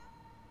of them?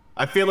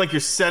 I feel like you're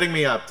setting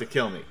me up to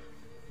kill me.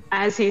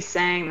 As he's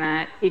saying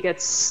that, he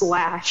gets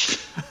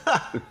slashed.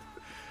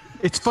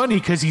 It's funny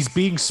because he's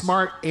being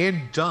smart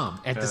and dumb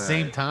at the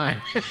same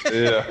time.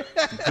 Yeah.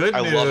 Good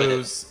I love it.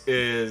 news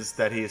is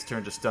that he has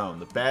turned to stone.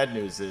 The bad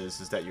news is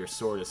that your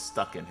sword is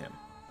stuck in him.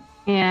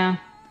 Yeah.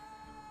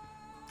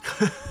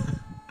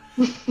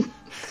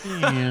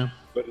 Yeah.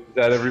 But is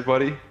that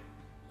everybody?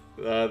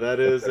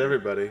 That is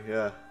everybody,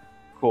 yeah.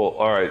 Cool.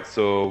 All right.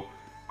 So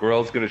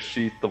Gorell's going to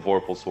sheath the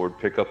Vorpal sword,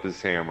 pick up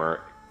his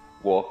hammer,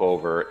 walk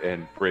over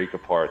and break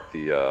apart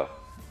the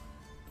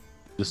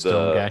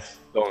stone guy.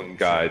 stone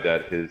guy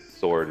that his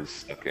sword is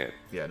stuck in.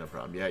 Yeah, no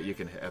problem. Yeah, you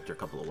can, after a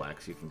couple of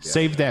whacks, you can get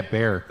Save that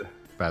bear,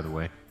 by the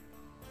way,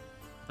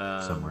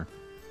 Um, somewhere.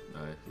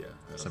 Yeah.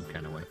 I don't Some know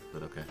kind of where, way.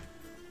 But okay.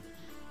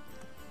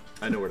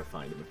 I know where to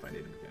find him if I need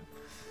him again.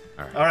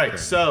 All right. All right,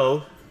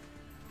 so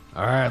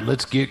All right,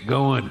 let's get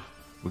going.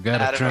 We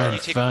gotta Adam, try can and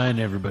you take- find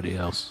everybody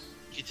else.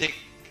 Can you take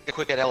a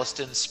quick at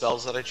Elliston's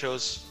spells that I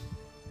chose?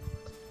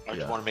 I Yeah.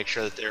 just want to make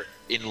sure that they're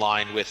in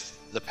line with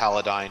the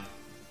Paladine.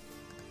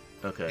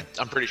 okay.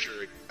 I'm pretty sure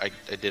I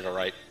did all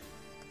right.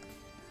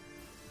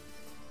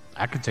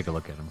 I can take a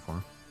look at him for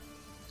him.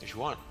 If you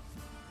want.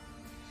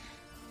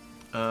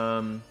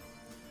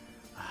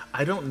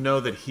 I don't know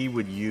that he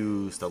would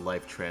use the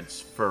life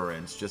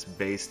transference just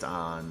based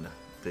on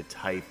the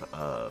type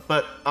of.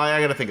 But I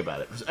got to think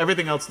about it.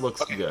 Everything else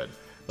looks Okay. good,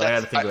 but I got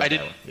to think about I that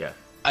didn't- one. Yeah.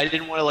 I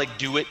didn't want to like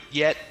do it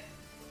yet.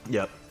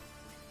 Yep.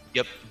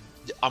 Yep.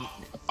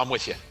 I'm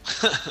with you.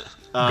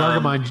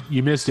 Gargamon,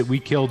 you missed it. We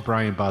killed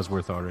Brian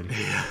Bosworth already.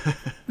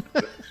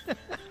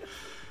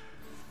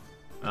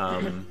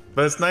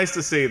 But it's nice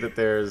to see that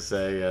there's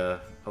a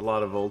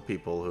lot of old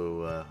people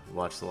who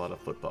watched a lot of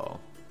football.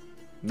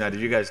 Now,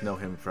 did you guys know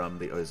him from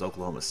his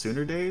Oklahoma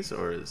Sooner days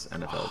or his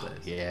NFL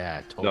days?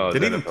 Yeah, totally. No,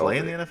 Did he his even NFL play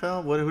in days. the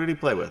NFL? Who did he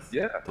play with?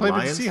 Yeah. The Played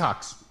Lions? with the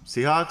Seahawks.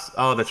 Seahawks?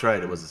 Oh, that's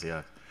right. It was the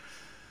Seahawks.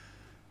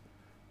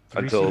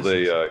 Until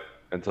seasons. they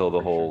until the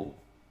whole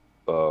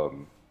Bo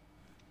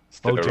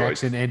steroid-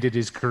 Jackson ended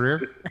his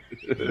career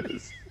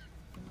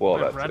well,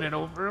 by that's running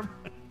over him.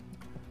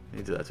 He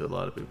did that to a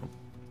lot of people.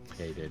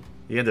 Yeah, he did.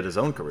 He ended his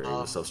own career. He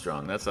was so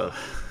strong. That's a.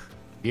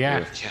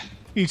 Yeah. Yeah.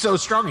 He's so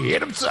strong he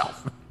hit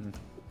himself.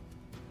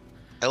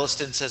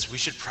 Elliston says we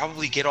should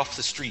probably get off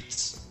the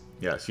streets.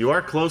 Yes, you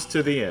are close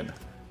to the inn.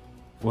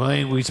 Well,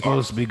 ain't we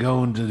supposed to be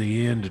going to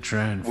the inn to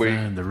try and Wait,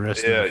 find the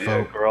rest yeah, of the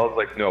yeah. folk? Corral's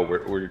like, no,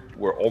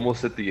 we're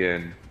almost at the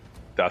end.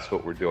 That's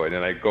what we're doing.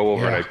 And I go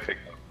over and I Yeah. pick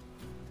up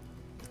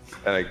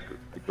and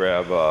I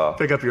grab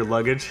Pick up your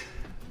luggage.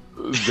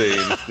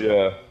 Zane.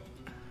 Yeah.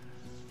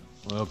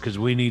 Well, because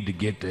we need to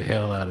get the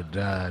hell out of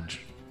Dodge.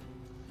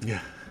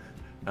 Yeah.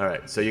 All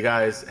right. So you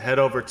guys head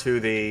over to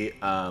the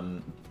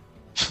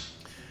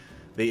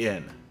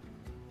inn.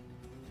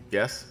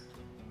 Yes.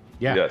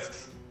 Yeah.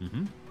 Yes.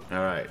 All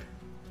right.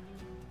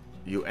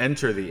 You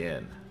enter the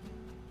inn.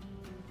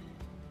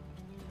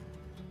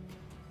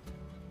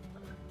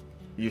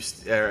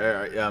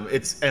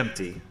 It's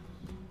empty,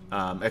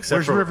 except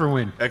Where's for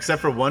Riverwind?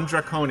 except for one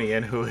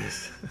draconian who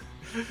is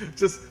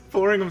just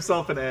pouring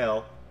himself an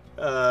ale,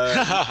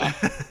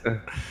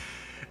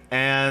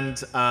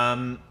 and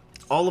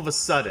all of a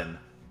sudden,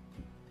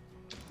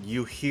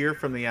 you hear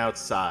from the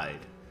outside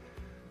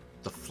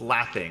the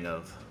flapping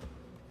of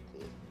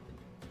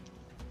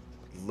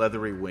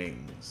leathery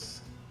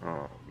wings.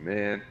 Oh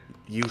man.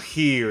 You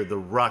hear the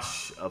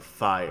rush of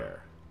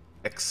fire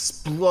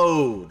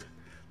explode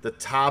the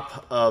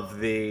top of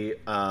the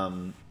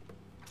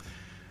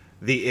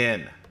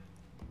inn.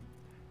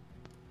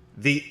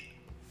 The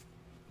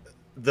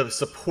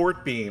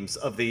support beams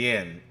of the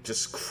inn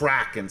just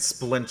crack and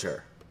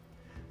splinter,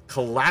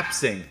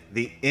 collapsing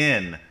the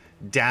inn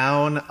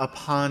down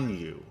upon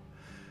you.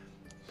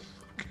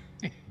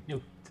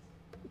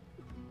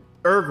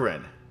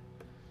 Ergrin,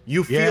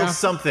 you feel Yeah?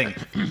 something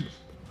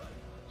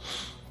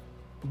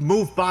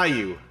move by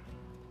you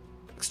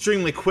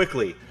extremely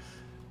quickly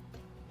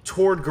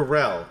toward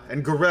Garel.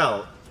 And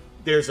Garel,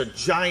 there's a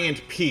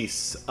giant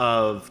piece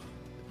of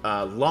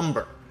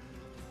lumber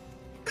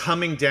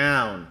coming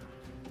down,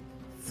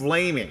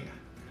 flaming,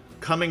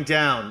 coming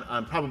down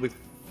on probably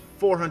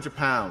 400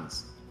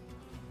 pounds.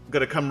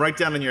 Gonna come right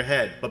down on your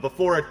head. But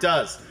before it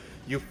does,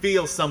 you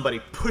feel somebody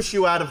push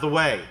you out of the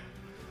way.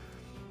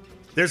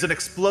 There's an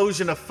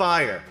explosion of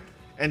fire,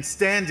 and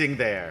standing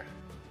there,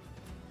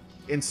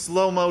 in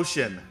slow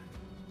motion,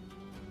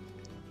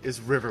 is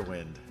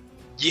Riverwind.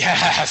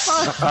 Yes.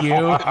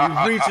 You.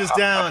 He reaches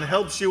down,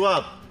 helps you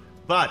up,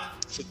 but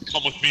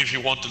Come with me if you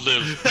want to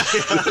live.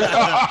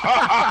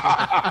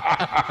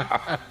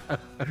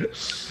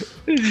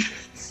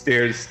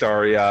 Stares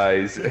starry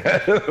eyes.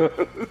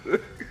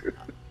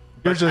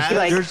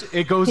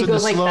 It goes He into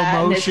goes like slow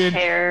that in his motion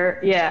hair.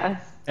 Yeah.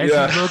 as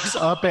Yeah. he looks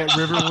up at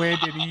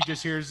Riverwind and he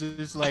just hears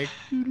this like.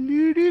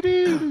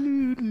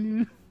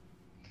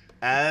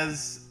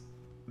 as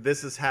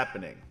this is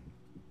happening,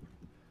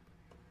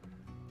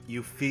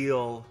 you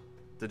feel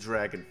the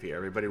dragon fear.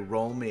 Everybody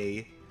roll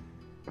me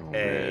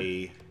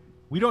a...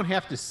 We don't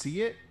have to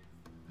see it.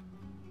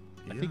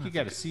 I You think don't you have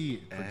got to see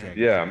it. For Dragon Yeah,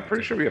 Fear I'm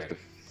pretty sure we have to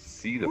take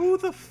see the. Who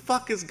the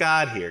fuck is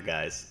God here,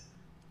 guys?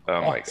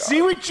 Oh my it. god.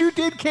 See what you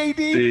did, KD?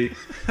 See?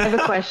 I have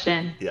a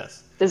question.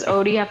 Yes. Does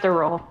Odie have to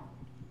roll?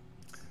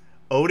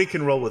 Odie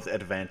can roll with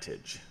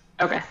advantage.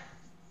 Okay.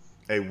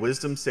 A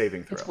wisdom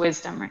saving throw. It's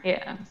wisdom, right?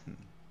 Yeah.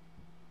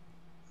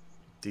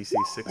 DC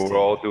 16. We're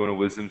all doing a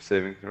wisdom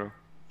saving throw.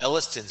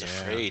 Elliston's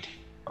afraid.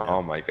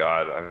 Oh my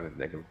god, I'm a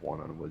 -1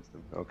 on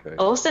wisdom. Okay.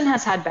 Olston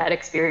has had bad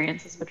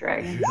experiences with He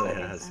dragons.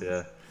 really has,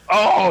 yeah.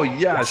 Oh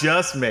yes,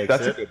 Just makes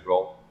that's a it. good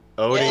roll.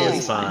 Odie Yay.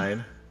 is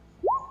fine.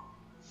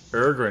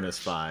 Ergrin is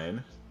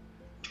fine.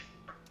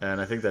 And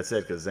I think that's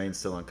it because Zane's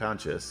still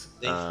unconscious.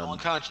 They still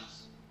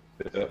unconscious.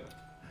 Yep.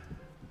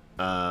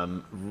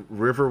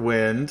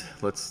 Riverwind,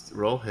 let's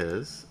roll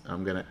his.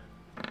 I'm gonna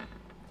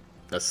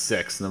a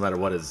 6. No matter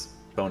what his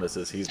bonus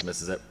is, he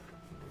misses it.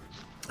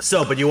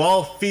 So, but you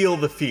all feel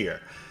the fear.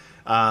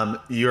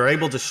 You're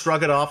able to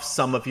shrug it off.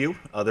 Some of you,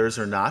 others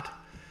are not.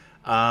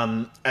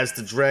 As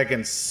the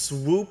dragon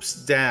swoops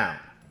down,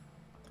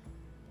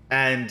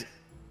 and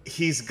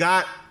he's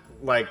got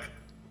like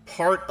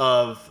part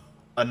of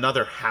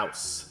another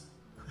house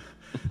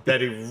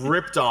that he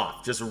ripped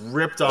off, just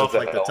ripped off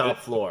like the top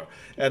floor,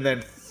 and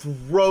then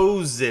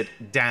throws it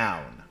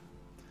down.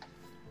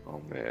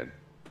 Oh man.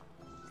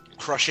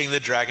 Crushing the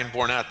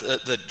dragonborn at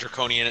the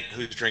draconian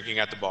who's drinking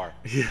at the bar.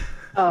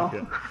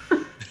 Oh.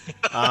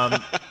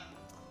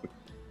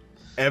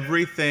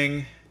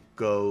 Everything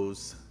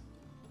goes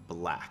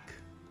black.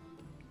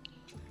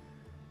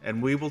 And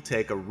we will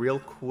take a real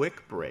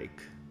quick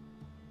break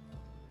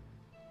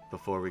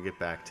before we get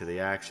back to the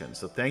action.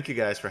 So thank you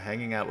guys for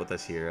hanging out with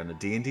us here on a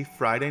D&D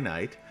Friday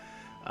night.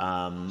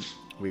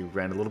 We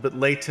ran a little bit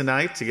late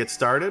tonight to get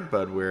started,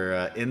 but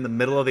we're in the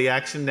middle of the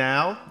action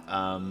now.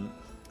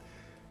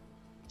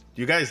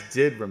 You guys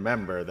did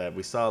remember that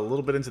we saw a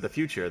little bit into the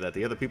future that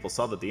the other people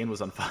saw that the inn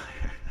was on fire.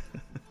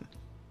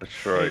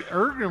 That's right.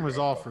 Ergrin was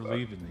all for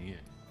leaving the inn.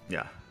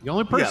 Yeah. The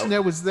only person Yeah.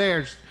 that was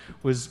there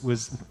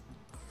was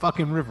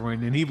fucking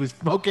Riverwind, and he was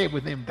okay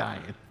with him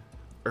dying.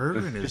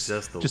 Ergrin is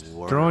just the Just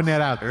worst. throwing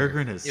that out there.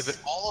 Ergrin is... Yeah, but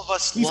all of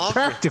us He's love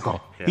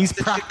practical. Yeah. He's Such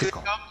a good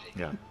practical.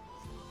 company.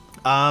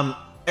 Yeah.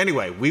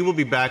 Anyway, we will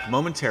be back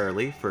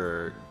momentarily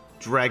for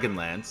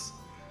Dragonlance,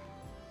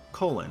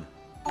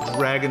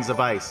 Dragons of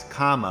Ice,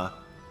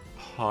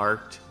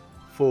 Part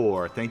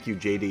 4. Thank you,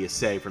 JD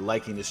Assay, for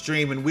liking the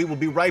stream, and we will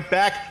be right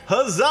back.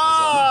 Huzzah!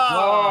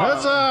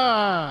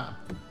 Huzzah!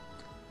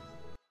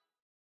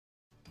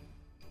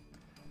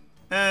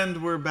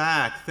 And we're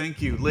back.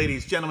 Thank you,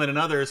 ladies, gentlemen, and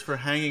others for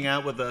hanging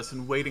out with us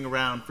and waiting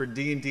around for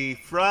D&D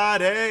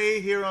Friday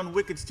here on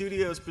Wicked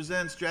Studios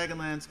presents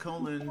Dragonlance,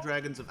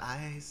 Dragons of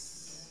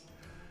Ice,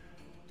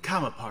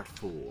 Part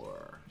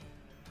 4.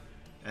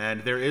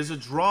 And there is a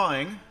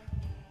drawing,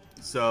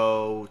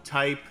 so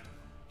type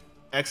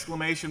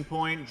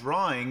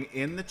 !drawing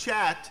in the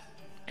chat.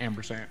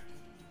 Ampersand.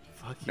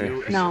 Fuck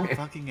you. No.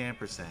 Fucking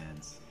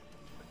ampersands.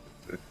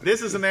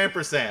 This is an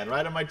ampersand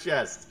right on my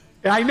chest.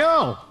 I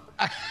know.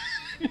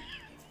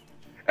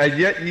 And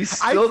yet you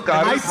still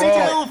got I it think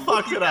wrong. Still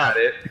fucked it up.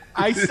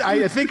 I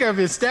think I've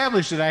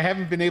established that I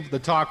haven't been able to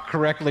talk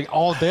correctly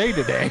all day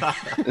today. I'm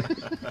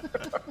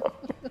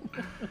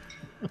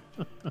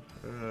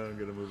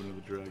gonna move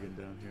another dragon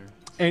down here.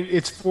 And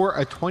it's for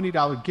a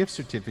 $20 gift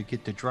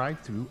certificate to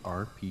Drive-Thru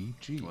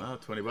RPG. Wow,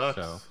 $20.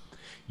 So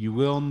you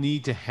will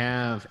need to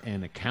have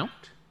an account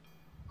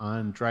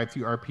on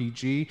Drive-Thru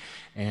RPG,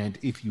 and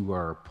if you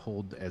are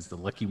pulled as the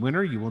lucky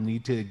winner, you will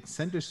need to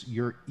send us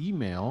your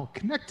email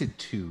connected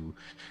to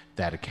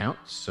that account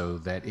so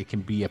that it can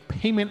be a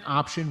payment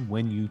option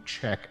when you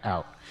check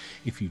out.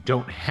 If you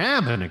don't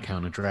have an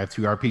account on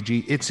Drive-Thru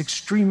RPG, it's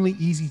extremely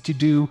easy to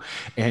do,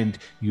 and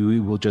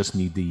you will just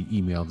need the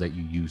email that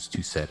you use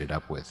to set it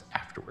up with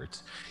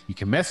afterwards. You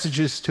can message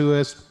this to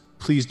us.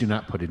 Please do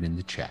not put it in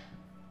the chat.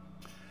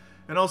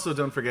 And also,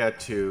 don't forget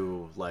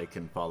to like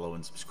and follow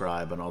and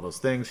subscribe on all those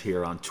things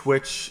here on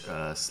Twitch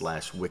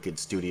 /Wicked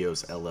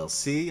Studios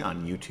LLC,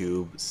 on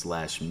YouTube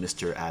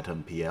 /Mr.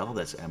 Atom PL,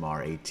 that's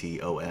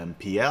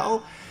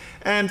MRATOMPL,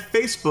 and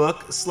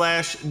Facebook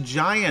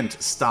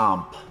 /Giant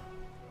Stomp,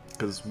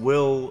 because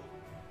Will.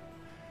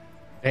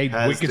 Hey,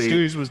 Has Wicked the-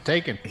 Studios was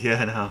taken.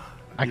 Yeah, no.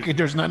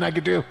 There's nothing I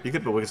could do. You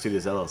could put Wicked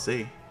Studios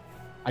LLC.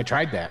 I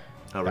tried that.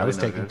 Oh, That really? was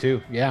No taken good?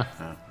 too. Yeah.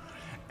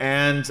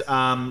 And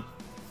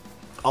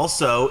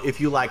also,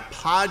 if you like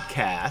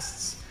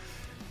podcasts,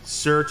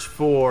 search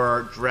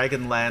for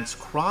Dragonlance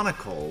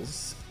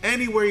Chronicles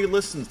anywhere you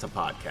listen to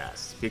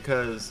podcasts,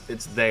 because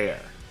it's there.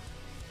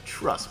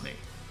 Trust me.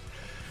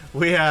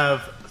 We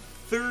have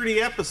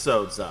 30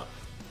 episodes up.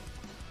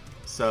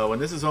 So,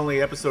 and this is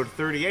only episode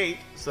 38,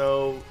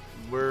 so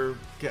we're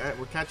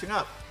catching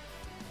up.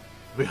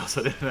 We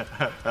also didn't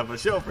have a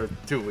show for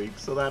 2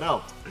 weeks, so that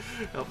helped.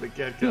 Helped me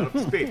get up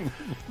to speed.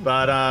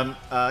 But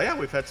yeah,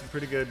 we've had some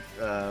pretty good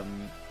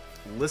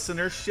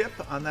listenership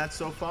on that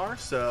so far.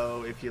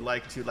 So if you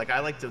like to, I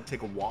like to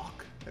take a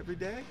walk every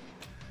day.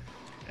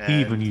 He And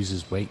even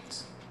uses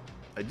weights.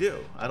 I do.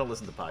 I don't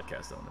listen to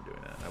podcasts when I'm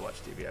doing that. I watch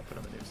TV. I put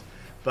on the news,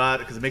 but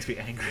because it makes me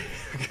angry.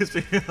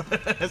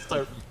 I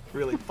start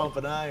really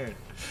pumping iron.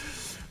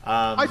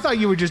 I thought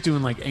you were just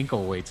doing like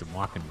ankle weights and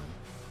walking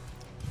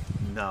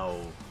them. No.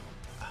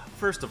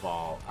 First of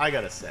all, I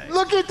gotta say,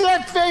 Look at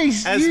that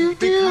face. You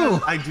do.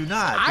 because I do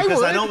not, I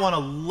because I would. don't want to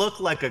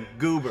look like a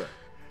goober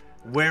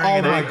wearing Oh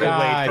an my ankle weight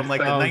God. from like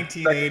the Oh.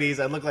 1980s.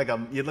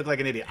 You look like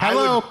an idiot.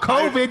 Hello,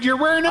 COVID. You're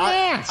wearing a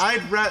mask.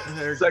 I'd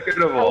rather.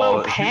 Second of all,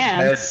 Hello,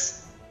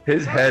 pants.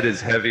 his head is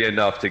heavy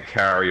enough to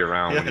carry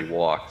around when he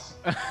walks.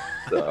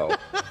 So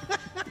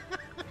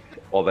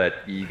all that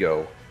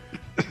ego.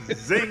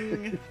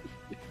 Zing.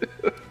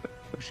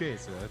 Touché,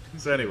 sir.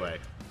 So anyway,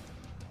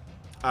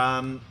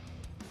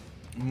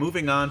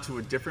 moving on to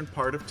a different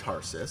part of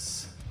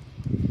Tarsus,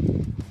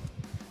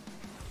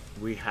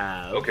 we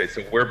have. Okay,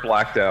 so we're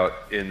blacked out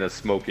in the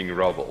smoking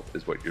rubble,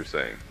 is what you're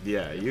saying.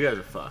 Yeah, you guys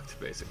are fucked,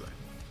 basically.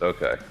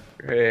 Okay.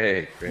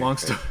 Great. Long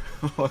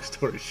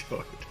story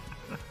short.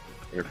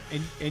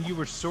 And you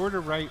were sort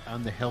of right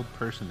on the held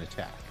person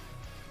attack.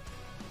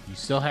 You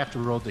still have to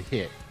roll to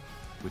hit,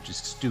 which is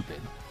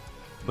stupid,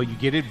 but you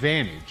get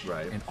advantage,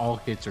 Right. and all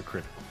hits are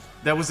criticals.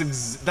 That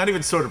was not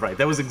even sort of right.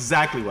 That was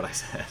exactly what I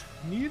said.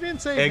 You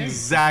didn't say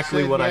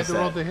Exactly you what you I had to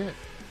roll said. to hit.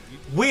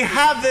 We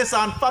have this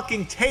on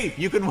fucking tape.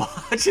 You can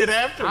watch it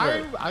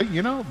afterward.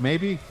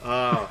 Maybe.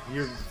 Oh,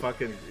 you're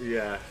fucking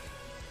yeah.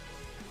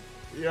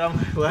 You're on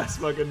my last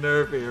fucking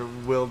nerve here,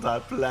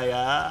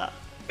 will.player.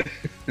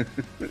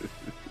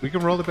 We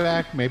can roll it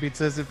back. Maybe it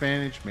says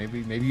advantage. Maybe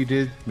you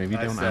did. Maybe you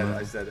don't. I don't know.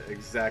 I said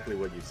exactly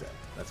what you said.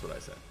 That's what I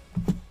said.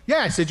 Yeah,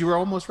 I said you were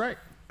almost right.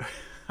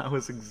 I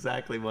was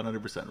exactly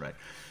 100% right.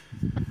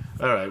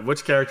 All right,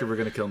 which character we're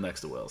going to kill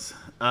next to Will's?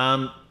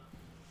 All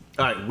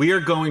right, we are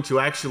going to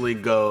actually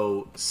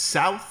go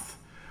south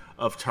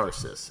of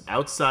Tarsus,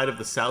 outside of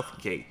the south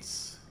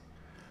gates,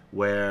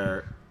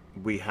 where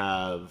we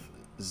have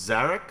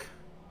Zarek,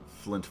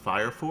 Flint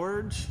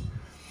Fireforge,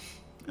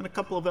 and a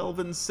couple of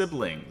elven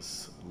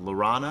siblings,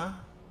 Lorana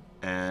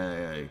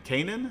and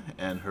Kanan,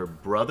 and her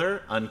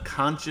brother,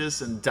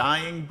 unconscious and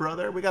dying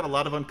brother. We got a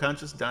lot of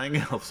unconscious dying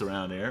elves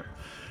around here.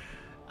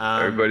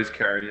 Everybody's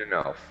carrying an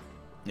elf.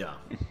 Yeah,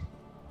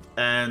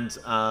 and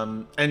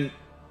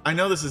I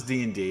know this is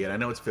D&D, and I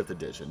know it's 5th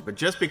edition, but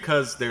just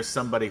because there's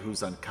somebody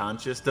who's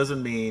unconscious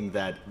doesn't mean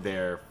that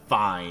they're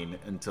fine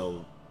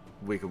until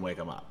we can wake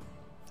them up.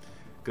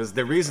 Because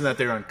the reason that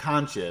they're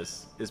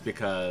unconscious is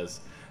because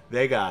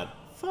they got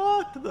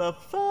fucked the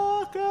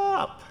fuck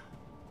up.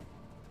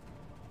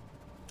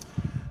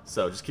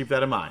 So just keep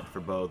that in mind for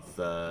both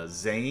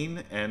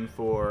Zane and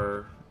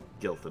for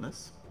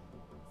Gilthanus.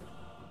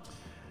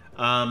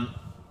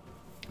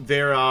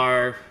 There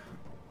are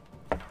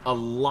a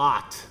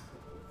lot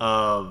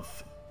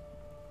of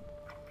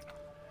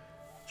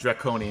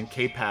Draconian,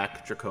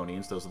 K-Pack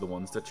Draconians. Those are the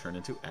ones that turn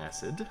into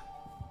acid.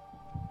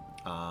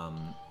 A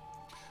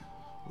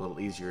little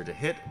easier to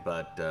hit,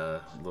 but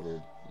a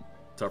little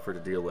tougher to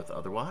deal with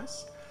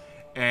otherwise.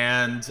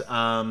 And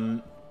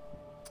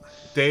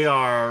they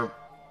are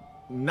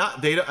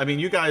not. I mean,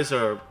 you guys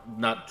are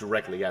not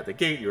directly at the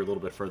gate. You're a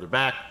little bit further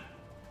back.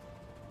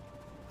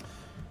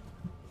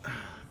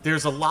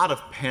 There's a lot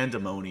of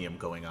pandemonium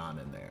going on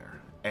in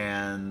there,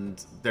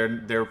 and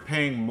they're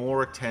paying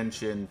more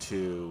attention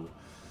to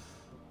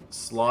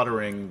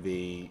slaughtering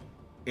the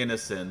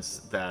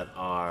innocents that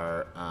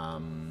are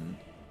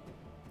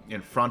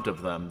in front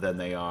of them than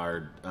they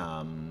are,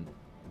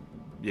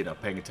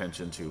 paying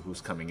attention to who's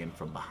coming in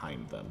from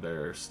behind them.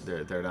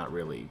 They're not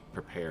really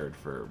prepared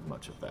for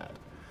much of that.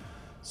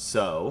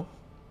 So,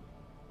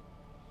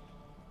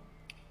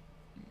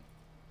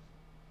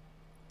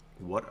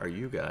 what are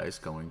you guys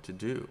going to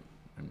do?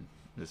 And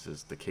this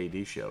is the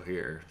KD show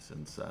here,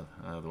 since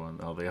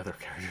all the other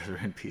characters are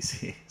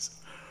NPCs.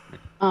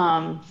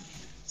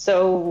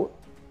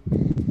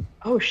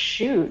 Oh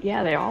shoot,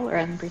 yeah, they all are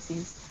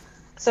NPCs.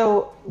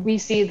 So we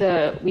see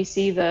the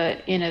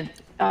Inn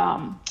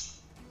of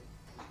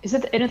is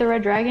it the Inn of the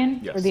Red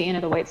Dragon? Yes. Or the Inn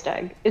of the White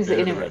Stag? Is the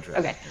Inn of the Red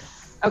Dragon?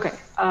 Okay.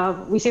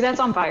 We see that's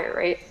on fire,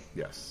 right?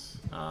 Yes.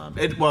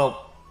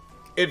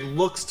 It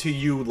looks to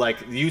you like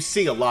you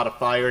see a lot of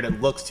fire, and it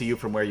looks to you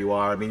from where you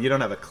are. I mean, you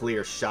don't have a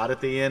clear shot at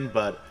the inn,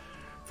 but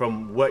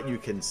from what you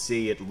can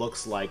see, it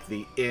looks like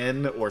the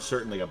inn, or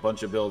certainly a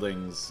bunch of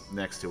buildings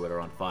next to it,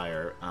 are on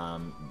fire.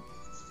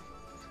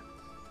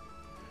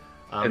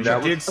 And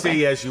you did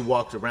see, as you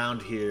walked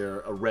around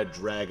here, a red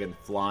dragon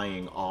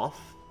flying off,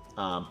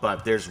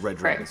 but there's red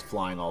dragons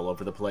flying all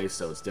over the place,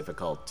 so it's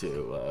difficult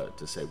to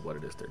say what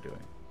it is they're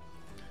doing.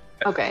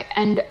 Okay,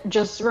 and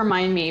just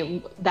remind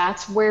me,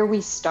 that's where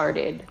we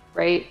started,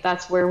 right?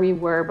 That's where we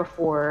were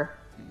before.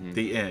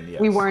 The inn, yes.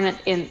 We weren't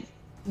in.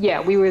 Yeah,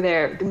 we were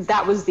there.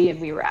 That was the inn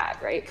we were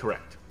at, right?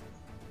 Correct.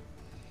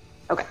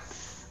 Okay,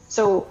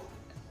 so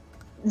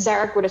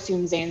Zarek would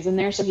assume Zane's in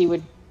there, so he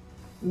would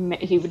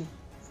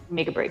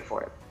make a break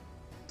for it.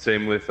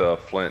 Same with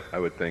Flint. I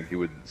would think he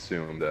would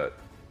assume that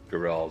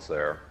Garel's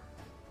there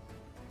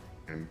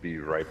and be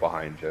right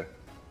behind you.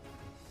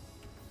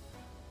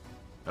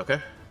 Okay.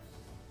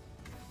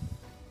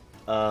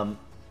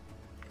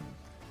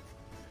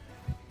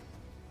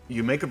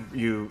 You make a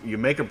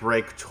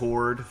break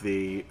toward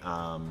the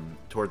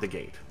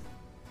gate.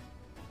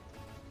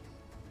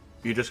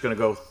 You're just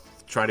gonna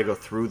try to go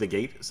through the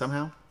gate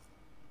somehow?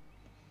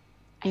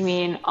 I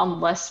mean,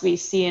 unless we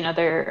see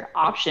another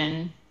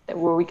option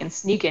where we can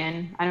sneak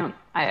in.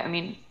 I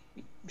mean,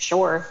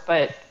 sure,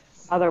 but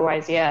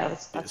otherwise, yeah.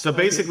 That's So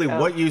basically,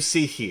 what you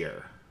see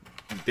here,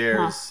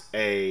 there's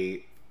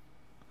a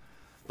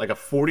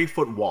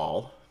 40-foot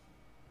wall,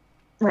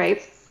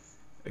 right?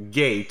 a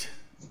gate,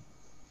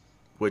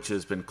 which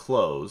has been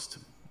closed,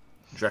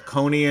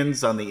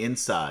 draconians on the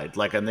inside,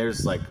 and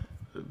there's like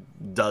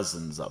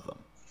dozens of them,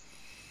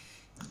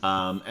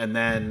 and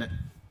then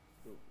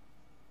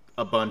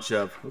a bunch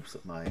of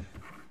my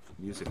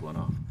music went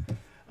off.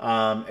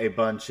 A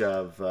bunch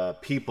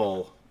of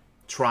people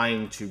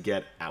trying to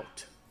get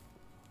out.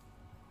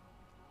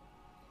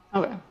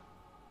 Okay.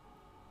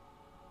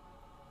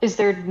 Is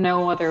there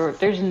no other?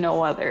 There's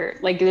no other.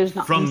 There's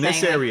not From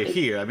this area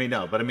here. I mean,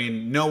 no, but I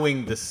mean,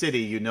 knowing the city,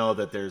 you know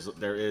that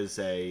there is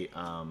a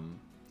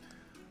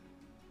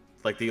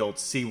like the old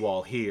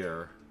seawall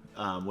here,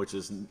 which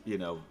is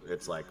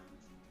it's like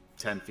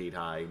 10 feet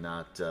high,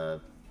 not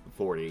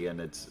 40,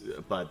 and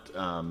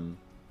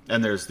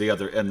and there's the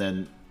other, and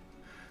then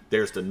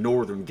there's the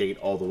northern gate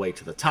all the way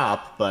to the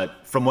top.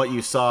 But from what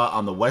you saw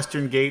on the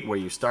western gate where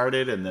you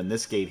started, and then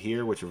this gate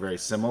here, which are very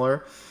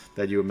similar,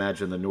 that you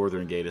imagine the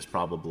northern gate is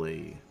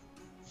probably...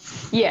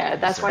 Yeah,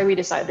 that's why we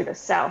decided to go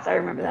south. I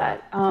remember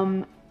that.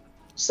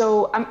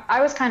 So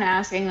I was kind of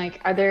asking,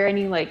 are there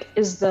any,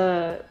 is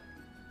the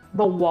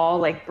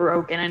wall,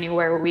 broken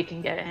anywhere where we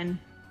can get in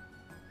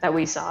that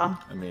we saw?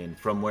 I mean,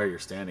 from where you're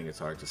standing, it's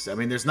hard to say. I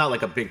mean, there's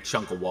not, a big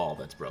chunk of wall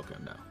that's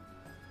broken, no.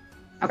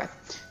 Okay,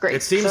 great.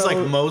 It seems like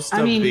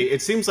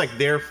it seems like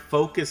they're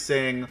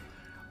focusing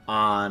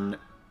on,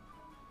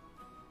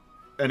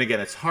 and again,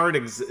 it's hard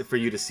for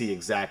you to see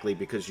exactly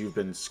because you've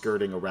been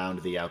skirting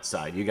around the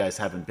outside. You guys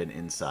haven't been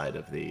inside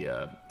of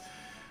the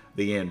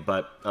inn,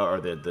 or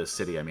the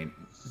city, I mean.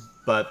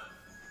 But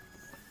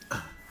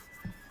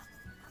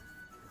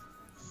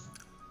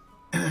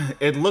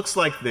it looks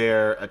like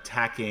they're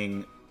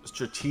attacking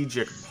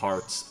strategic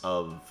parts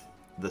of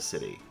the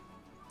city.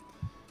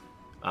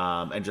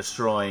 And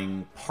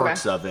destroying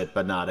parts of it,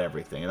 but not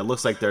everything. And it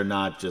looks like they're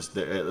not just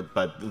there,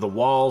 but the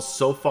walls,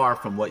 so far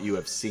from what you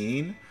have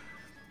seen,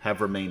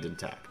 have remained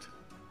intact.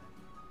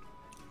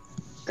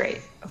 Great.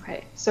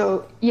 Okay.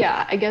 So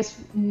yeah, I guess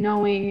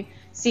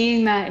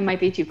seeing that it might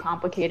be too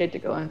complicated to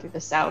go in through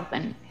the south,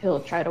 and he'll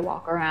try to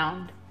walk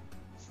around.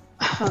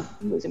 I'm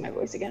losing my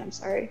voice again. I'm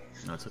sorry.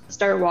 No, it's okay.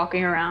 Start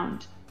walking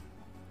around,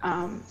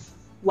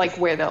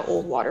 where the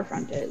old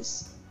waterfront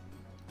is.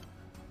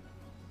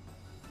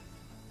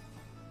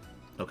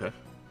 Okay.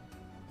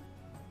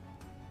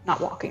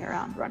 Not walking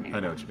around, running. I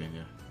know what you mean,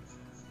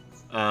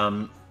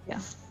 yeah. Yeah.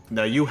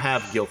 Now you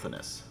have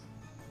Gilthanus,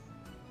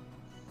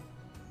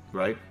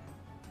 right?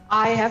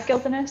 I have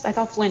Gilthanus? I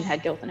thought Flynn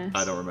had Gilthanus.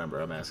 I don't remember.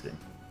 I'm asking.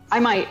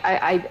 I might.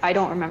 I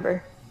don't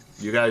remember.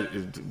 You guys,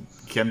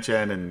 Kim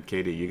Chan and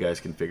Katie, you guys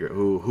can figure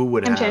who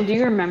would Kim have. Chan, do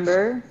you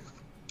remember?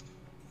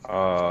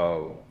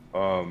 I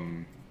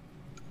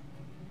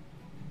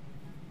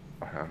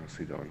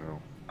honestly don't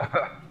know.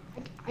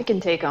 I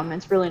can take him.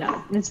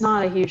 It's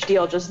not a huge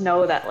deal. Just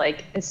know that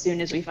as soon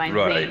as we find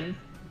Zane,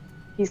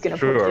 he's gonna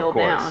put Gil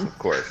down. Of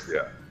course,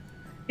 yeah.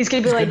 He's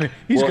gonna be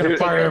he's gonna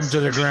fire him to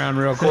the ground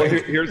real quick.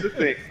 Well, here's the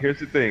thing.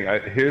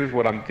 Here's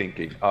what I'm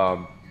thinking.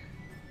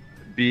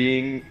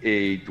 Being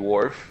a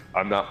dwarf,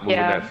 I'm not moving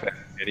that fast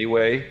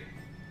anyway,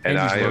 and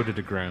he's loaded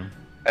to ground.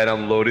 And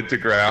I'm loaded to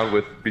ground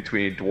with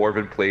between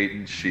dwarven plate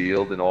and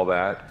shield and all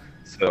that.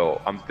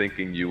 So I'm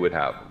thinking you would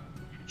have him.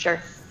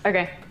 Sure.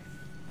 Okay.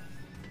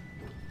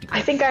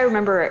 I think I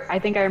remember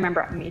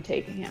me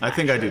taking him. I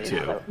think I do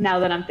too. Now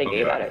that I'm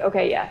thinking about it.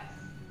 Okay, yeah.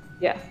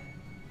 Yeah.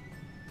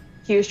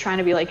 He was trying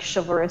to be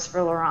chivalrous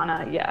for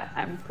Lorana. Yeah,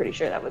 I'm pretty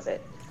sure that was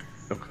it.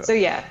 Okay. So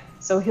yeah,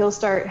 he'll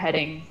start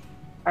heading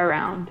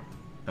around.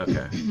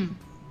 Okay.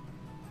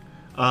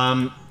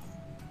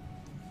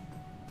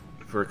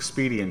 For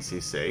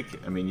expediency's sake,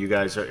 I mean, you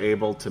guys are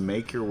able to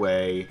make your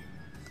way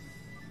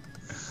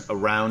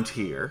around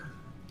here.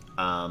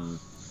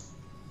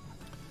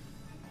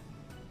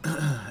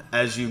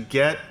 As you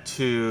get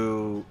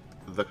to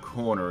the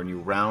corner and you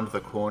round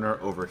the corner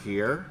over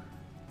here,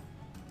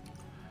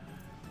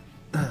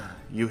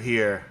 you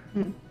hear,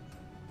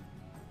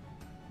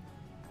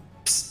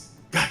 Psst,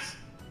 guys.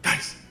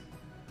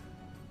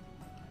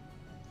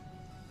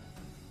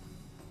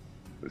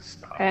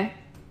 Stop. Okay.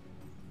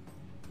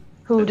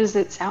 Who does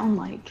it sound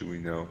like? Do we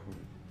know?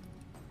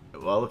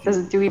 Well,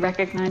 Do we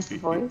recognize the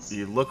voice?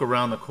 You look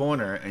around the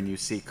corner and you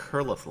see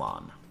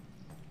Curlithlon.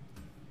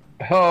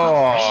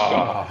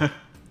 Oh.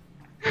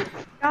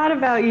 Forgot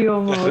about you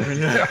almost. Oh,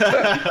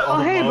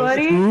 hey,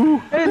 buddy.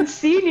 I haven't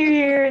seen you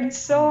here in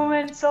so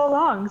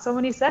long, so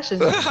many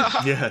sessions.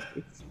 Yeah.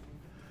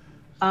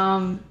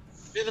 Been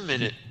a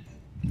minute.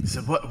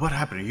 So what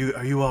happened?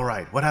 Are you all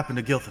right? What happened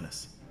to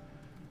Gilthanus?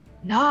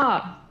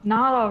 Nah,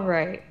 not all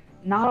right.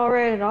 Not all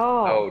right at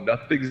all. Oh,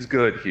 nothing's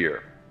good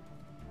here.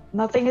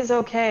 Nothing is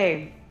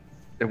okay.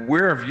 And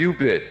where have you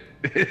been?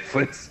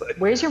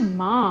 Where's your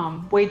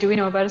mom? Wait, do we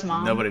know about his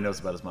mom? Nobody knows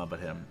about his mom but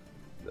him.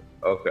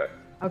 Okay.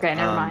 Okay,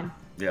 never mind.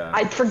 Yeah.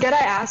 I forget I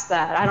asked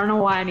that. I don't know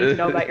why I need to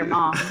know about your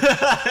mom.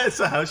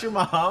 So how's your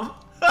mom?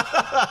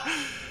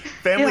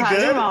 Family Yeah, how's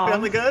good? your mom?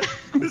 Family good?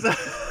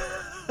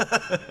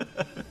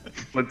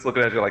 Flint's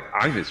looking at you like,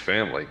 I'm his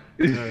family.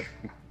 He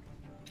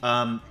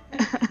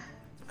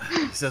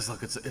says,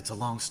 look, it's a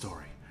long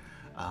story.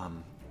 I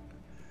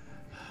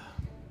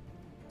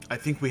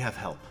think we have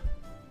help.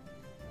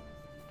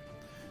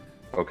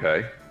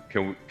 Okay.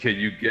 Can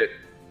you get?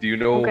 Do you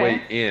know a Okay.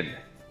 way in?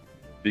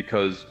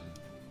 Because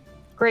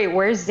Great.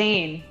 Where's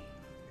Zane?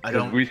 I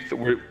don't.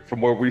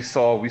 from where we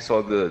saw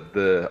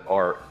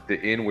the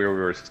inn where we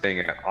were staying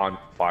at on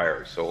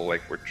fire. So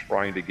like we're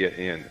trying to get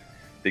in.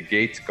 The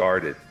gate's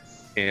guarded.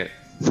 And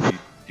do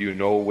you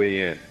know a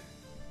way in?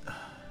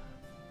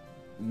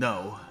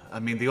 No, I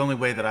mean the only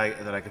way that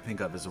I could think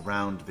of is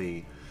around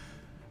the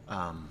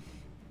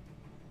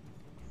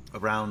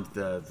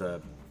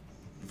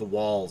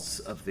walls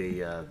of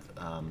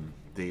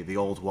the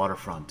old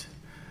waterfront.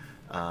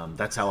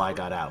 That's how I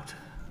got out.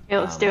 Yeah,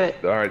 let's do it.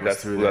 All right,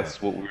 Was through there.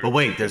 that's what we're. But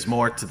wait, there's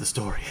more to the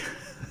story.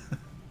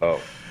 Oh.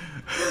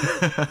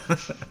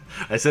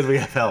 I said we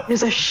have help.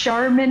 There's a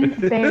Charmin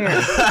bear.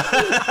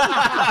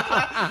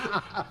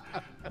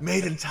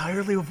 Made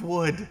entirely of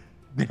wood.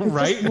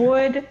 Right?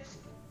 Wood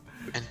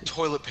And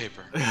toilet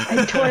paper.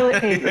 and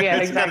toilet paper. Yeah,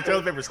 It's got exactly.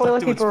 toilet paper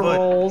stuck to its foot.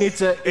 rolls. It's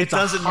a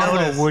doesn't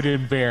hollow notice.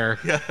 wooden bear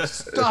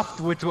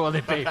stuffed with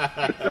toilet paper.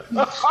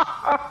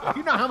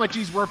 You know how much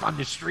he's worth on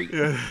the street.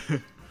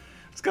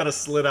 It's got a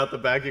slit out the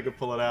back. You can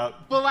pull it out.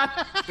 Well,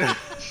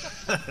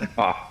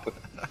 Ah.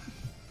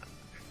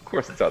 Of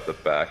course, it's out the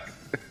back.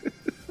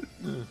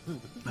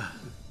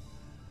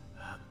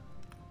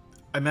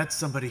 I met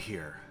somebody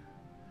here.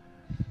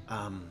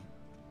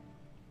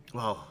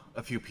 Well,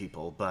 a few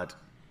people, but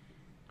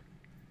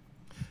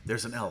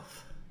there's an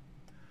elf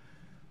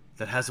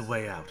that has a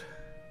way out.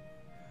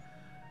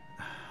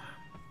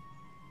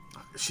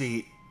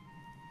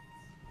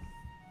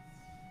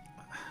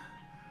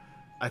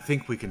 I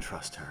think we can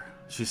trust her.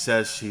 She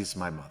says she's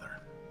my mother.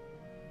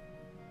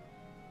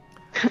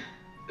 Oh,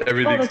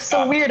 Everything's that's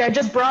so weird. I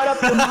just brought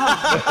up your mom.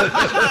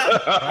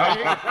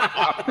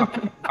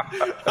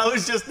 I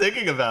was just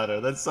thinking about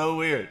her. That's so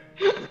weird.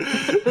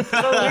 It's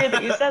so weird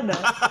that you said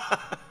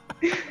that.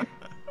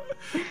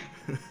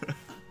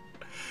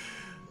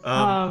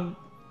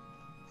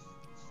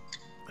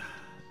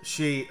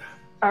 She,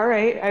 All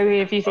right. I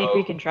mean, if you think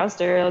we can trust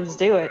her, let's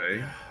do it.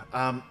 Okay.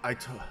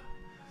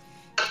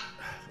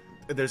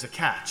 there's a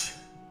catch.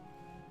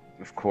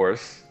 Of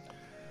course.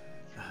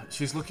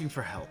 She's looking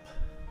for help.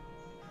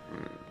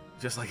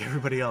 Just like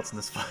everybody else in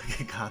this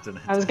fucking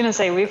continent. I was gonna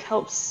say we've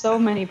helped so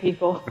many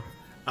people.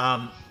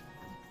 Um,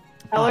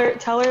 Tell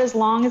her as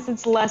long as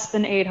it's less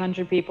than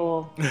 800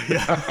 people, we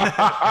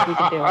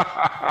can do it.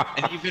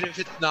 And even if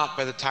it's not,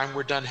 by the time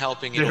we're done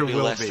helping, There it'll be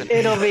will less be. than.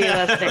 It'll be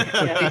less than.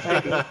 Yeah,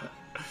 exactly.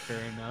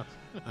 fair enough.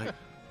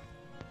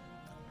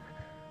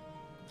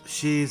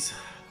 she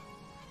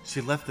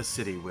left the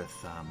city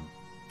with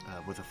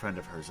a friend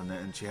of hers,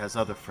 and she has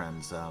other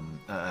friends,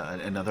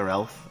 another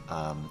elf,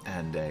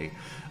 and a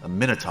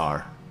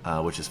minotaur,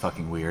 which is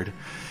fucking weird.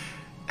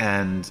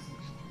 And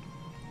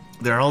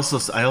I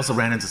also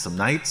ran into some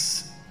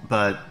knights,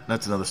 but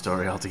that's another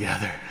story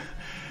altogether.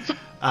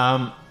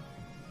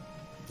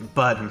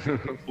 But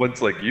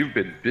Once like you've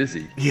been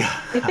busy.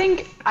 yeah, I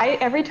think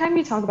every time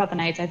you talk about the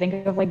knights, I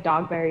think of like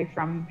Dogberry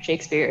from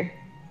Shakespeare.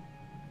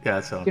 yeah,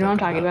 that's what You know what I'm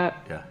talking about?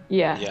 Yeah,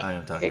 Yeah. Yeah. I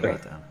am talking Okay,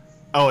 about them.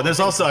 Oh, and there's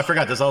also, I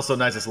forgot, there's also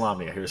Knights of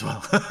Solamnia here as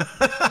well.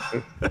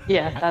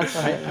 Yeah, that's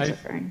what I was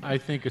referring. I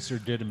think of Sir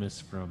Didymus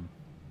from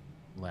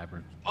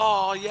Labyrinth.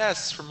 Oh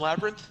yes, from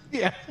Labyrinth.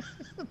 Yeah,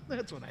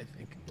 that's what I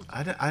think.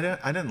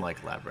 I didn't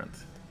like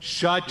Labyrinth.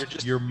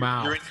 Shut your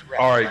mouth. You're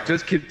incorrect. All right,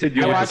 just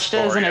continue I with the watched it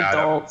as an story, Adam.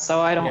 adult, so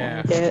I don't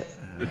Yeah. like it.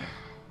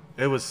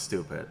 It was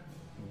stupid.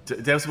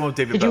 That was the one with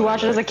David Did you Bowie,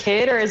 watch it as a right?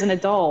 kid or as an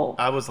adult?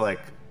 I was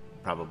like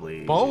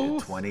probably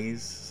Both? 20s,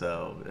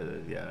 so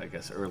yeah, I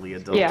guess early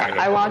adult. Yeah,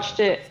 I watched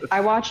it. I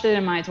watched it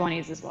in my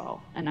 20s as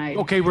well, and I.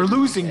 Okay, we're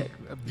losing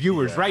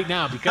viewers right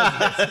now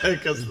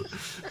because of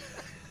this.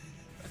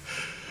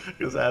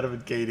 because Adam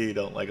and Katie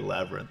don't like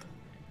Labyrinth.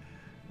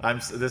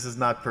 This is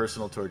not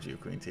personal towards you,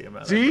 Queen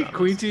Tiamat. I See, promise.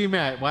 Queen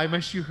Tiamat, why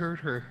must you hurt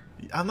her?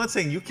 I'm not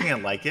saying you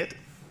can't like it.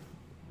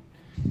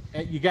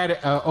 You got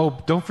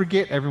to. Don't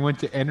forget everyone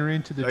to enter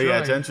into the Oh, drawing.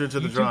 yeah, to enter into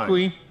the You too, drawing.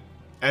 Queen.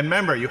 And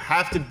remember, you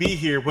have to be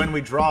here when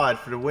we draw it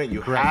for the win.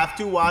 You Correct. have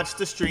to watch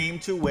the stream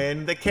to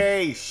win the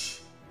cash.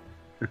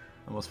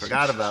 Almost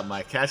forgot about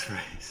my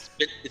catchphrase.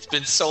 It's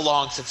been so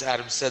long since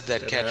Adam said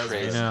that It has I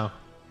catchphrase. know.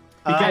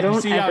 I don't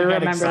you see how ever he got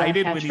remember that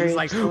excited when he was catchphrase,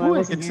 like, so I "Ooh, I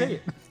wasn't can say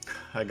here.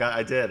 it."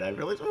 I did. I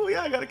realized, oh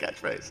yeah, I got a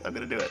catchphrase. I'm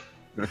gonna do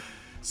it.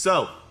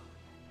 So,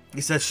 he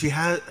says she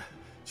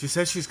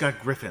says she's got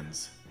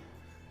griffins,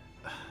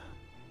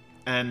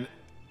 and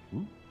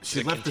she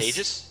Is it left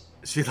contagious?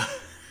 She.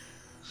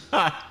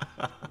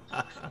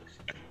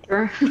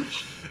 You're,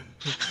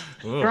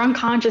 you're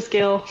unconscious,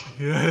 Gil.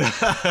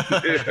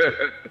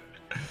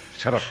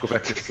 Shut up, go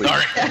back to sleep.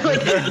 Sorry.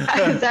 Like,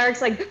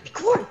 Zarek's like, be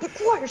quiet,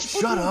 you're supposed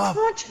Shut to be up.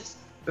 unconscious.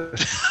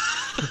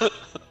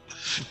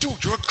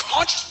 Dude, you're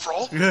unconscious,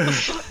 bro.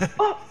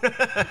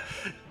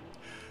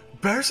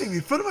 Embarrassing me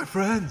in front of my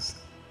friends.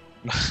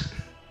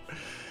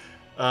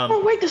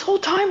 Oh wait, this whole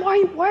time, why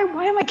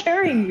am I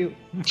carrying you?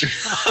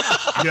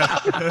 Yeah.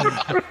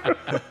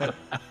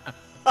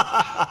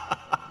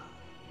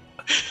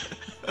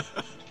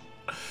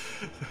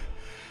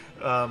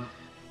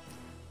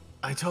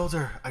 I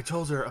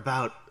told her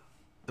about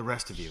the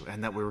rest of you,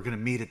 and that we were going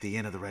to meet at the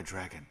Inn of the Red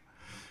Dragon.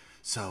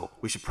 So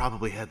we should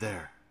probably head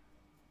there.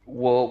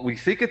 Well, we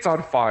think it's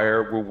on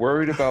fire. We're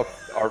worried about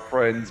our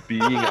friends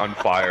being on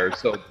fire,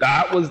 so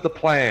that was the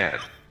plan.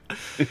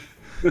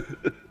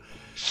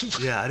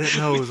 Yeah, I didn't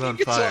know it was on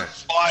fire.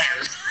 It's on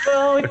fire.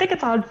 Well, we think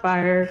it's on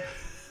fire.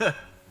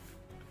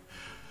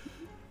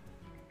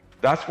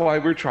 That's why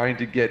we're trying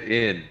to get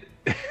in.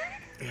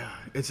 Yeah,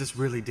 it's just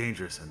really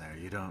dangerous in there.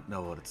 You don't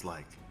know what it's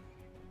like.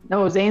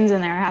 No, Zane's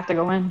in there. I have to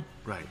go in.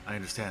 Right, I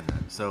understand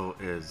that. So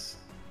is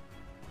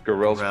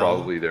Garell's Garell.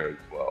 probably there as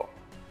well.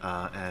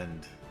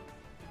 and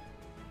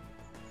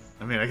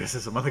I mean, I guess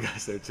there's some other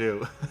guys there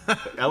too.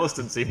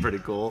 Elliston seemed pretty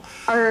cool.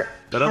 Our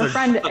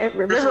friend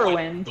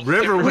Riverwind.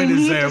 Riverwind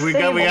is there. We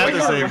have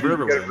to say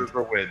Riverwind.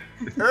 Riverwind.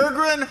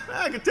 Ergrin,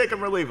 I could take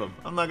him or leave him.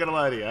 I'm not gonna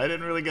lie to you. I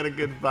didn't really get a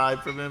good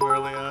vibe from him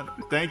early on.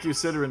 Thank you,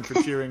 Sidorin, for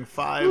cheering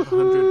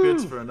 500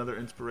 bits for another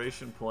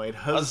inspiration point.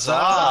 Huzzah!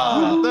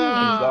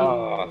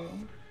 Huzzah.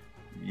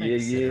 Yeah,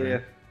 Thanks, yeah.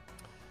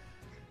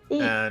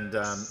 And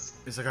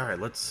he's like, all right,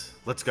 let's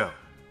go.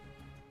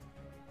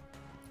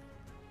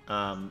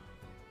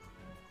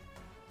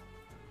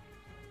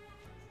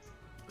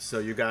 So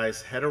you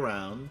guys head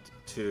around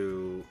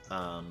to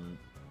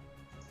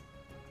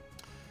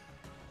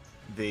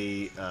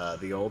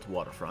the old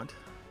waterfront,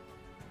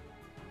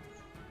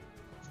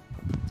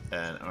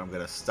 and I'm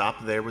going to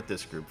stop there with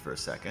this group for a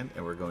second,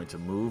 and we're going to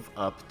move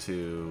up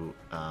to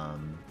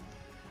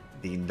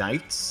the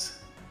Knights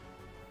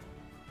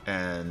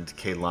and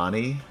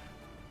Kaylani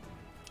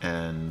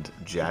and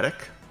Jadek.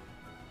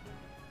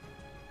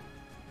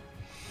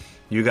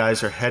 You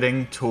guys are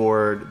heading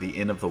toward the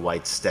Inn of the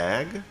White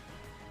Stag.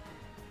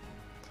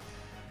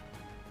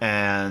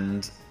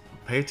 And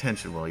pay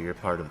attention, Will, you're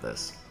part of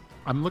this.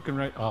 I'm looking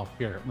right. Oh,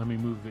 here. Let me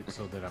move it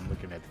so that I'm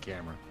looking at the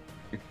camera.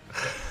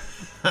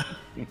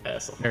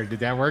 Asshole. There, did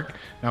that work?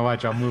 Now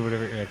watch. I'll move it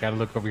over. I gotta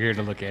look over here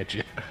to look at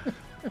you.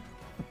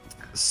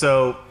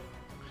 So,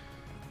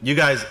 you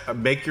guys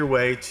make your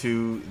way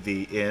to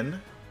the Inn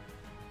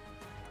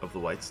of the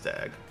White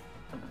Stag.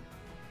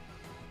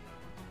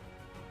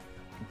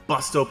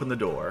 Bust open the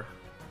door.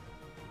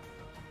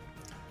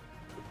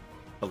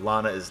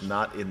 Alana is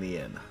not in the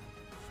inn.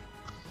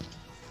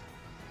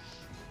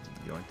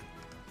 Yoink.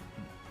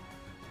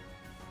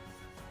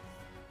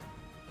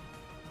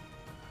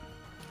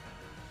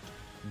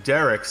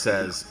 Derek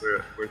says,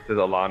 Where's the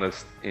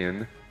Alana's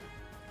Inn?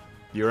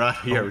 "You're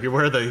out here. You're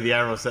where the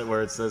arrow set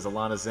where it says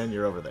Alana's in.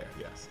 You're over there.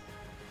 Yes.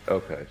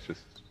 Okay, it's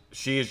just...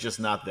 She is just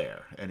not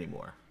there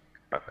anymore,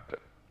 Okay.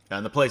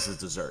 and the place is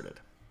deserted."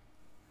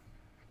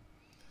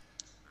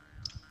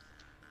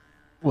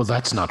 Well,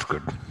 that's not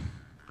good.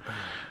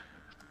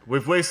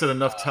 We've wasted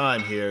enough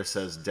time here,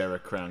 says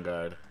Derek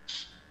Crownguard.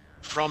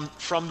 From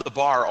the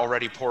bar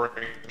already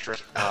pouring.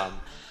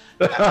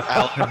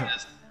 Alan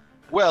says,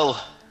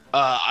 well,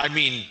 I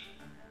mean,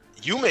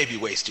 you may be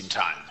wasting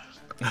time.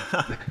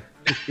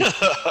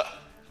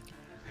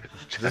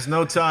 There's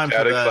no time for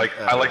Jadek's that. like,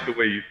 I like the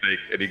way you think,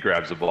 and he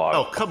grabs a block.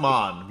 Oh, come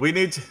on. We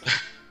need to...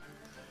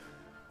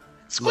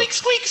 Squeak,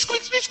 squeak,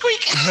 squeak, squeak,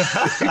 squeak.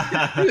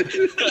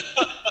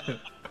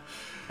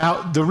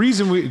 Now, the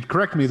reason we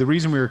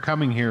were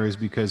coming here is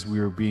because we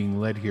were being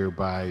led here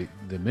by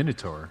the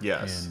Minotaur.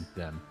 Yes. And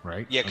them,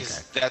 right? Yeah,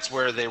 because that's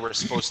where they were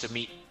supposed to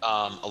meet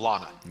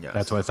Alana. Yes.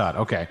 That's what I thought.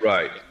 Okay.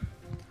 Right.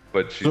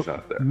 But she's So,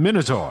 not there.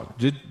 Minotaur,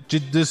 did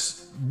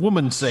this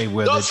woman say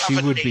where that Does she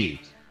have a would name.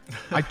 be?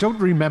 I don't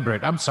remember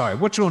it. I'm sorry.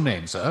 What's your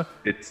name, sir?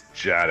 It's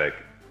Jadek.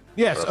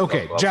 Yes,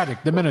 okay,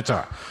 Jadek, the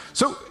Minotaur.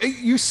 So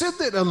you said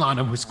that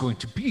Alana was going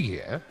to be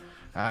here.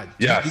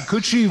 Yes.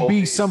 Could she be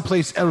Okay.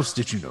 someplace else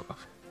that you know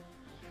of?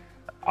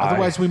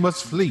 Otherwise, we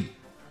must flee.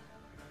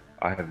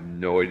 I have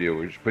no idea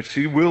where, but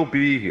she will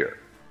be here.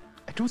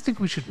 I don't think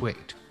we should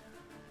wait.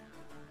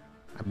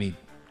 I mean,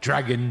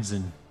 dragons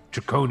and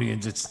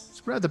draconians, it's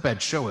a rather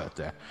bad show out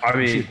there. I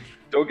We mean, should-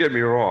 don't get me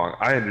wrong.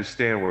 I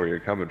understand where you're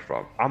coming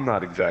from. I'm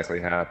not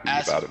exactly happy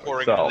As about he's it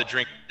pouring myself. the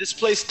drink, this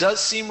place does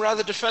seem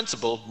rather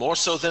defensible, more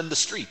so than the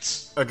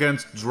streets.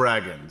 Against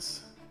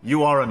dragons.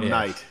 You are a Yes.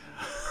 knight,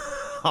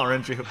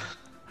 aren't you?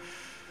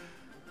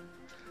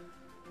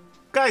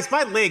 Guys,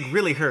 my leg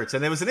really hurts,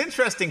 and there was an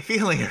interesting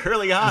feeling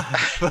early on.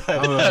 But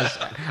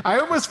I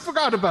almost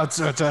forgot about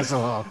Sir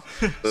Tasselhoff.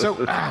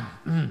 So,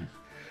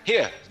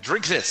 Here,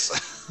 drink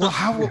this. well,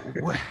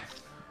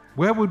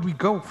 where would we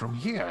go from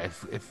here?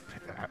 If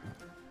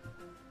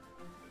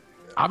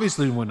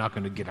obviously we're not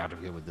going to get out of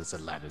here with this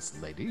Atlantis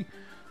lady.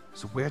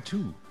 So where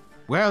to?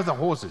 Where are the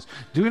horses?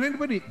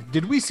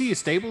 Did we see a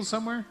stable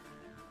somewhere?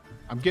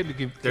 I'm getting to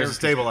give. there's a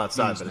stable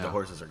outside, confused but the now.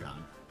 horses are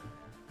gone.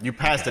 You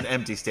passed an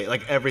empty state.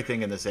 Like,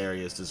 everything in this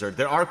area is deserted.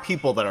 There are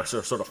people that are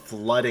sort of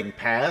flooding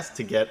past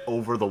to get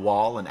over the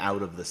wall and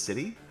out of the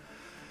city.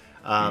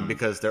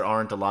 Because there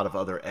aren't a lot of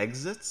other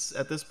exits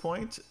at this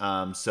point.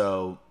 But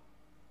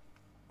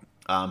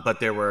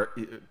there were,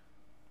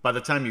 by the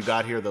time you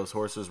got here, those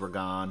horses were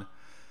gone.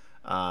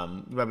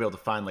 You might be able to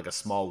find like a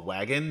small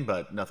wagon,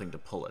 but nothing to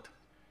pull it.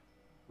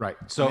 Right.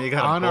 So I mean, you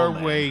got a on bull our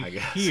man, way I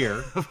guess.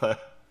 here,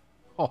 But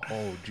Oh,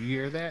 do you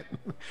hear that?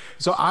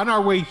 So on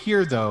our way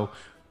here, though,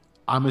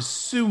 I'm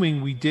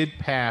assuming we did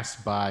pass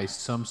by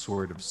some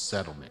sort of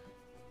settlement.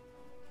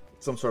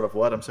 Some sort of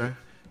what? I'm sorry.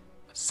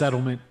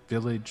 Settlement,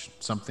 village,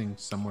 something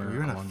somewhere.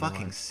 You're in a along the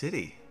fucking lines.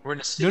 city. We're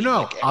in a city.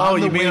 No. like, Oh,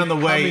 on you the mean on the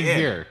way coming in?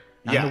 here?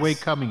 On Yes. the way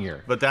coming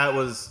here. But that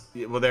was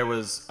there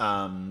was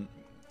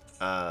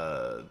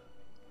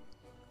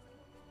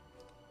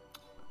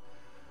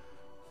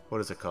what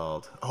is it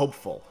called?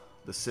 Hopeful.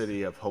 The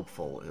city of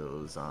Hopeful.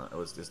 It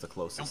was just the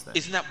closest thing.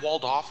 Isn't that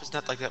walled off? Isn't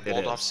that like that It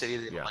walled off is. city?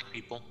 They don't Yeah. like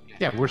people.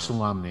 Yeah, we're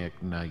Solamnic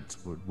Knights.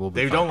 We'll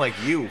be They fine. don't like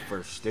you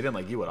first. They didn't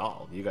like you at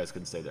all. You guys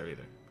couldn't stay there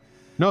either.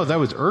 No, that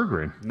was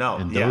Urgrin. No,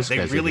 And yeah, those they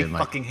guys really didn't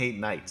like- fucking hate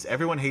knights.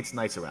 Everyone hates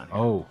knights around here.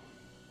 Oh.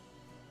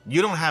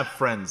 You don't have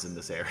friends in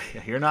this area.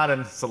 You're not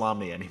in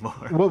Salamni anymore.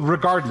 Well,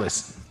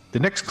 regardless, the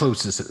next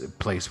closest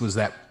place was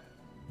that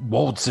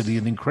walled city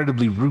and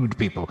incredibly rude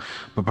people.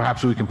 But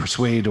perhaps we can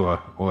persuade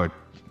or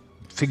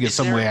figure Is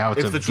some there- way out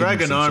If of the giving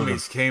dragon some sort of-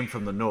 armies came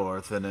from the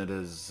north, then it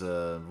is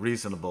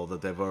reasonable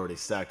that they've already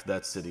sacked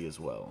that city as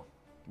well.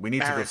 We need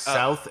to go Aaron,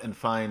 south and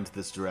find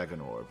this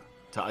dragon orb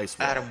to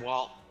Icewall. Adam,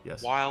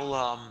 Yes.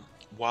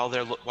 while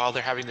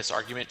they're having this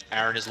argument,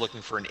 Aaron is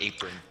looking for an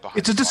apron behind.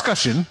 It's a the bar.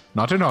 discussion,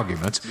 not an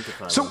argument.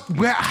 find So,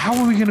 how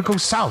are we going to go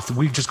south? Are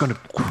we just going to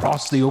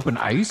cross the open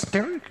ice,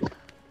 Derek?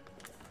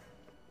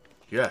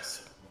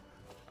 Yes.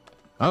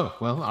 Oh,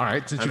 well, all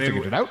right, since I you mean,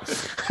 figured it out.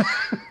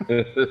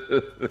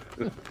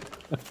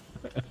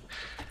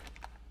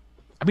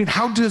 I mean,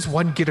 how does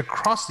one get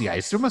across the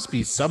ice? There must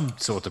be some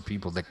sort of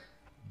people that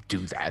do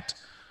that.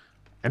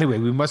 Anyway,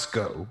 we must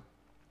go.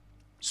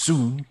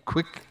 Soon,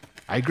 quick.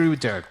 I agree with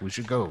Derek. We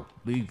should go.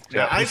 Leave.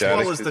 Yeah, Yeah,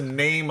 Icewall yeah, is the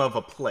name of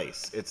a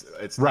place. It's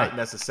Right. not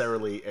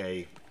necessarily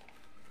a.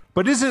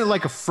 But isn't it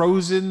like a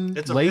frozen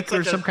It's lake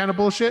like or some a- kind of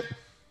bullshit?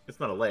 It's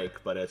not a lake,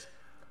 but it's.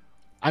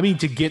 I mean,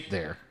 to get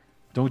there,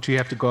 don't you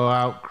have to go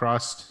out,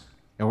 cross,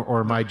 or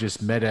am I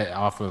just meta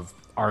off of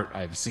art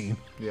I've seen?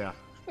 Yeah.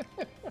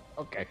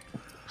 Okay.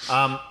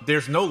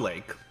 There's no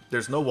lake.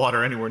 There's no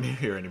water anywhere near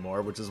here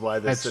anymore, which is why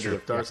the That's city true,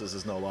 of Tarsus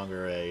is no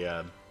longer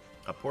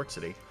a port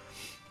city.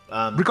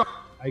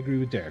 I agree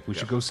with Derek. We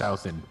should go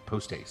south and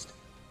post haste.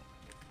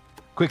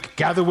 Quick,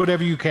 gather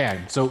whatever you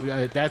can. So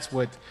that's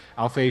what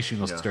Alphasian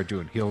will Yeah. start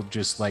doing. He'll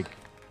just like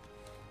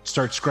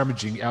start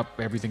scrummaging up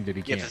everything that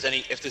he Yeah, can.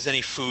 if there's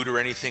any food or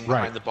anything Right.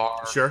 behind the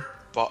bar. Sure.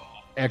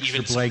 Extra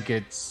even some-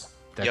 blankets,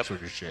 that Yep.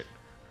 sort of shit.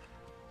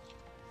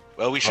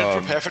 Well, we should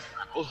prepare for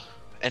travel.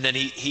 And then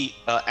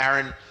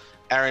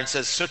Aaron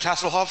says, "So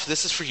Tasselhoff,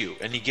 this is for you."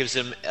 And he gives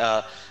him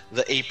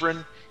the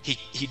apron.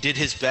 He did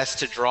his best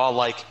to draw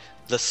like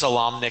the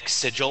Salamnic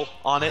sigil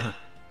on it,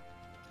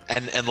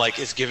 and like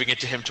is giving it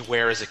to him to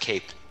wear as a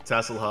cape.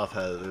 Tasselhoff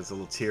there's a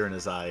little tear in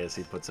his eye as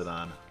he puts it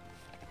on.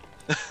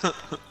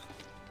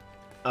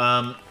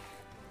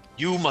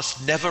 You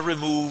must never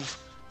remove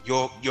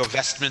your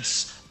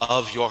vestments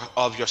of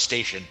your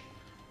station.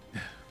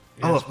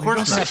 Oh, of We course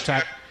don't not. have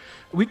time.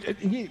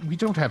 We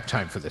don't have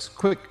time for this.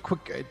 Quick.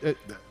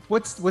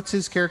 What's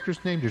his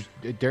character's name?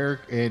 There's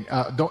Derek and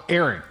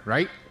Aaron,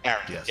 right?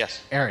 Aaron, Yes.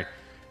 yes.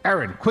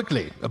 Aaron,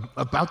 quickly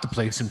about the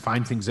place and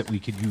find things that we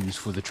could use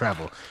for the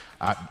travel.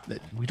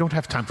 We don't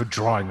have time for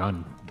drawing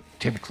on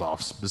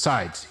tablecloths.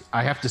 Besides,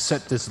 I have to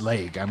set this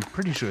leg. I'm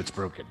pretty sure it's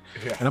broken,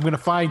 and I'm going to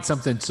find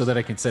something so that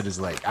I can set his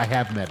leg. I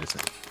have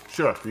medicine.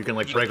 Sure, you can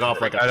like break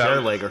off like a I know.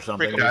 chair leg or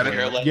something. Break off a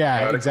chair leg.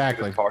 Yeah, Gotta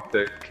exactly. Talk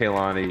to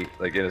Kaylani,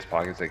 like in his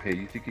pockets, like, hey,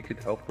 you think you could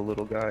help the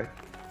little guy?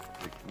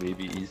 Like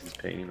maybe ease his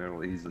pain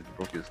or ease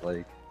broke his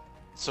leg.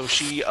 So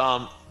she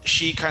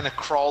kind of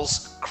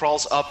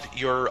crawls up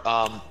your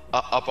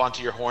up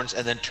onto your horns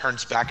and then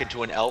turns back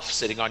into an elf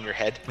sitting on your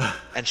head,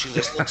 and she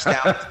just looks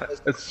down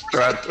That's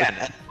strapped.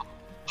 and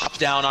hops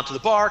down onto the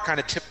bar, kind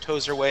of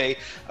tiptoes her way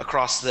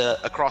across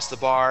the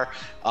bar,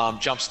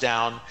 jumps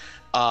down,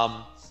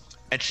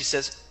 and she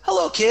says,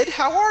 "Hello, kid.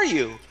 How are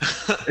you?"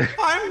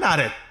 I'm not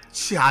a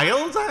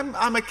child.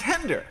 I'm a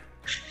Kender.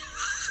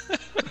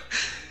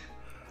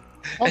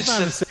 Hold on a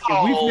says, second.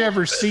 "Oh." We've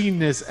never seen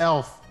this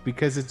elf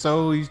because it's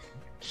always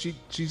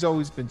she's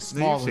always been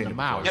small seen in the him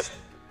mouth. before.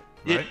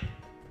 It- Right?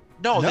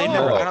 no, they No.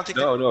 never. I don't think.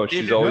 No, they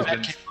she's didn't always know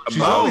been. that.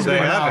 She's Oh, always they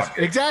been in the have. mouth.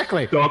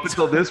 Exactly. So up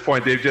until this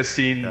point, they've just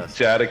seen Yes.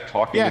 Jadek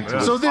talking Yeah.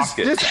 into So his this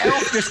pocket. this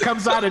elf just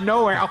comes out of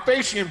nowhere.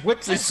 Alphasian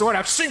whips his sword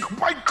out. Sink,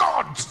 my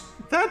God!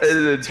 That's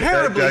And then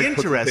terribly that guy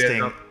puts his hand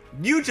interesting. up.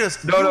 You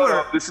just No, you no, were,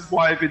 no. This is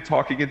why I've been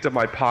talking into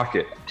my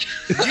pocket.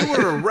 you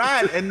were a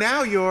rat and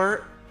now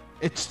you're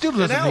It still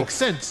doesn't elf. make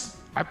sense.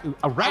 A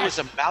I rat. was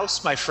a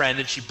mouse, my friend,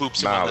 and she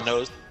boops him on the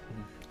Mouse.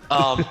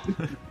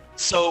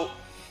 nose.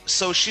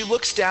 So she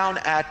looks down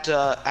at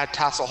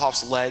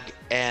Tasselhoff's leg,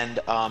 and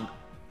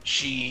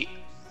she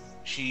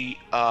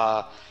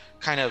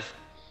kind of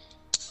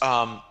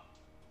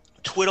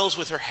twiddles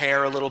with her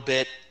hair a little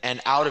bit,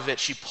 and out of it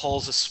she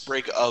pulls a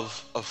sprig of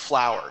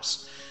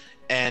flowers,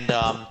 and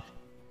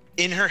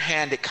in her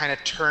hand it kind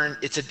of turns.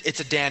 It's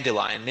a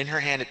dandelion. In her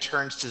hand it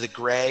turns to the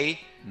gray,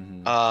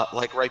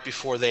 like right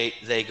before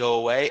they go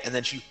away, and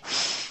then she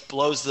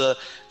blows the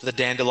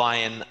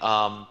dandelion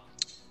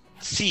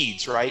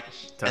seeds, right?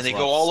 And they Tasselhoff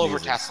go all over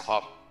sneezes.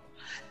 Tasselhoff.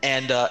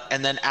 And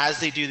then as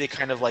they do, they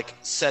kind of like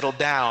settle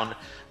down.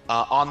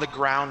 On the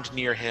ground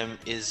near him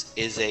is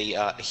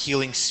a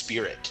healing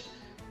spirit,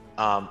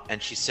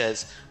 and she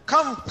says,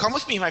 "Come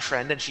with me, my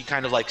friend." And she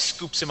kind of like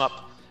scoops him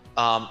up,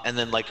 and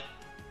then like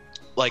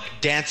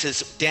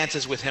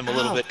dances with him a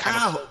little bit,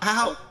 kind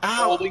of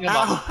holding him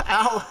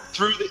up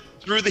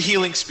through the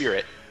healing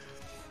spirit.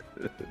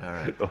 All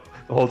right.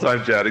 The whole time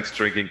Jadek's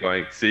drinking,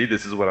 going, see,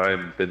 this is what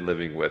I've been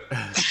living with.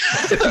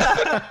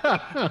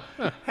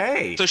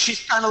 Hey. So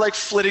she's kind of like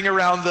flitting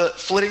around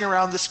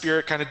the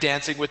spirit, kind of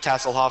dancing with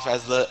Tasselhoff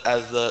as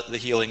the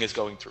healing is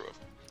going through him.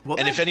 Well,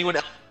 And if anyone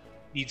else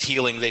needs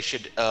healing, they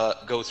should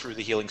go through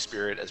the healing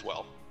spirit as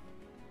well.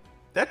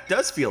 that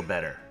does feel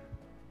better.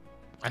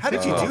 I How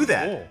did think you it's do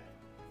that? cool.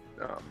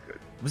 No, I'm good.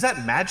 Was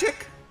that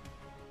magic?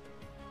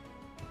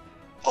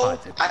 Oh,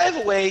 I have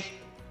a way.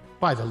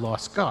 By the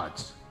lost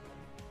gods.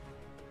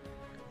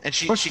 And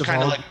she First of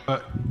kind all, of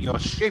like, you're a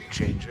shape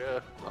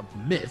changer of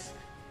myth,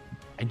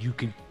 and you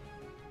can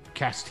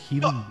cast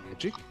healing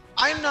magic.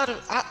 I'm not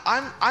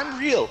I'm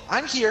real.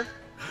 I'm here.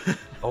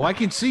 Oh, I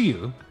can see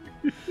you.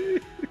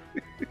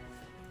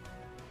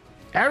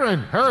 Aaron,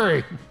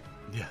 hurry!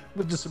 Yeah.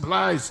 With the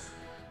supplies.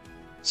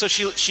 So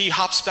she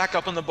hops back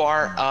up on the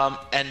bar,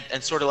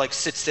 and sort of like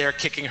sits there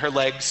kicking her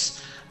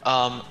legs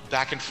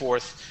back and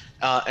forth,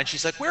 and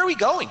she's like, "Where are we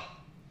going?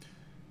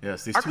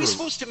 Yes, these Aren't two we are...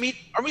 supposed to meet?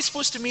 Are we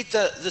supposed to meet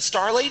the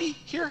Star Lady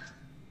here?"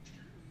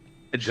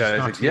 And Jadek's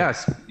not like, here.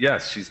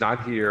 yes, she's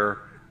not here.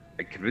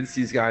 I convinced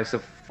these guys to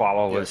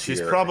follow Yeah, us she's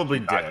here. probably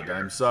She's not dead. here.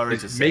 I'm sorry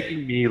It's to say.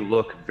 making me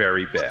look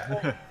very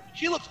bad.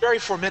 She looks very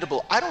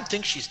formidable. I don't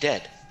think she's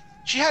dead.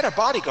 She had a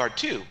bodyguard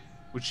too.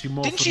 Was she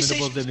more Didn't she say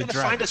she formidable was than going the to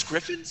find dragon? us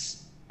griffins?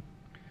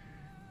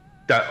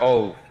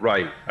 Oh,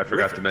 right. I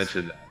forgot to Griffins.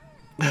 mention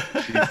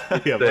that. She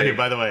did Yeah, say-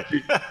 by the way.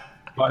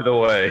 By the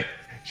way,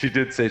 she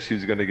did say she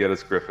was going to get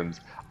us griffins.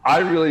 I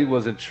really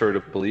wasn't sure to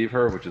believe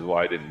her, which is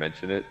why I didn't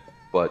mention it,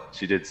 but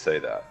she did say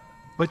that.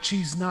 But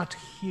she's not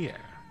here.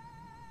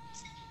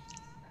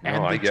 And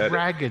No, I the get it.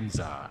 dragons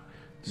are.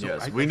 So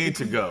Yes, I we need think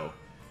to go.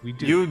 We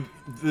do.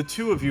 The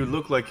two of you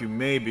look like you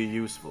may be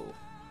useful.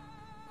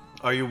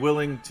 Are you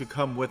willing to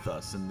come with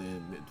us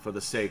for the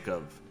sake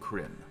of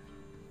Kryn?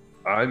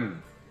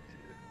 I'm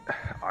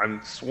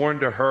sworn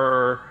to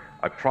her.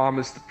 I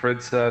promised the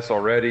princess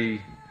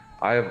already.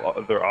 I have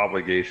other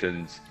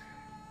obligations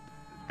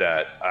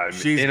that I'm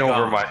She's in over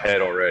gone. my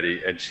head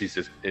already, and he's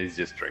just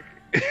drinking.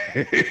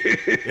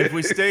 If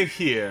we stay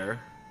here,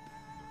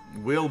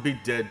 we'll be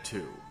dead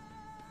too.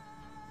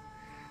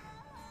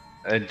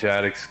 And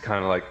Jadek's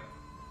kind of like,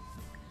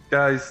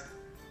 guys,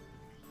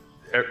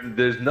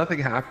 there's nothing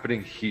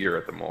happening here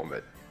at the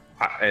moment.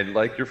 And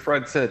like your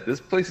friend said, this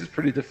place is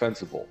pretty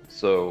defensible.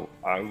 So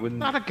I wouldn't.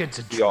 Not against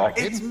a be all-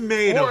 dragon. It's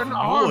made or of an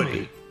wood.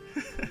 army.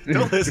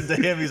 Don't listen to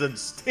him. He's a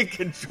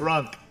stinking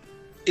drunk.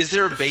 Is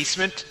there a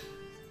basement?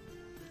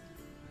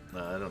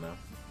 I don't know.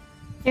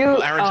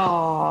 Aaron's...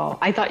 Oh,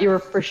 I thought you were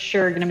for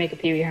sure going to make a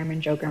Pee Wee Herman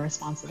joke in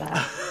response to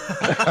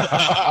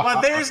that.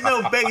 Well, there's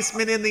no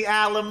basement in the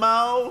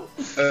Alamo.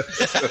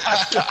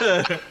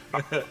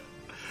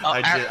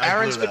 I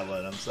Aaron's blew been, that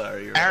one. I'm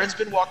sorry. You're Aaron's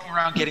been walking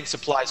around getting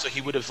supplies, so he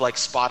would have like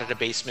spotted a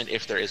basement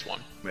if there is one.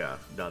 right. Yeah,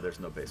 no, there's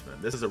no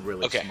basement. This is a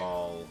really Okay.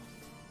 small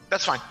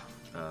That's fine.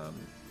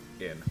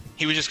 inn.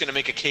 He was just going to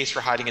make a case for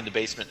hiding in the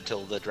basement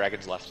until the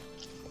dragons left.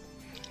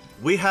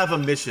 We have a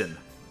mission.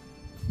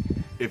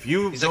 If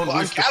you He's don't like, well,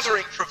 I'm wish to...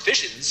 gathering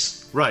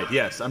provisions. Right,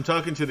 yes, I'm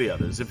talking to the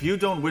others. If you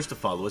don't wish to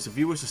follow us, if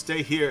you wish to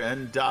stay here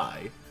and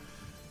die,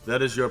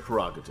 that is your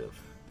prerogative.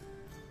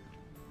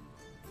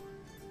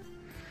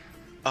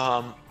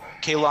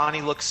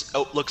 Kaylani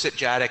looks at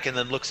Jadek and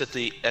then looks at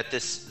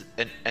this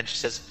and she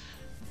says,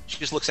 she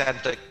just looks at him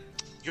like,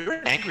 "You're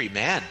an angry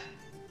man."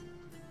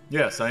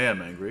 Yes, I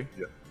am angry.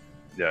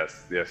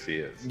 Yes, he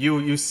is.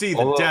 You see the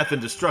Although- death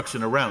and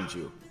destruction around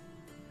you.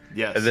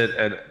 Yes.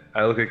 And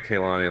I look at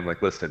Kaylani. I'm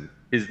like, listen,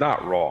 he's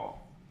not wrong.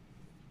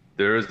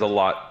 There is a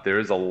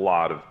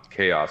lot of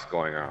chaos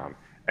going on,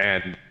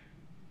 and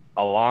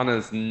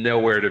Alana's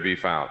nowhere to be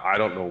found. I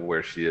don't know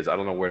where she is. I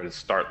don't know where to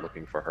start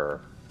looking for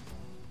her.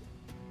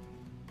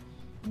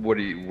 What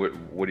do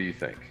you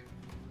think?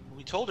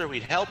 We told her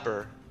we'd help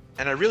her,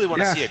 and I really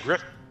want to Yeah. see a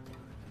griffin.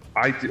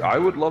 I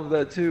would love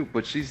that too,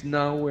 but she's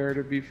nowhere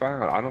to be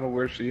found. I don't know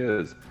where she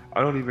is.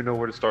 I don't even know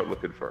where to start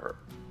looking for her.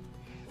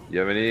 Do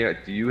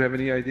you have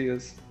any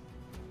ideas?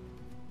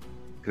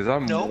 Because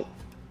I'm No.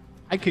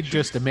 I could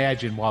just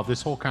imagine while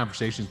this whole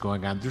conversation's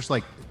going on, there's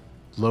like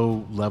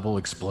low-level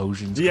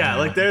explosions. yeah, going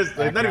like on there's in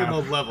the like, not even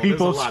background. low level.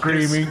 People there's a lot.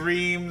 screaming. There's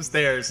screams.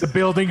 There's The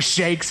building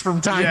shakes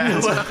from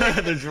time to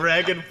time. the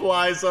dragon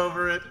flies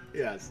over it.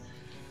 Yes.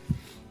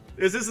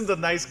 This isn't a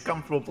nice,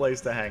 comfortable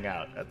place to hang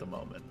out at the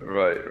moment.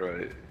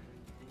 Right.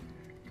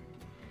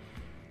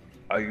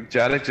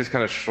 Jadek just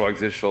kind of shrugs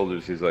his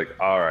shoulders. He's like,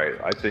 "All right,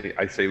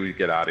 I say we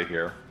get out of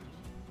here."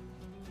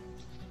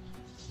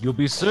 You'll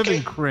be serving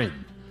Okay.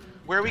 Kryn.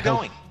 Where are we Help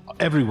going?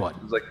 Everyone.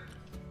 He's like,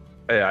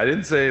 "Hey, I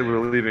didn't say we're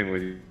leaving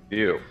with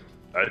you.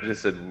 I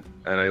just said, and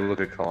I look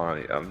at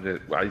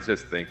Kalani. I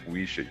just think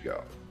we should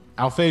go.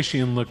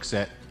 Alphasian looks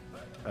at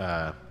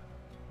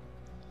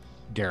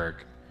Derek.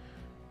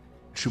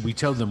 Should we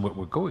tell them what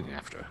we're going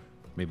after?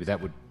 Maybe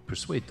that would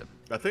persuade them.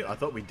 I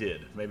thought we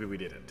did. Maybe we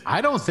didn't.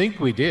 I don't think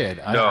we did.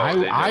 No,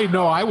 I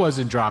know I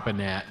wasn't dropping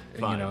that.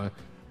 Fine. You know,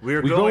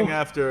 We're we going go-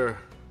 after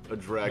a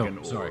dragon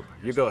orb. sorry.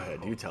 You go ahead.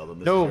 You tell them.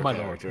 This No, is your my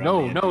lord. character. I'm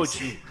No, the no.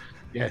 NPC.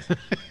 Yes.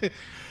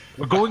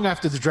 We're going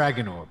after the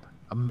dragon orb,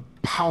 a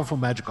powerful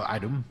magical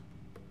item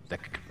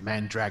that can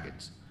command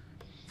dragons.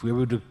 If we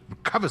were to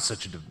recover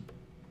such a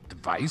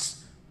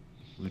device,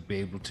 we'd be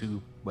able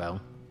to,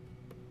 well,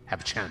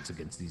 have a chance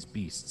against these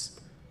beasts.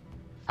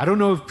 I don't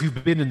know if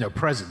you've been in their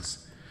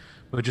presence,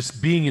 but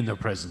just being in their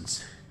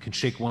presence can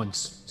shake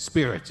one's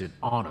spirit and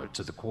honor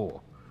to the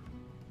core.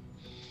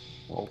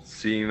 Well,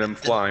 seeing them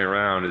flying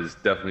around is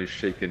definitely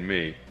shaking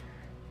me.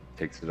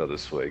 Takes another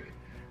swig.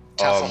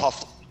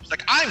 Tasselhoff was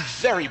like, I'm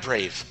very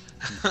brave.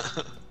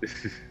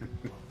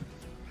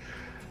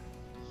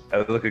 I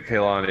look at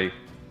Kaylani.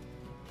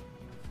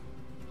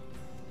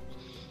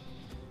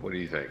 What do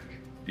you think?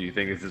 Do you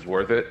think this is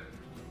worth it?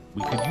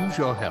 We could use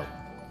your help.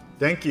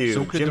 Thank you,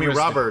 So could the Jimmy rest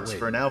of the Roberts, way.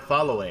 for now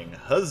following.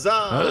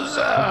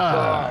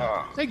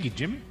 Huzzah! Thank you,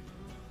 Jimmy.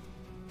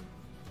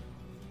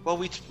 Well,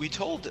 we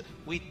told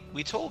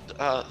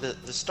the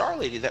Star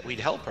Lady that we'd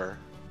help her.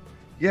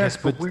 Yes,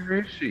 Yes, but but- where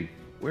is she?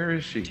 Where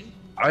is she?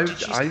 Did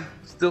she- I'm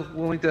still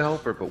willing to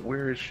help her, but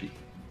where is she?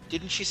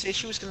 Didn't she say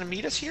she was going to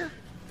meet us here?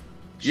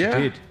 She Yeah.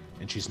 did,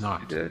 and she's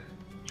not. She did.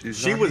 She's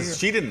She not was. here.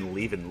 She didn't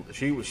leave, and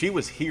she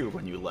was here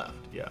when you left.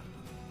 Yeah.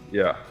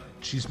 Yeah.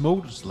 She's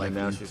most And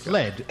now likely she's gone.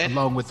 fled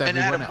along with and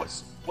everyone Adam,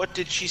 else. What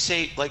did she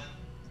say? Like,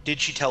 did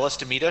she tell us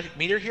to meet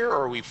her here,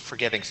 or are we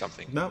forgetting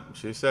something? No,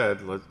 she said.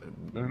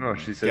 No,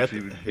 she said Get she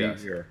the- would be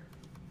yes. here.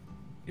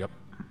 Yep.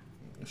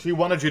 She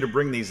wanted you to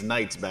bring these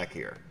knights back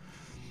here,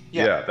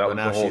 Yeah, that but was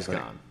now the whole she's thing.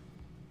 gone.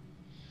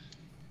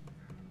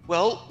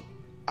 Well,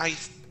 I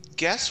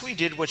guess we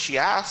did what she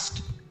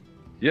asked.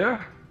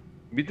 Yeah,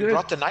 we We did.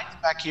 brought the knights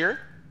back here.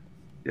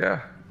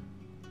 Yeah.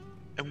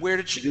 And where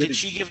did she? We did. Did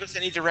she give us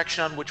any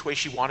direction on which way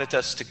she wanted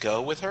us to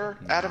go with her,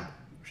 Adam?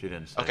 She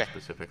didn't say Okay.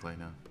 specifically.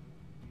 No.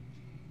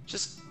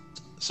 Just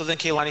so then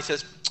Kaylani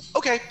says,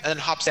 "Okay," and then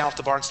hops down off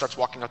the bar and starts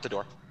walking out the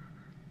door.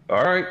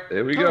 All right,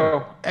 there we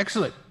go.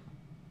 Excellent.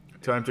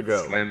 Time to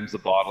go. Slams the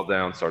bottle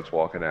down, starts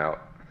walking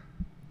out.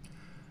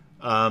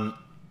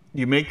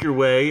 You make your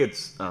way.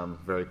 It's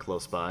very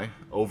close by,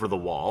 over the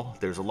wall.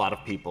 There's a lot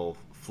of people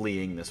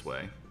fleeing this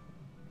way.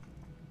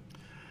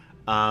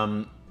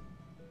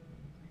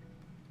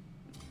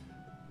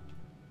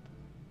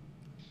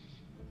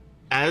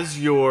 As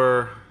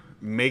you're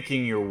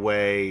making your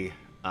way,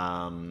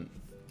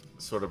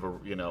 sort of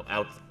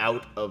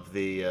out of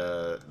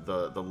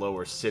the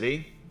lower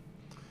city,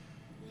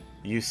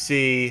 you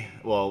see.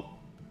 Well,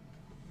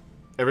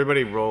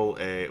 everybody roll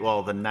a.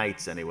 Well, the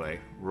knights anyway.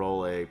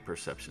 Roll a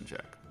perception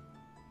check.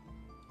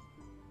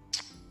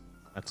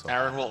 That's all.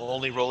 Aaron will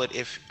only roll it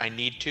if I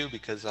need to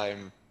because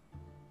I'm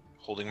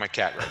holding my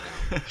cat right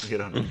now. You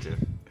don't need to.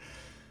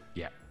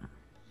 Yeah.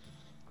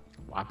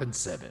 Whopping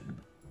 7.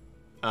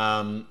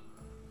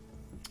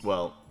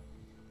 Well,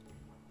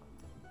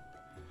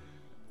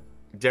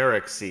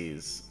 Derek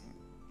says,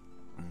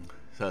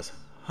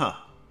 "Huh.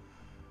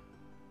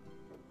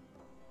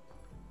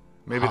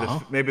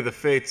 Maybe the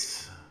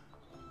fates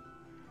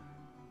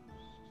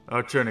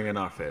are turning in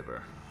our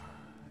favor."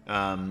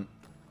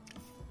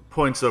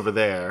 Points over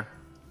there,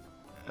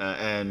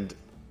 and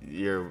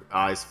your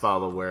eyes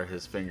follow where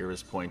his finger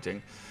is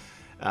pointing.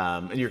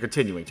 And you're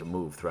continuing to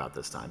move throughout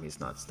this time. He's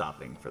not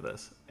stopping for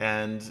this.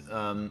 And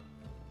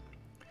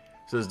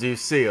says, "Do you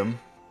see him?"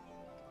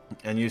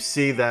 And you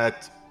see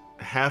that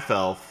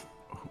half-elf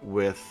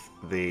with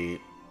the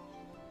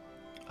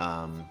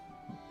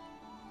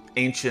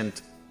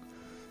ancient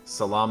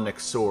Solamnic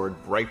sword,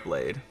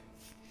 Brightblade,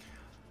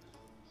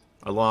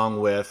 along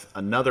with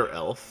another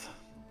elf,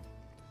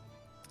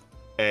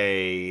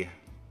 along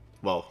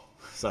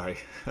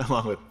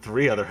with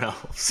 3 other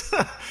elves,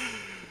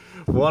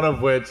 one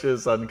of which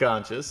is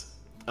unconscious.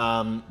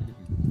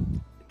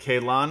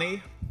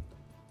 Kaylani,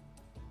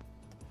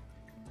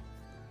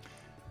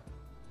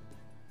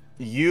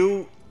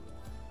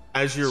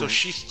 as you're... So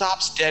she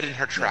stops dead in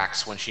her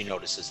tracks when she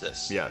notices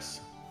this.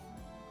 Yes.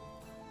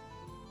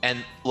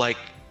 And like,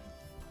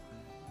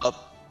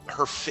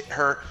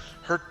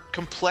 her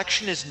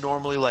complexion is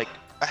normally like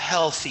a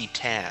healthy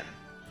tan,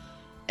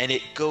 and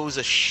it goes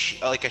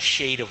like a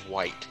shade of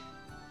white,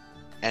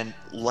 and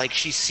like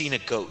she's seen a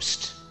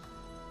ghost,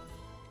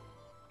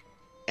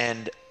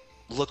 and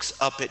looks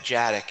up at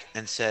Jadek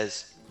and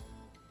says,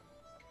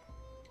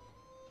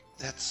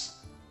 "That's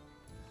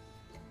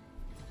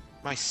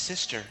my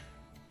sister."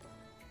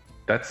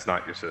 That's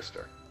not your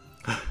sister.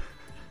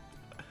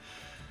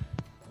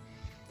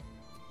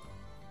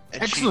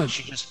 And Excellent.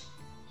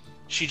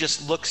 she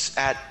just looks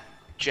at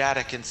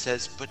Jadek and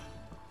says, "But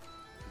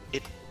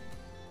it,"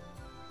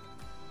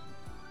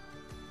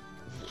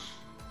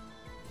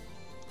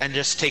 and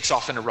just takes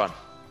off in a run.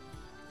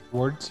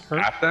 Towards her?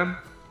 At them?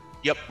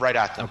 Yep, right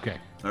at them. Okay.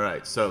 All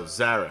right, so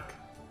Zarek,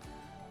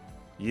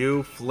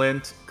 you,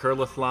 Flint,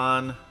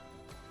 Kurlathlan,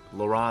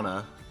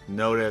 Lorana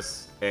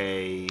notice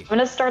a. I'm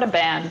gonna start a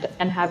band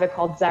and have it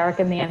called Zarek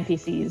and the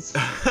NPCs.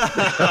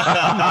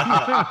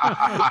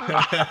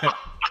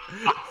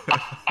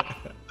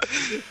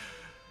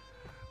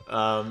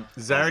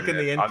 Zarek and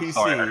the I'm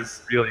sorry, I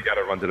NPCs. really got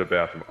to run to the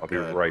bathroom. I'll be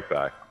Go ahead. right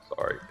back. I'm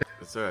sorry.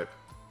 That's all right.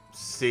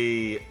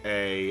 See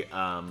a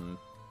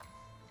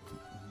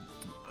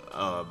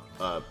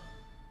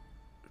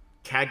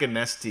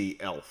Kaganesti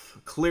elf,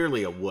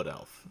 clearly a wood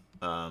elf,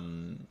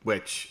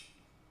 which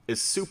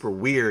is super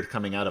weird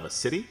coming out of a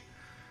city.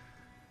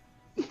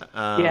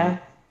 Yeah.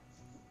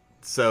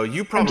 So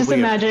you I'm probably just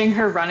imagining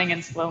her running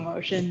in slow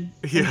motion.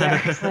 And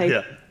Zarek's like,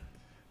 yeah.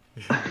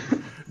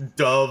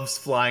 Doves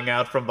flying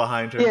out from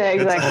behind her. yeah,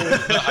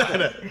 It's-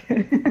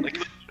 exactly. Like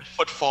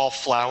footfall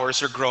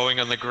flowers are growing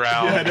on the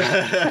ground.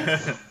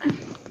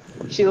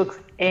 She looks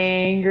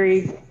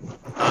angry.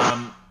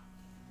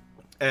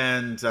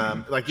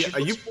 Like, yeah,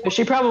 you But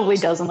she probably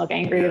doesn't look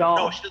angry at all.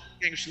 No, she doesn't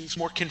look angry. She looks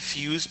more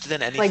confused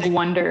than Like anything.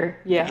 wonder.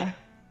 Yeah.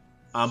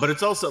 but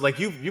it's also like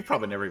you've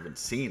probably never even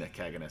seen a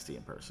Kaganesti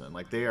in person.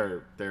 Like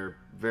they're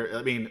very.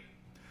 I mean,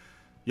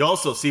 you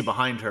also see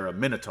behind her a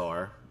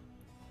Minotaur,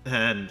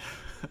 and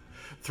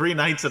 3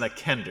 knights and a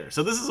Kender.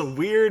 So this is a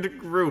weird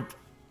group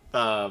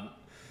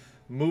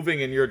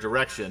moving in your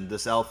direction.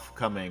 This elf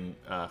coming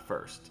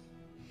first.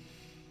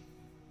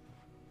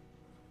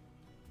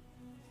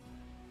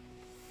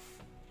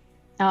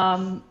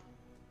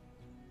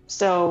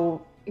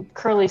 So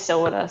Curly's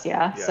still with us,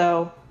 yeah? Yeah.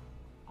 So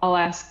I'll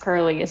ask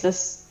Curly, is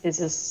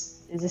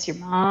this your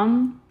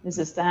mom? Is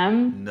this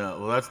them? No,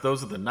 well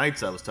those are the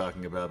knights I was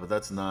talking about, but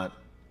that's not.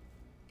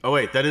 Oh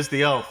wait, that is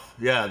the elf.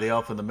 Yeah, the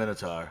elf and the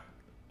Minotaur.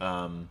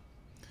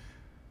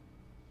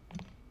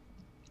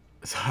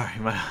 Sorry,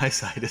 my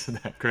eyesight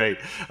isn't that great.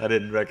 I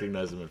didn't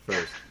recognize him at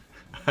first.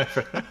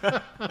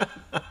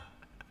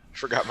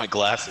 Forgot my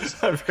glasses.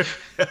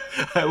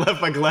 I left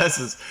my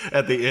glasses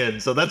at the inn,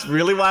 so that's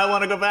really why I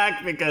want to go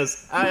back,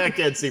 because I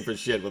can't see for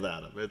shit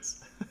without them.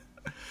 It's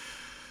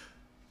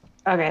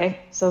Okay,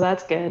 so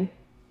that's good.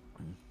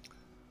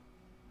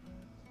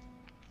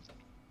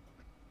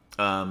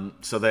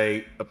 so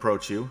they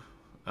approach you.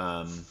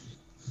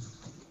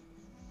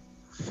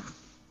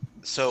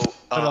 So,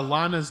 But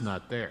Alana's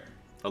not there.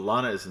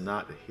 Alana is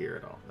not here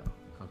at all, though.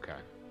 Okay.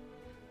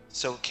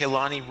 so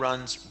Kehlani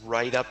runs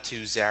right up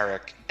to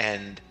Zarek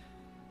and,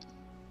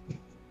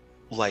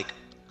 like,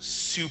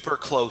 super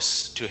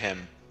close to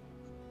him.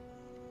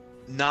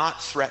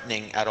 Not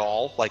threatening at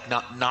all, like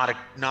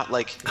not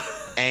like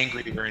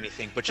angry or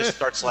anything, but just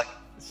starts like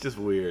It's just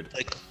weird.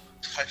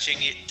 touching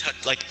it,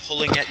 like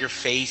pulling at your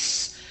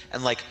face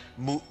and like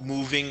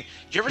moving. Do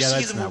you ever Yeah, see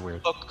that's the not movie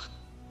weird. Hook?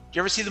 Do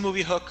you ever see the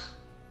movie Hook?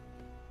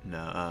 No,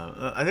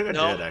 I think I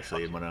No? did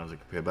actually when I was a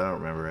kid, but I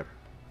don't remember it.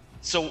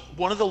 So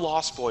one of the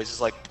Lost Boys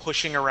is like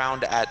pushing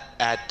around at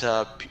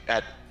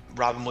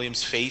Robin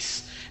Williams'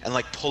 face and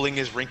like pulling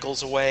his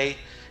wrinkles away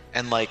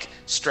and like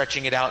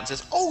stretching it out and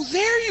says, "Oh,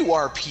 there you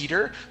are,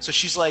 Peter." So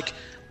she's like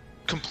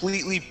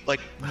completely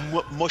like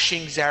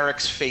mushing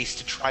Zarek's face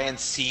to try and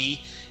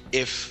see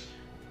if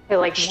It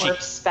like She-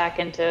 morphs back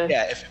into.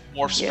 if it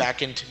morphs Yeah.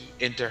 back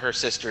into her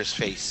sister's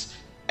face,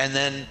 and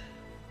then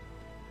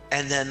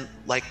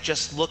like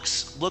just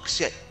looks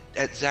at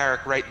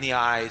Zarek right in the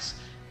eyes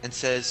and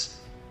says,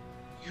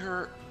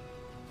 "You're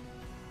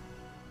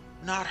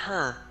not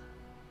her.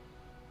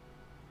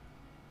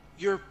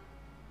 You're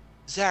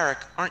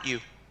Zarek, aren't you?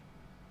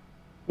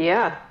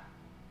 Yeah.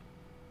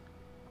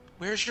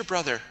 Where's your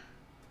brother?"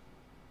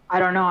 I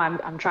don't know.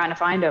 I'm trying to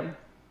find him.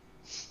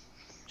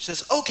 She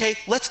says, "Okay,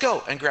 let's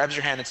go," and grabs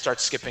your hand and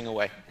starts skipping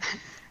away.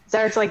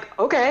 Zarek's like,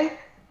 okay,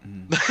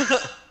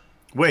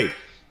 Wait,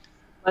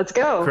 let's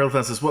go.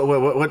 Kurlathlan says,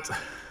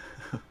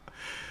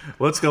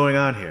 what's going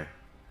on here?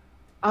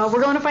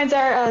 We're going to find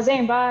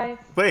Zane. Bye.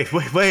 Wait.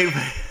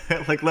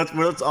 Like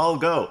let's all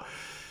go.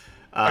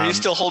 Are you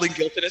still holding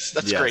guiltiness?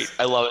 That's yes. great.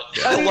 I love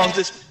it. I love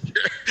this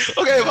picture.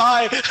 Okay,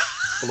 bye.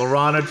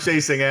 Lorana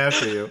chasing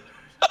after you.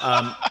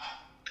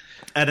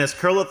 And as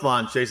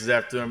Kurlathlan chases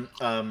after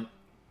him,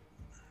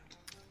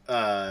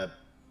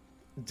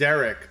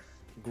 Derek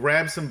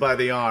grabs him by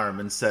the arm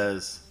and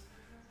says,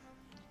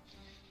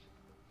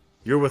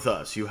 "You're with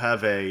us. You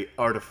have a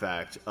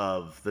artifact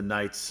of the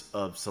Knights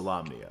of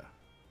Solamnia.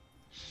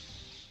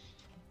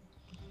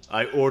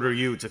 I order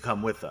you to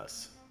come with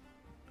us."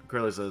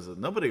 Curly says,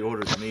 "Nobody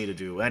orders me to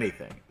do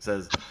anything." He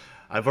says,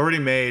 "I've already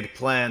made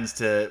plans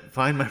to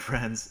find my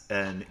friends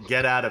and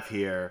get out of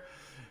here.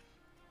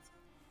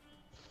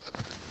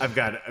 I've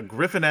got a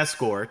Griffin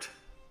escort,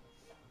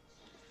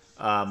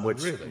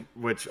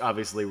 which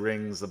obviously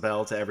rings a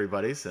bell to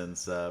everybody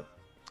since,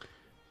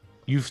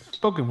 You've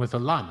spoken with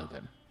Alana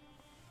then?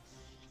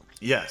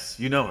 yes,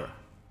 you know her.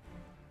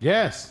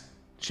 Yes.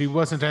 She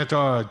wasn't at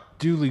our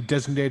duly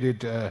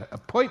designated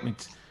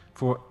appointment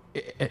for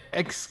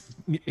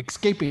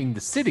escaping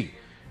the city.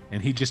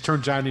 And he just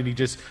turns around and he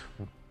just,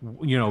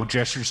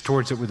 gestures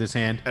towards it with his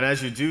hand. And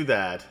as you do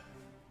that,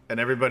 and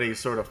everybody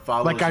sort of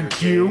follows Like on your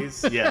cue?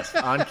 gaze. Yes,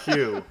 on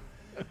cue.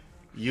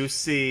 You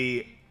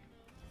see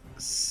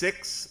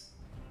 6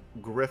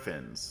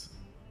 griffins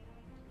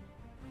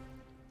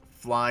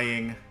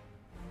flying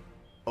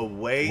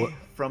away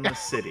from the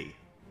city.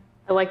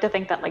 I like to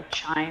think that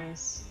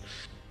chimes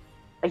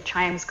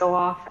go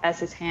off as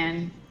his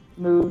hand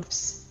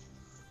moves.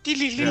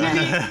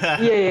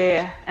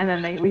 Yeah. And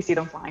then we see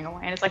them flying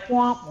away, and it's like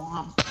womp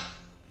womp.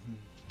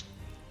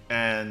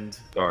 And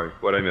Sorry,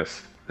 what'd I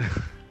miss?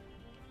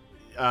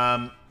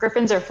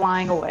 Griffins are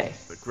flying away.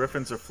 the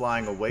griffins are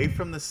flying away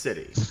from the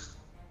city.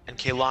 And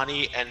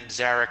Kaylani and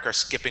Zarek are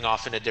skipping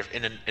off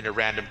in a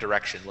random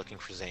direction, looking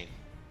for Zane.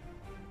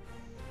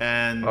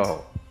 And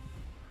Oh.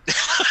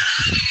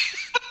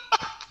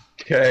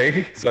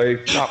 Okay, so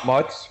not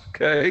much.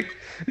 Okay.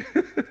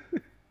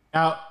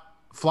 Now,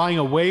 flying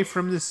away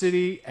from the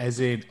city, as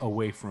in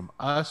away from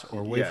us,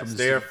 or away from the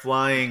they city? are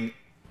flying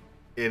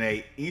in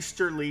a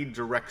easterly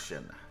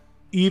direction.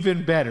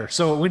 Even better.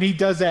 So when he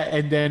does that,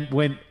 and then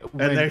when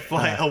And they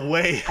fly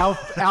away.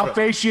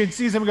 Alphasian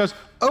sees him and goes,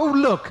 "Oh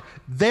look,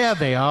 there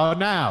they are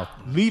now,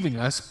 leaving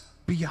us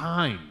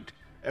behind."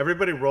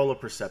 Everybody roll a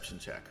perception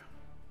check.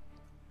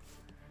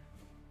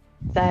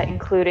 Is that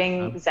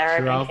including Zarek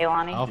Sure, and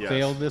Kaylani? I'll Yes.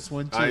 fail this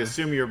one too. I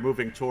assume you're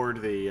moving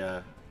toward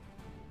the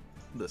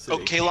city. Oh,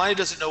 Kaylani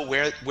doesn't know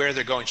where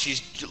they're going.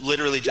 She's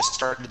literally just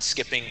started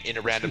skipping in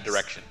a random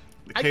direction.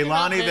 I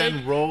cannot Kaylani, then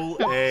make roll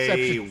a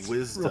Perception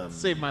wisdom. roll,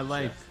 save my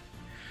life.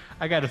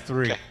 I got a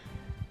 3. Okay.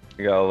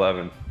 I got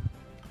 11.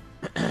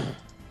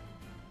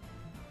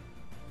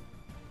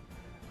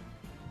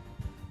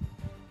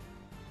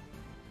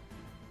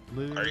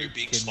 Blue Are you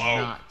being slow?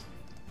 cannot.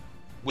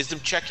 Wisdom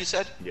check, you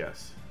said?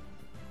 Yes.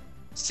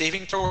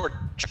 Saving throw or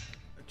check?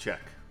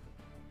 Check.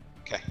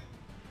 Okay.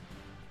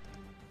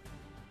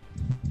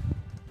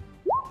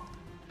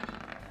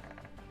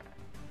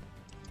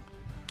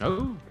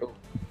 Oh,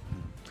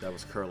 That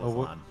was what-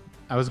 Curlifon.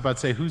 I was about to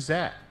say, who's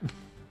that?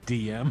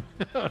 DM.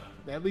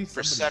 At least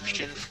somebody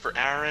Perception knows. for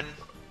Aaron.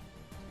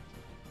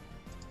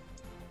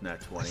 Nat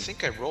I 20.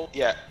 think I rolled.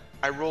 Yeah,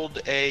 I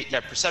rolled a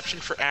perception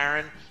for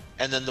Aaron,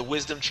 and then the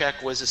wisdom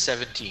check was a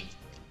 17.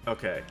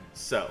 Okay,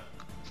 so.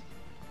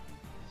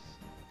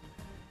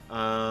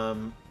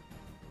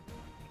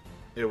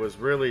 It was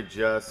really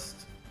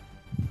just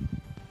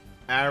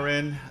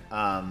Aaron,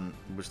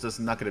 which is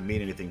not going to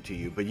mean anything to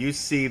you, but you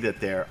see that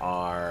there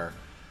are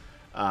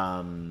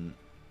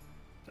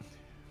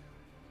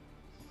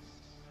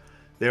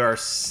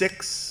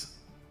 6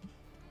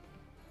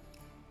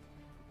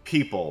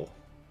 people,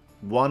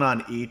 one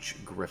on each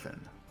griffin.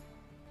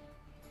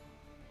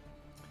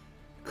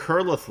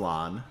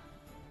 Curlithlon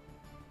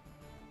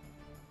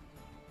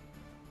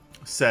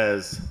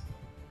says,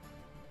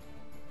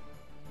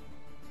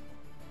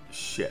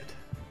 shit.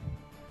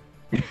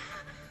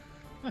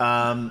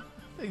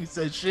 He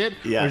says shit?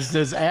 Yes. Or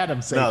does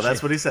Adam say No, shit?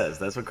 that's what he says.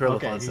 That's what Curlithlon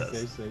Okay, he says.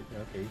 says shit.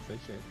 Okay, he says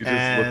shit. He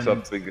just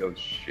looks up and goes,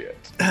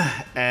 shit.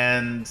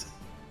 And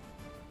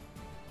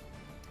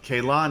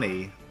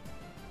Kaylani,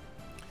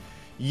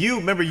 you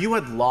remember you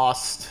had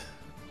lost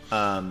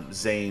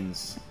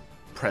Zane's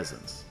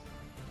presence.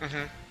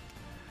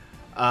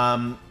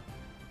 Mm-hmm.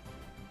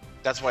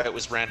 That's why it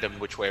was random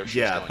which way she was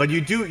Yeah, going. but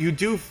you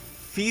do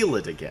feel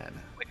it again.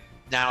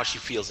 Now she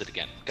feels it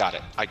again. Got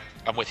it.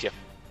 I'm with you.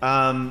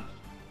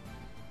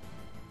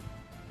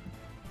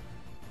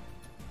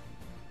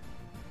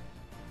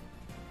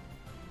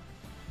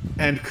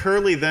 And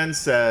Curly then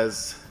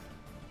says,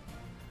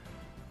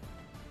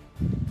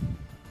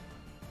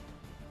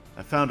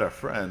 I found our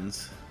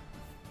friends.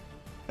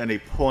 And he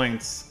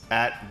points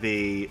at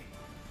the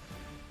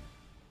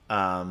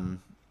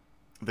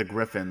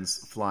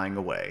griffins flying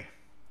away.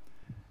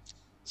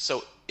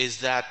 So is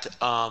that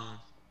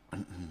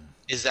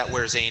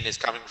where Zane is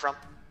coming from?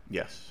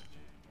 Yes.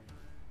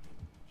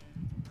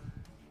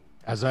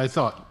 As I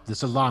thought,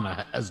 this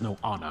Alana has no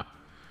honor.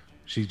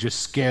 She just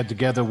scared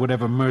together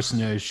whatever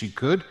mercenaries she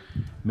could.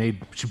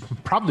 She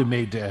probably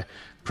made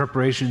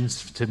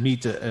preparations to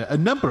meet a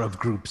number of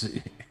groups,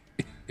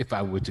 if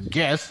I were to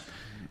guess,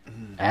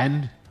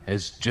 and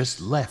has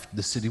just left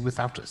the city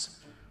without us.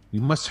 We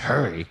must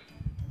hurry.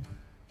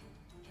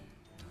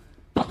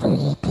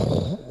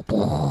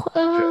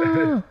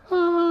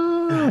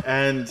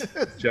 And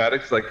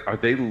Jadek's like, are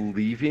they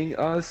leaving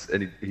us?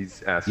 And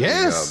he's asking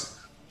Yes.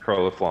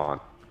 Curliflon,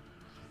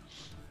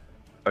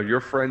 are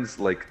your friends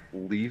like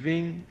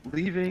leaving,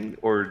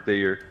 or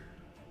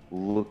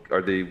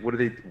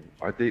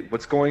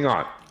what's going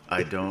on?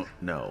 I don't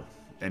know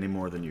any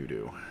more than you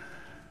do.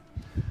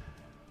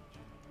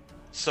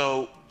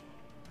 So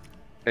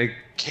And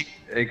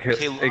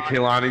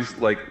Kaylani's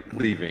like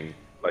leaving,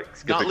 like not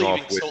skipping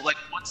leaving. off with. So like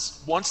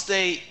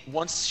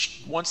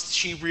once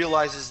she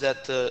realizes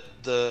that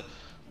the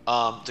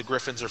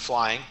griffins are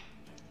flying,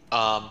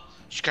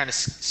 she kind of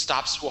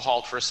stops to a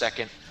halt for a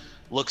second,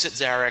 looks at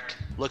Zarek,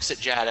 looks at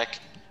Jadek,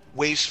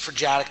 waves for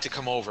Jadek to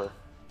come over.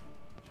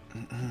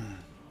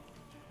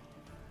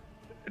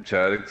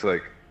 Jadek's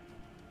like,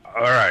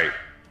 all right,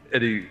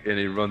 and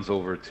he runs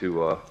over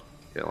to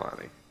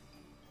Kaylani.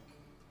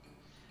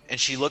 and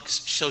she looks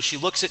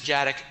at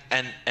Jadek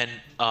and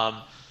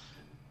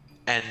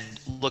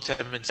looks at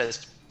him and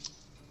says,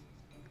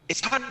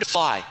 "It's time to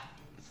fly."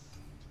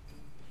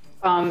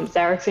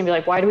 Zarek's gonna be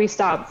like, "Why do we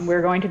stop?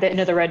 We're going to the Inn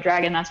of the Red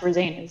Dragon. That's where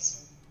Zane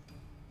is."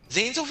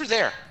 Zane's over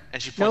there,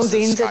 and she No, points to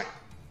the Zane's sky.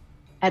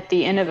 at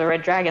the Inn of the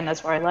Red Dragon.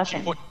 That's where I left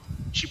him.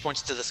 She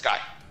points to the sky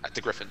at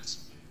the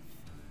griffins.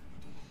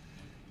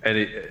 And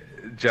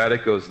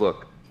Jadek goes,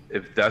 look,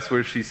 if that's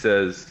where she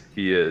says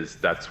he is,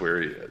 that's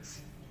where he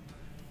is.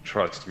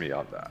 Trust me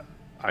on that.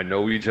 I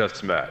know we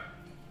just met,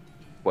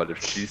 but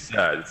if she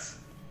says...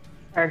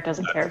 Zarek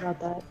doesn't care about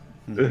that.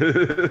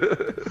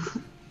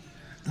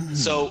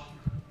 So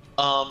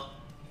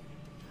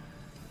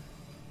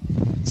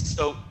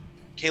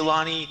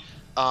Kaylani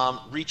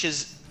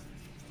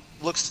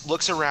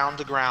looks around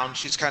the ground.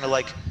 She's kind of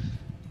like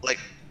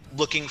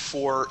looking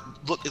for.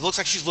 It looks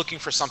like she's looking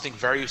for something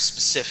very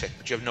specific,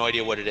 but you have no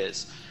idea what it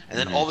is. And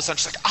then all of a sudden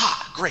she's like,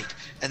 "Ah, great!"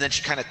 And then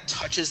she kind of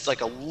touches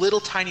like a little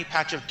tiny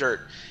patch of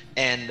dirt,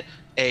 and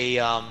a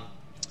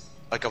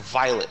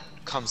violet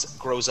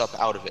grows up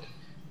out of it.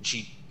 And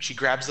she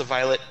grabs the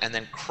violet and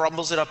then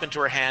crumbles it up into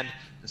her hand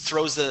and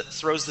throws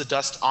the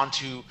dust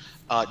onto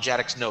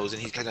Jadek's nose,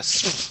 and he kind of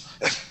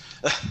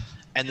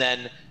and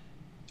then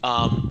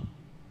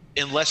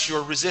unless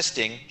you're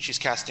resisting, she's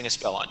casting a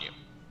spell on you.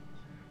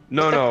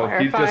 No,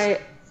 he just...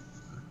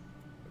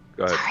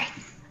 Go ahead. Sorry.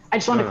 I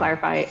just want to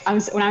clarify.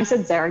 When I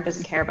said Zarek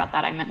doesn't care about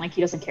that, I meant like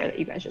he doesn't care that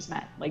you guys just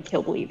met. Like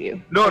he'll believe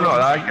you. No,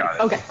 I got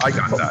it. Okay. I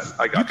got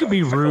that. You can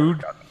be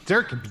rude.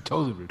 Zarek can be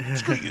totally rude.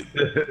 Screw you.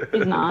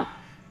 He's not.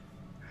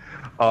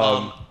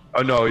 Oh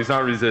no, he's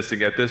not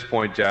resisting. At this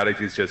point, Jadek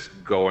is just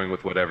going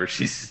with whatever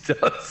she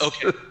does.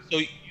 Okay, so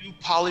you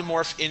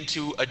polymorph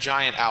into a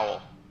giant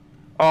owl.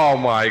 Oh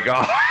my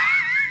god.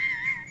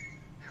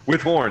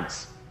 With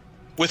horns.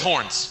 With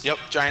horns. Yep,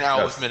 giant owl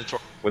Yes. with minotaur.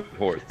 With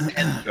horns.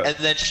 And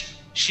then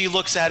she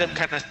looks at him,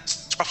 kind of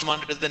stuffs him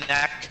under the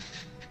neck,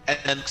 and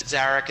then looks at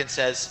Zarek and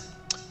says,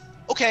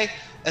 "Okay,"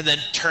 and then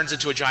turns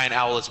into a giant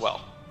owl as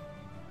well.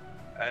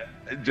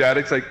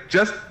 Jadek's like,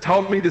 just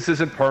tell me this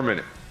isn't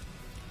permanent.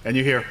 And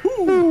you hear,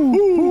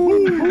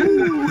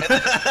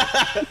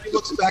 He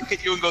looks back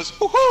at you and goes,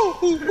 "Hoo hoo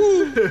hoo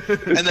hoo,"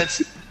 and then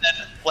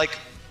like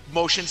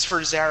motions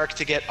for Zarek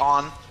to get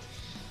on.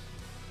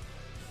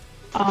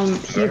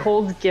 He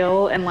holds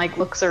Gil and like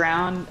looks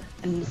around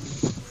and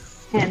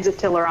hands it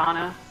to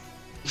Lorana.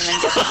 And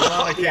then gets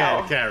Lorana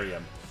can't carry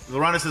him.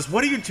 Lorana says,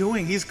 "What are you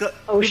doing? He's got."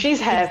 Oh, she's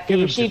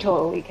happy. She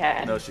totally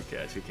can. No, she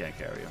can't. She can't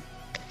carry him.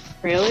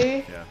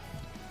 Really? Yeah.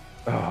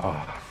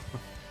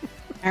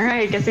 All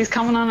right. Guess he's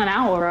coming on an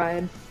owl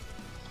ride.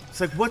 It's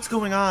like, what's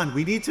going on?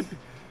 We need to.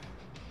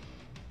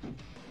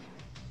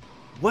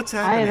 What's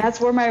happening?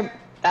 That's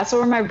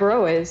where my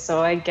bro is.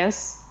 So I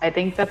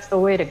think that's the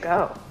way to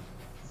go.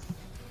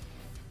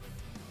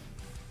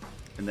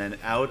 And then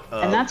out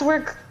of. And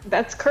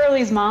that's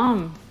Curly's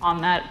mom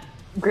on that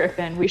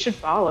griffin. We should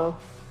follow.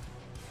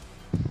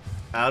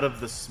 Out of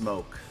the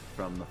smoke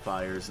from the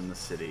fires in the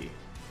city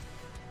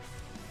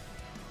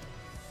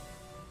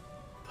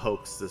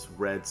pokes this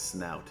red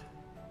snout.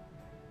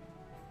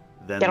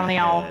 Then Get on the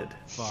owl. head.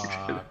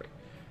 Fuck.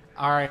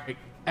 All right. Get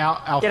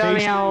on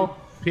the owl.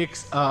 Alphasian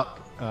picks up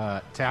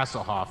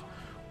Tasselhoff.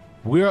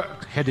 We're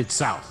headed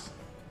south.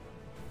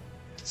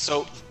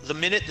 So the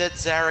minute that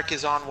Zarek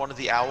is on one of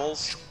the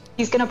owls,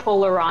 He's gonna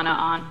pull Lorana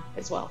on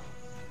as well.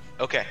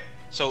 okay.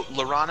 So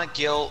Lorana,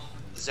 Gil,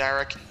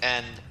 Zarek,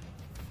 and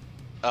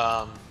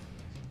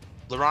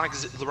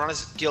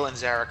Lorana's Gil and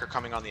Zarek are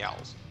coming on the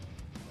owls.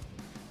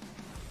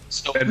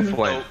 So And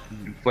Flint.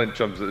 Flint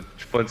jumps.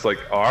 Flint's like,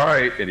 all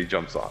right, and he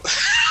jumps on.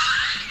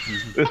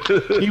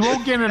 He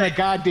won't get in a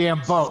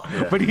goddamn boat,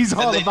 but he's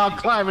all they- about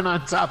climbing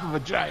on top of a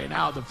giant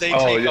owl. they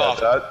Oh take yeah, off.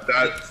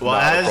 that's Well,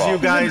 not a as you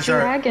problem. guys are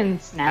Dragon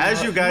snout.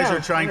 as you guys Yeah, are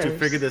of trying to course.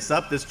 figure this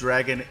up, this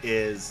dragon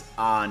is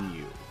on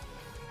you,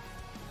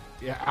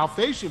 Yeah,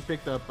 Alphasian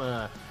picked up.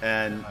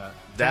 and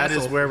that is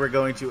Tassel. where we're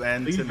going to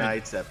end Leave it.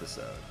 tonight's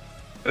episode.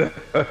 Okay.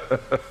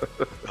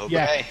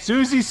 Yeah, as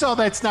soon as he saw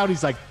that snout,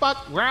 he's like,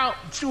 "Fuck, we're out."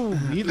 Shoo.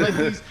 He let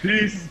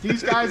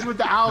these guys with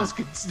the owls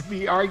could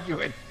be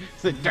arguing.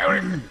 He's like,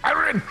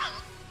 "Darren,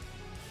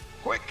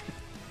 quick!"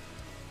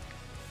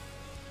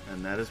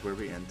 And that is where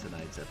we end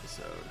tonight's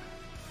episode.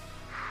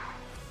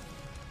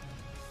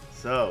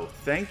 So,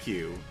 thank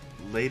you,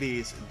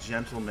 ladies,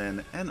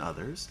 gentlemen, and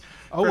others.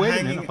 Oh, for wait a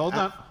hanging minute. Hold out-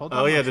 on. Hold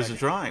Oh on yeah, one there's a second.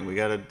 drawing. We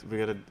gotta.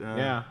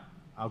 Yeah,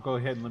 I'll go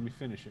ahead and let me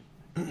finish it.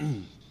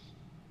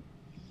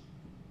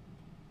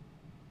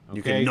 You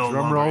Okay, can no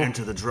drum longer roll.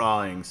 enter the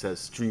drawing, says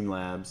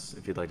Streamlabs.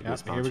 If you'd like to be a Yep,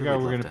 sponsor, here we go.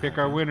 we'd We're love gonna to pick have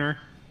our you. winner.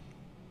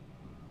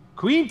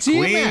 Queen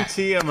Queen Tiamat.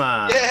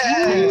 Tiamat.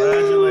 Yeah!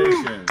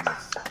 Congratulations.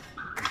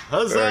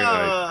 Huzzah! Very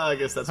nice. I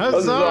guess that's what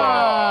Huzzah!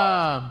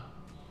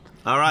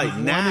 All right,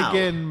 Won now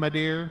again, my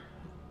dear.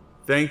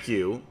 thank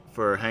you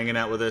for hanging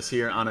out with us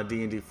here on a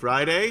D&D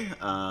Friday.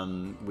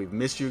 We've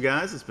missed you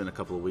guys. It's been a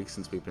couple of weeks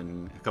since we've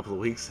been a couple of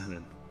weeks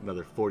and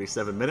another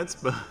 47 minutes,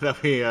 but that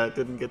we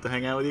didn't get to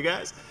hang out with you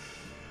guys.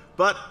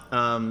 But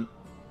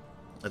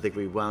I think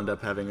we wound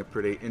up having a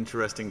pretty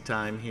interesting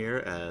time here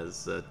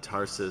as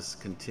Tarsus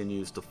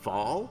continues to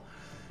fall.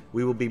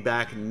 We will be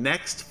back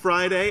next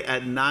Friday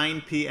at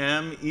 9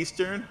 p.m.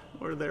 Eastern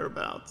or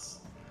thereabouts.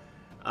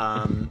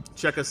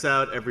 Check us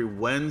out every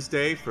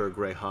Wednesday for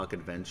Greyhawk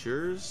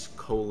Adventures,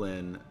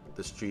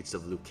 the Streets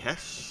of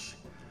Lukesh,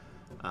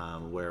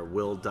 where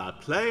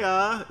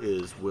Will.Playa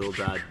is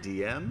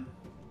Will.dm.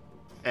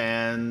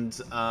 And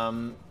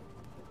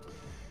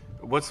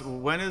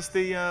when is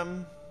the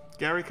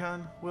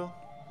GaryCon, Will?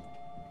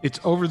 It's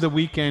over the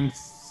weekend,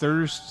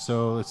 Thursday.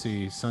 So let's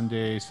see,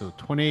 Sunday. So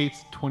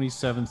 28th,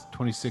 27th,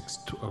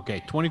 26th.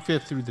 Okay,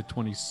 25th through the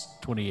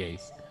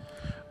 28th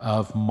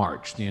of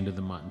March, the end of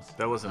the month.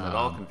 That wasn't at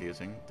all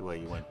confusing the way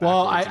you went.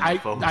 Well,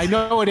 backwards I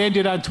know it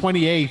ended on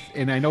 28th,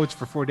 and I know it's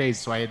for 4 days,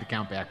 so I had to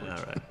count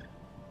backwards. All right.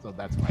 So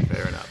that's why.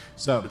 Fair enough.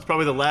 So it's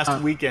probably the last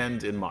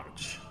weekend in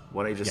March.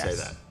 Why don't you just say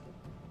that?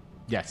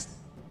 Yes.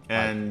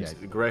 And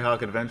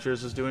Greyhawk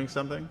Adventures is doing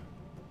something?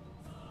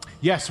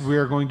 Yes, we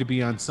are going to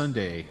be on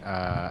Sunday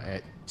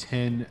at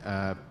 10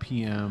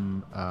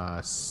 p.m.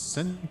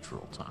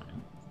 Central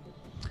Time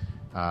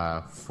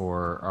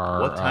for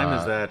our... What time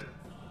is that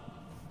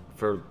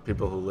for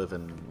people who live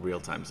in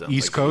real-time zones?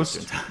 East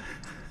Coast?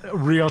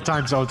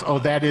 Real-time zones. Oh,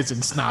 that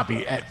isn't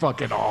snobby at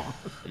fucking all.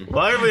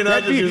 Why are we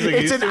not just using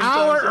it's Eastern an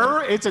hour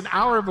time? It's an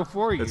hour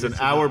before you. It's an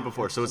hour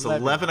before, so it's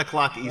 11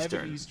 o'clock Eastern.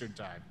 11 Eastern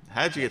Time.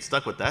 How'd you get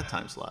stuck with that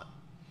time slot?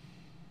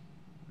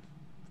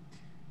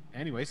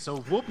 Anyway,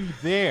 so we'll be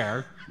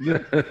there.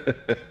 It's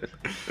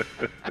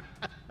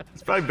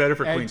probably better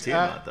for Queen And,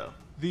 Tiamat, though.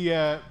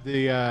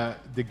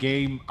 The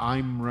game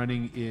I'm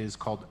running is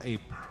called A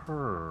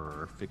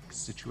Perfect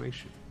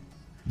Situation.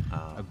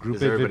 A group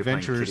Is of everybody playing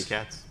adventurers. kitty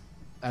cats?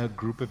 A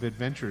group of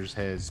adventurers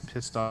has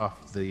pissed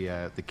off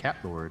the cat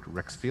lord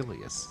Rex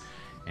Filius,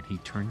 and he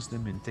turns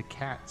them into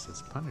cats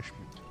as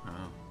punishment.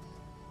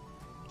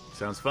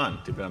 Sounds fun.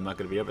 Too bad I'm not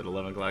going to be up at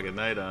 11 o'clock at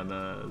night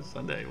on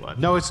Sunday. What?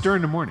 No, it's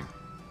during the morning.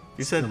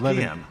 You said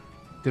 11. PM.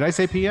 Did I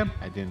say PM?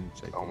 I didn't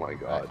say. Oh my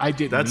God. I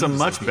didn't. That's a mean to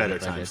say much PM, better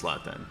but I time did.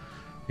 slot then.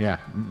 Yeah.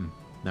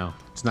 No,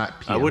 it's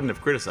not PM. I wouldn't have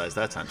criticized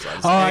that time slot.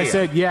 It's Oh, I AM.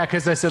 said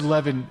because I said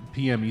 11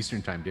 PM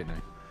Eastern Time, didn't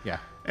I? Yeah.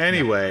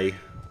 Anyway,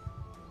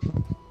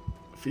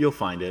 you'll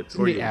find it.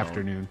 in or the you won't.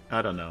 afternoon.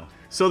 I don't know.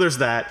 So there's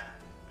that,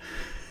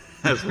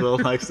 as Will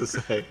likes to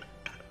say.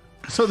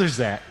 So there's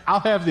that. I'll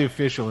have the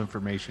official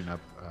information up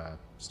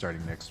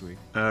starting next week.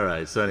 All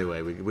right. So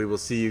anyway, we will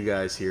see you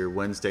guys here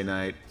Wednesday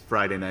night,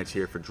 Friday nights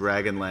here for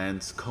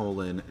Dragonlance: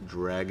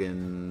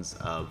 Dragons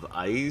of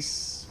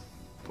Ice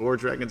or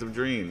Dragons of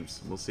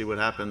Dreams. We'll see what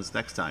happens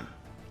next time.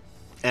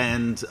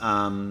 And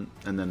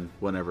then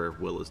whenever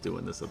Will is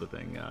doing this other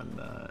thing on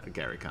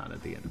GaryCon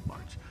at the end of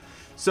March.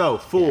 So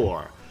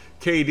for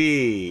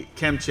KD,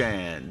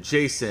 Kemchan,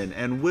 Jason,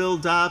 and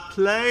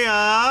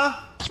Will.Playa,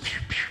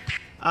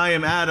 I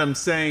am Adam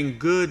saying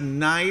good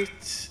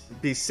night.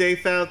 Be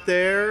safe out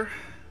there.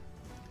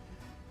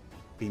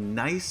 Be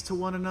nice to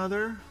one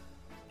another.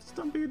 Just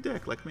don't be a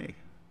dick like me.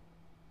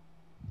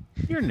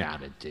 You're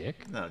not a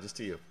dick. No, just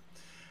to you.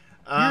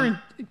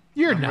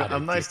 You're not.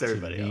 I'm a nice dick to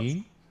everybody me.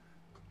 else.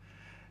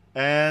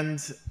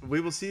 And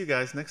we will see you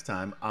guys next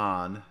time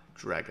on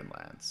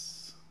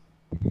Dragonlance.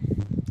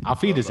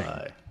 Auf Wiedersehen.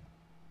 Bye.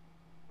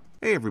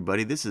 Hey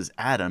everybody, this is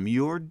Adam,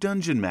 your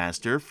Dungeon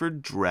Master for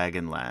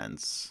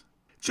Dragonlance.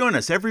 Join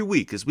us every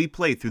week as we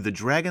play through the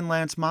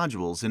Dragonlance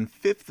modules in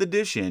 5th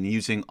edition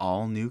using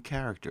all new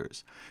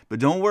characters.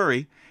 But don't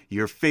worry,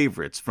 your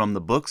favorites from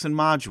the books and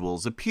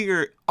modules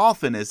appear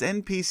often as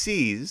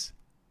NPCs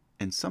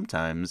and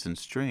sometimes in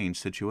strange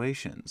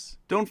situations.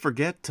 Don't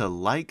forget to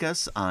like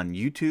us on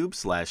YouTube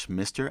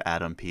 /Mr.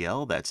 Adam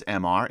PL, that's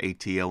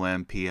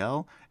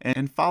MrAtomPL,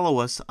 and follow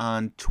us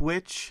on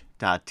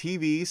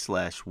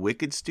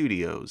twitch.tv/Wicked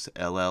Studios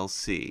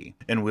LLC.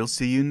 And we'll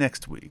see you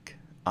next week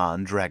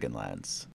on Dragonlance.